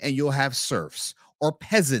system, and you'll have serfs or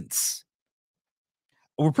peasants.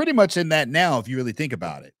 We're pretty much in that now, if you really think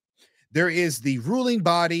about it. There is the ruling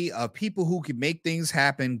body of people who can make things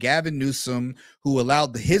happen. Gavin Newsom, who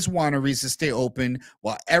allowed his wineries to stay open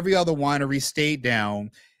while every other winery stayed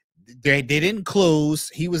down. They didn't close.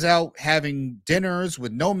 He was out having dinners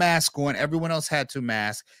with no mask on. Everyone else had to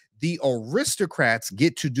mask. The aristocrats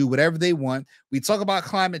get to do whatever they want. We talk about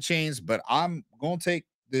climate change, but I'm going to take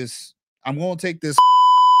this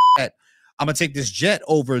jet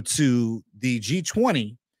over to the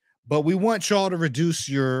G20, but we want y'all to reduce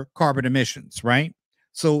your carbon emissions, right?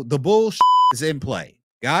 So the bullshit is in play.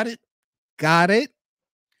 Got it? Got it?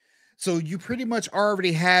 So you pretty much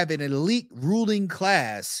already have an elite ruling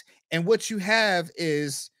class, and what you have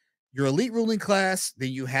is your elite ruling class,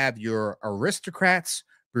 then you have your aristocrats,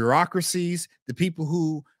 bureaucracies, the people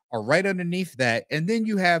who are right underneath that, and then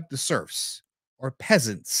you have the serfs or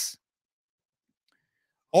peasants.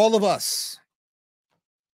 All of us.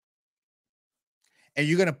 And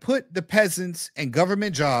you're going to put the peasants in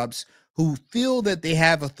government jobs who feel that they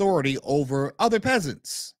have authority over other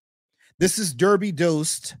peasants. This is Derby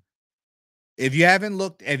Dosed. If you haven't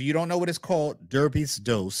looked, if you don't know what it's called, Derby's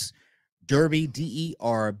Dose. Derby,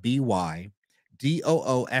 DERBY,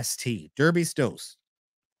 Derby's Toast.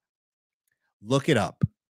 Look it up.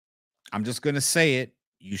 I'm just going to say it.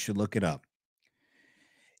 You should look it up.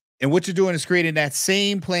 And what you're doing is creating that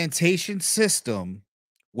same plantation system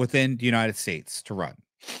within the United States to run.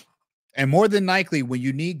 And more than likely, when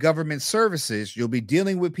you need government services, you'll be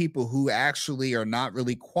dealing with people who actually are not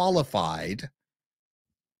really qualified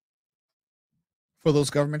for those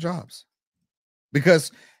government jobs.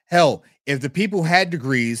 Because, hell, if the people had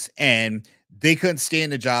degrees and they couldn't stay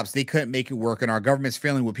in the jobs, they couldn't make it work, and our government's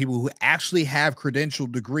failing with people who actually have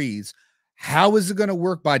credentialed degrees, how is it going to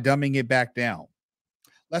work by dumbing it back down?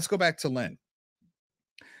 Let's go back to Lynn.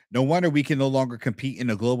 No wonder we can no longer compete in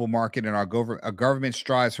the global market, and our government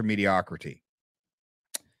strives for mediocrity.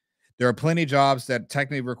 There are plenty of jobs that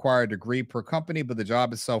technically require a degree per company, but the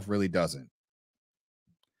job itself really doesn't.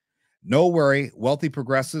 No worry, wealthy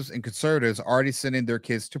progressives and conservatives are already sending their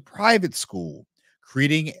kids to private school,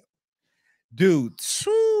 creating... Dude,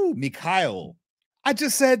 Mikhail, I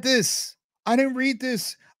just said this. I didn't read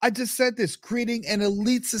this. I just said this. Creating an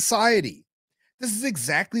elite society. This is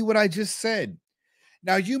exactly what I just said.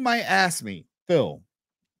 Now, you might ask me, Phil,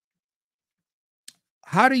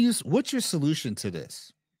 what's your solution to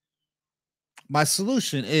this? My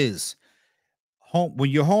solution is when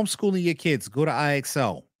you're homeschooling your kids, go to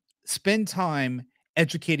IXL. Spend time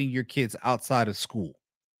educating your kids outside of school.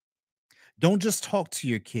 Don't just talk to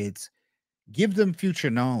your kids. Give them future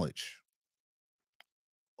knowledge.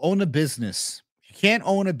 Own a business. If you can't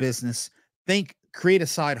own a business, create a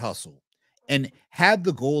side hustle and have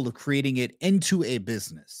the goal of creating it into a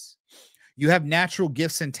business. You have natural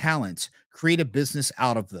gifts and talents. Create a business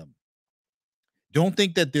out of them. Don't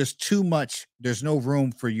think that there's no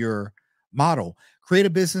room for your model. Create a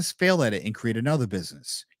business, fail at it, and create another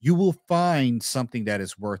business. You will find something that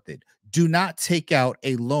is worth it. Do not take out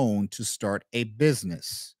a loan to start a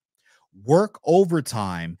business. Work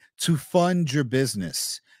overtime to fund your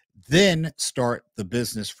business. Then start the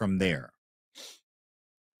business from there.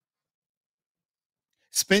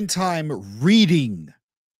 Spend time reading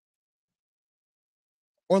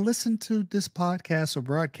or listen to this podcast or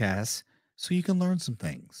broadcast so you can learn some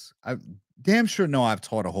things. I damn sure know I've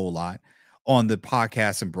taught a whole lot on the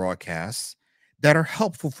podcasts and broadcasts that are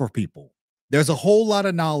helpful for people. There's a whole lot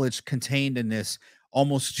of knowledge contained in this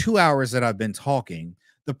almost 2 hours that I've been talking.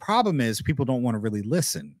 The problem is people don't want to really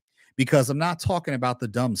listen because I'm not talking about the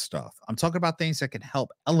dumb stuff. I'm talking about things that can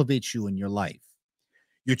help elevate you in your life.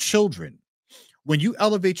 Your children. When you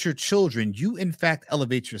elevate your children, you in fact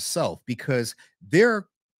elevate yourself because their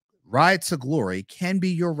ride to glory can be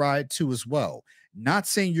your ride too as well. Not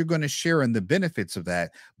saying you're going to share in the benefits of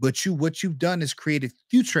that, but what you've done is created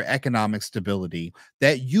future economic stability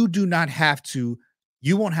that you do not have to,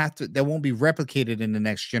 that won't be replicated in the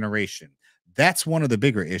next generation. That's one of the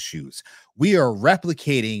bigger issues. We are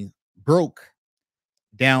replicating broke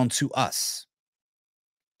down to us,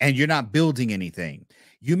 and you're not building anything.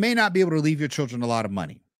 You may not be able to leave your children a lot of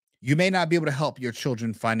money. You may not be able to help your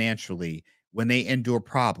children financially when they endure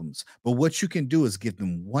problems, but what you can do is give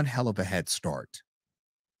them one hell of a head start.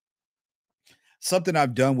 Something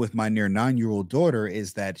I've done with my near 9-year-old daughter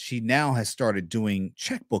is that she now has started doing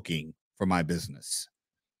checkbooking for my business,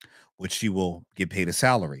 which she will get paid a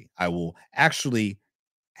salary. I will actually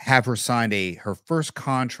have her sign her first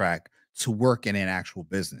contract to work in an actual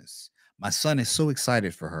business. My son is so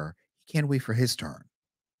excited for her. He can't wait for his turn.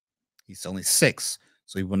 He's only 6,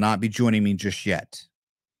 so he will not be joining me just yet.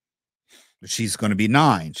 But she's going to be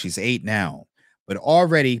 9. She's 8 now. But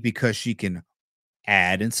already, because she can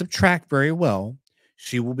add and subtract very well,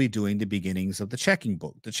 she will be doing the beginnings of the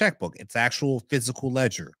checkbook. It's actual physical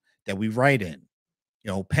ledger that we write in.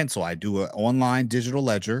 Pencil. I do an online digital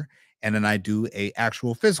ledger, and then I do a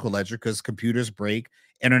actual physical ledger because computers break,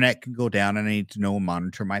 internet can go down, and I need to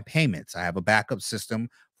monitor my payments. I have a backup system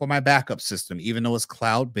for my backup system. Even though it's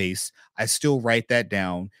cloud-based, I still write that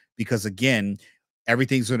down because, again,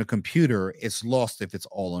 everything's on a computer. It's lost if it's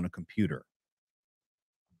all on a computer.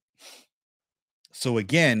 So,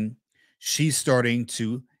 again, she's starting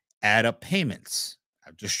to add up payments.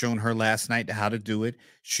 I've just shown her last night how to do it.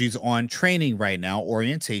 She's on training right now,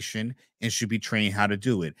 orientation, and she'll be trained how to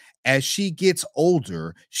do it. As she gets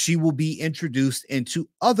older, she will be introduced into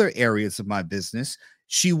other areas of my business.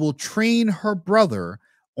 She will train her brother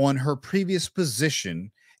on her previous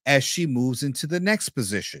position as she moves into the next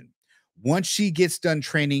position. Once she gets done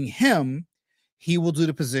training him, he will do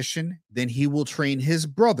the position. Then he will train his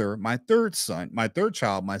brother, my third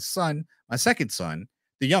child, my second son,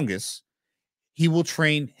 the youngest. He will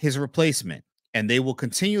train his replacement, and they will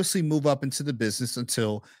continuously move up into the business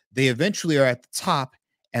until they eventually are at the top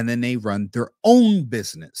and then they run their own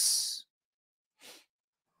business.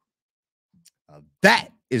 That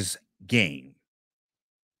is game.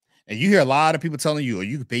 And you hear a lot of people telling you, oh,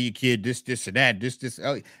 you can pay your kid this, this, and that, this.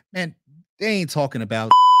 Oh, man, they ain't talking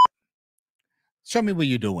about. Show me where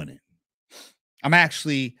you're doing it. I'm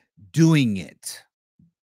actually doing it.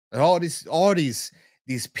 And all these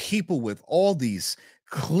people with all these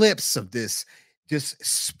clips of this, just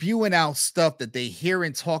spewing out stuff that they hear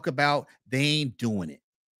and talk about, they ain't doing it.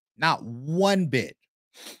 Not one bit.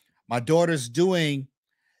 My daughter's doing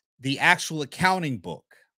the actual accounting book.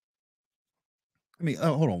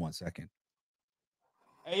 Hold on one second.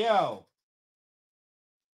 Hey, yo.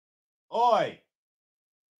 Oi.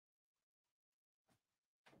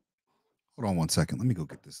 Hold on one second. Let me go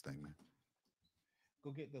get this thing, man.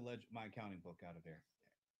 Go get my accounting book out of there.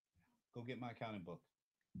 Go get my accounting book.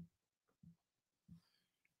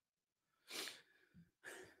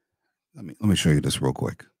 Let me show you this real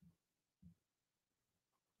quick.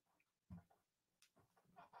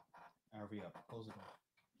 Hurry up. Close the door.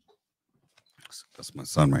 That's my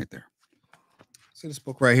son right there. See this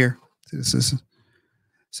book right here? See this? It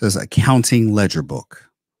says accounting ledger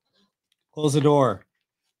book. Close the door.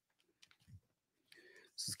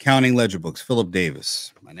 This is accounting ledger books. Philip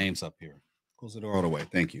Davis. My name's up here. Close the door all the way.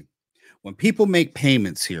 Thank you. When people make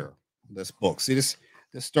payments here, this book. See this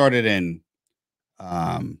started in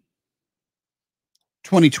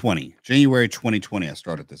 2020, January 2020. I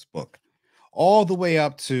started this book all the way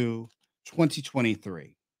up to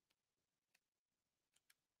 2023.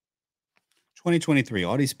 2023,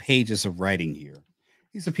 all these pages of writing here.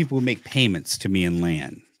 These are people who make payments to me in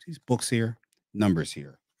land. These books here, numbers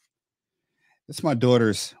here. This is my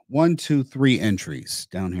daughter's 1, 2, 3 entries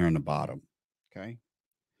down here on the bottom. Okay.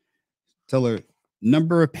 Tell her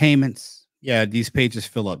number of payments. Yeah, these pages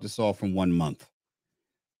fill up. This is all from 1 month.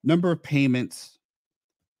 Number of payments,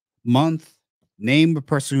 month, name the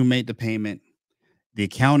person who made the payment. The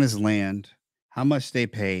account is land. How much they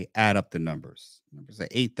pay, add up the numbers. Numbers are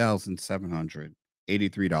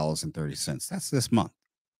 $8,783.30. That's this month.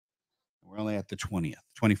 We're only at the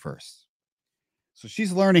 21st. So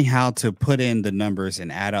she's learning how to put in the numbers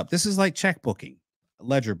and add up. This is like checkbooking, a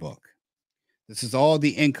ledger book. This is all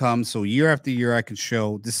the income. So year after year, I can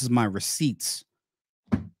show this is my receipts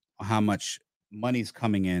on how much money's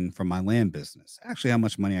coming in from my land business. Actually, how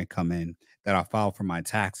much money I come in that I file for my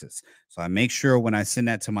taxes. So I make sure when I send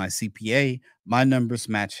that to my CPA, my numbers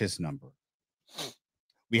match his number.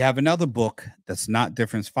 We have another book that's not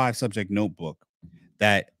different. It's 5-subject notebook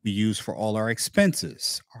that we use for all our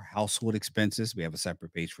expenses, our household expenses. We have a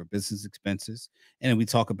separate page for business expenses. And then we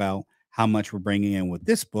talk about how much we're bringing in with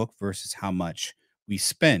this book versus how much we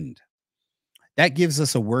spend. That gives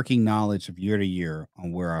us a working knowledge of year to year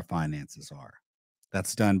on where our finances are.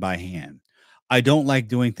 That's done by hand. I don't like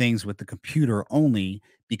doing things with the computer only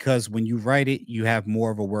because when you write it, you have more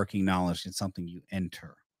of a working knowledge than something you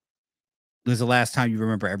enter. When's the last time you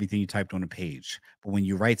remember everything you typed on a page? But when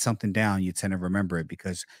you write something down, you tend to remember it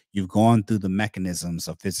because you've gone through the mechanisms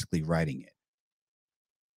of physically writing it.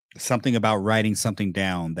 Something about writing something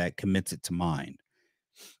down that commits it to mind.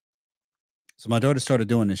 So my daughter started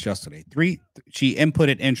doing this yesterday. She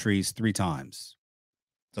inputted entries 3 times.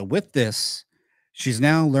 So with this, she's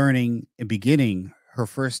now learning and beginning her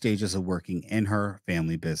first stages of working in her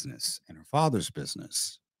family business, in her father's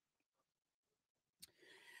business.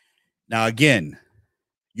 Now, again,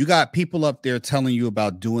 you got people up there telling you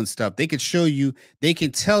about doing stuff. They can show you, they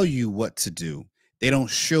can tell you what to do. They don't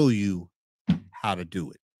show you how to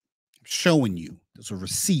do it. I'm showing you. Those are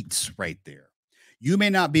receipts right there. You may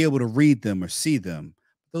not be able to read them or see them.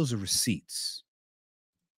 But those are receipts.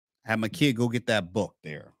 I had my kid go get that book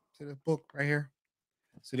there. See that book right here?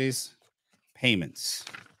 See these? Payments.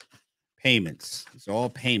 Payments. These are all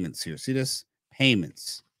payments here. See this?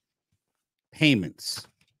 Payments. Payments.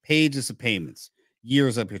 Pages of payments.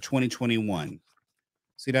 Years up here, 2021.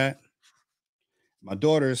 See that? My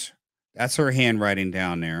daughter's, that's her handwriting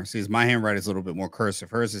down there. See, my handwriting is a little bit more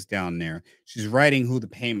cursive. Hers is down there. She's writing who the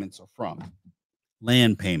payments are from.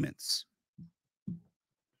 Land payments.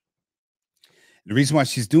 The reason why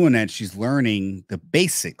she's doing that, she's learning the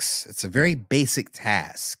basics. It's a very basic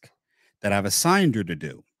task that I've assigned her to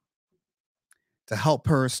do to help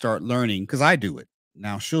her start learning, because I do it.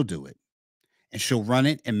 Now she'll do it. And she'll run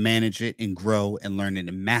it and manage it and grow and learn it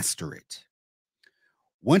and master it.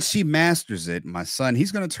 Once she masters it, my son,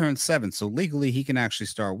 he's going to turn 7. So legally, he can actually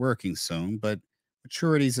start working soon. But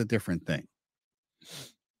maturity is a different thing.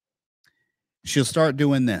 She'll start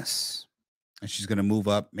doing this. And she's going to move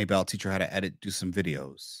up. Maybe I'll teach her how to edit, do some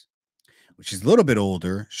videos. When she's a little bit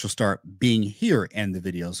older, she'll start being here in the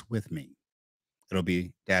videos with me. It'll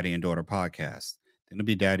be Daddy and Daughter podcast. Then it'll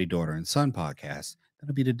be Daddy, Daughter, and Son podcast. Then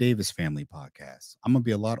it'll be the Davis Family podcast. I'm going to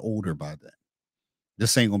be a lot older by then.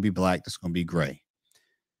 This ain't going to be black. This is going to be gray.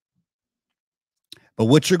 But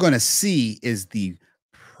what you're going to see is the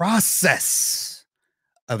process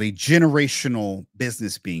of a generational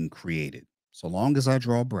business being created. So long as I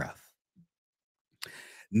draw breath.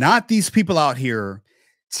 Not these people out here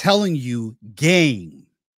telling you game.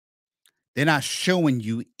 They're not showing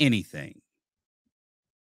you anything.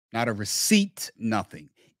 Not a receipt, nothing.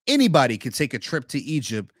 Anybody could take a trip to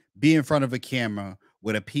Egypt, be in front of a camera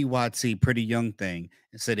with a PYT, pretty young thing,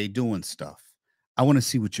 and say they're doing stuff. I want to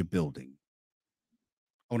see what you're building.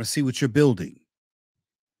 I want to see what you're building.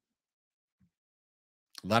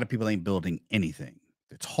 A lot of people ain't building anything.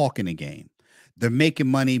 They're talking a game. They're making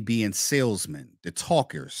money being salesmen. They're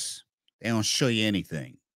talkers. They don't show you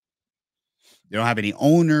anything. They don't have any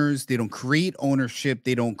owners. They don't create ownership.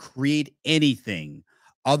 They don't create anything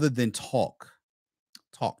other than talk.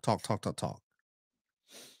 Talk.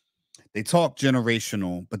 They talk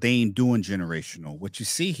generational, but they ain't doing generational. What you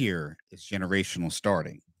see here is generational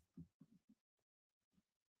starting.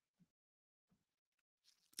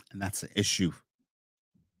 And that's an issue.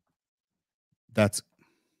 That's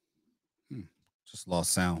just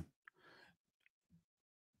lost sound.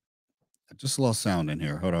 I just lost sound in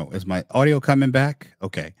here. Hold on. Is my audio coming back?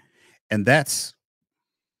 Okay. And that's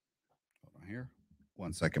hold on here.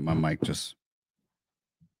 1 second. My mic just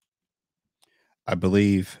I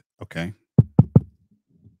believe. Okay.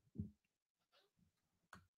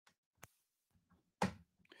 I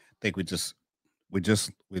think we just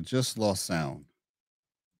lost sound.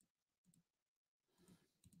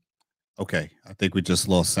 Okay, I think we just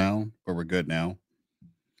lost sound, but we're good now.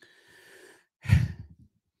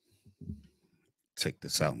 Take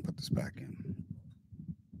this out and put this back in.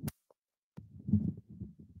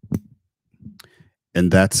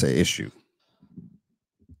 And that's an issue.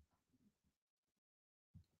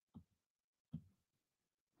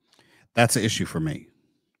 That's an issue for me.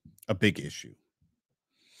 A big issue.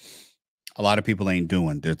 A lot of people ain't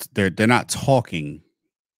doing. They're not talking.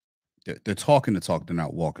 They're talking the talk. They're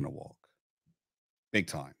not walking the walk. Big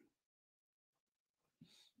time.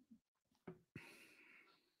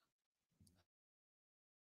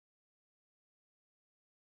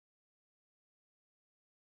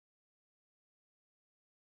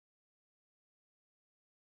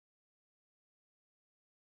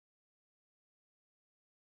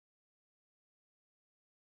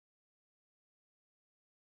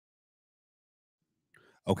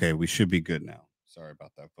 Okay, we should be good now. Sorry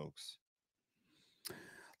about that, folks.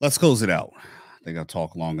 Let's close it out. I think I'll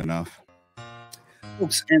talk long enough.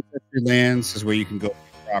 Folks, Ancestrylands is where you can go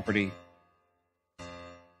for property.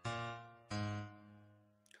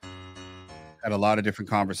 Had a lot of different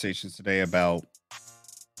conversations today about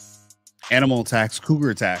animal attacks, cougar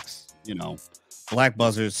attacks, black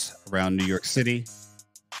buzzards around New York City.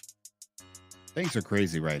 Things are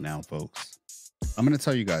crazy right now, folks. I'm going to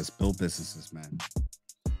tell you guys, build businesses, man.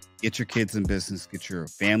 Get your kids in business, get your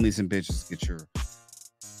families in business,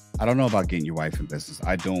 I don't know about getting your wife in business.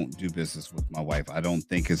 I don't do business with my wife. I don't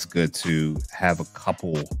think it's good to have a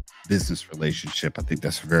couple business relationship. I think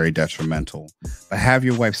that's very detrimental. But have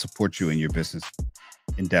your wife support you in your business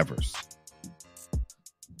endeavors.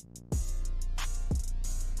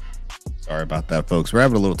 Sorry about that, folks. We're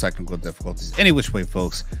having a little technical difficulties. Any which way,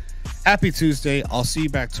 folks. Happy Tuesday. I'll see you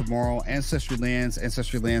back tomorrow. Ancestrylands,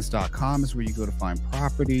 ancestrylands.com is where you go to find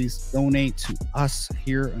properties. Donate to us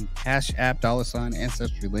here on Cash App,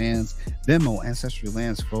 $Ancestrylands, Venmo,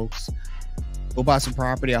 Ancestrylands, folks. Go buy some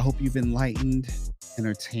property. I hope you've been enlightened,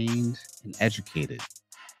 entertained, and educated.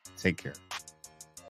 Take care.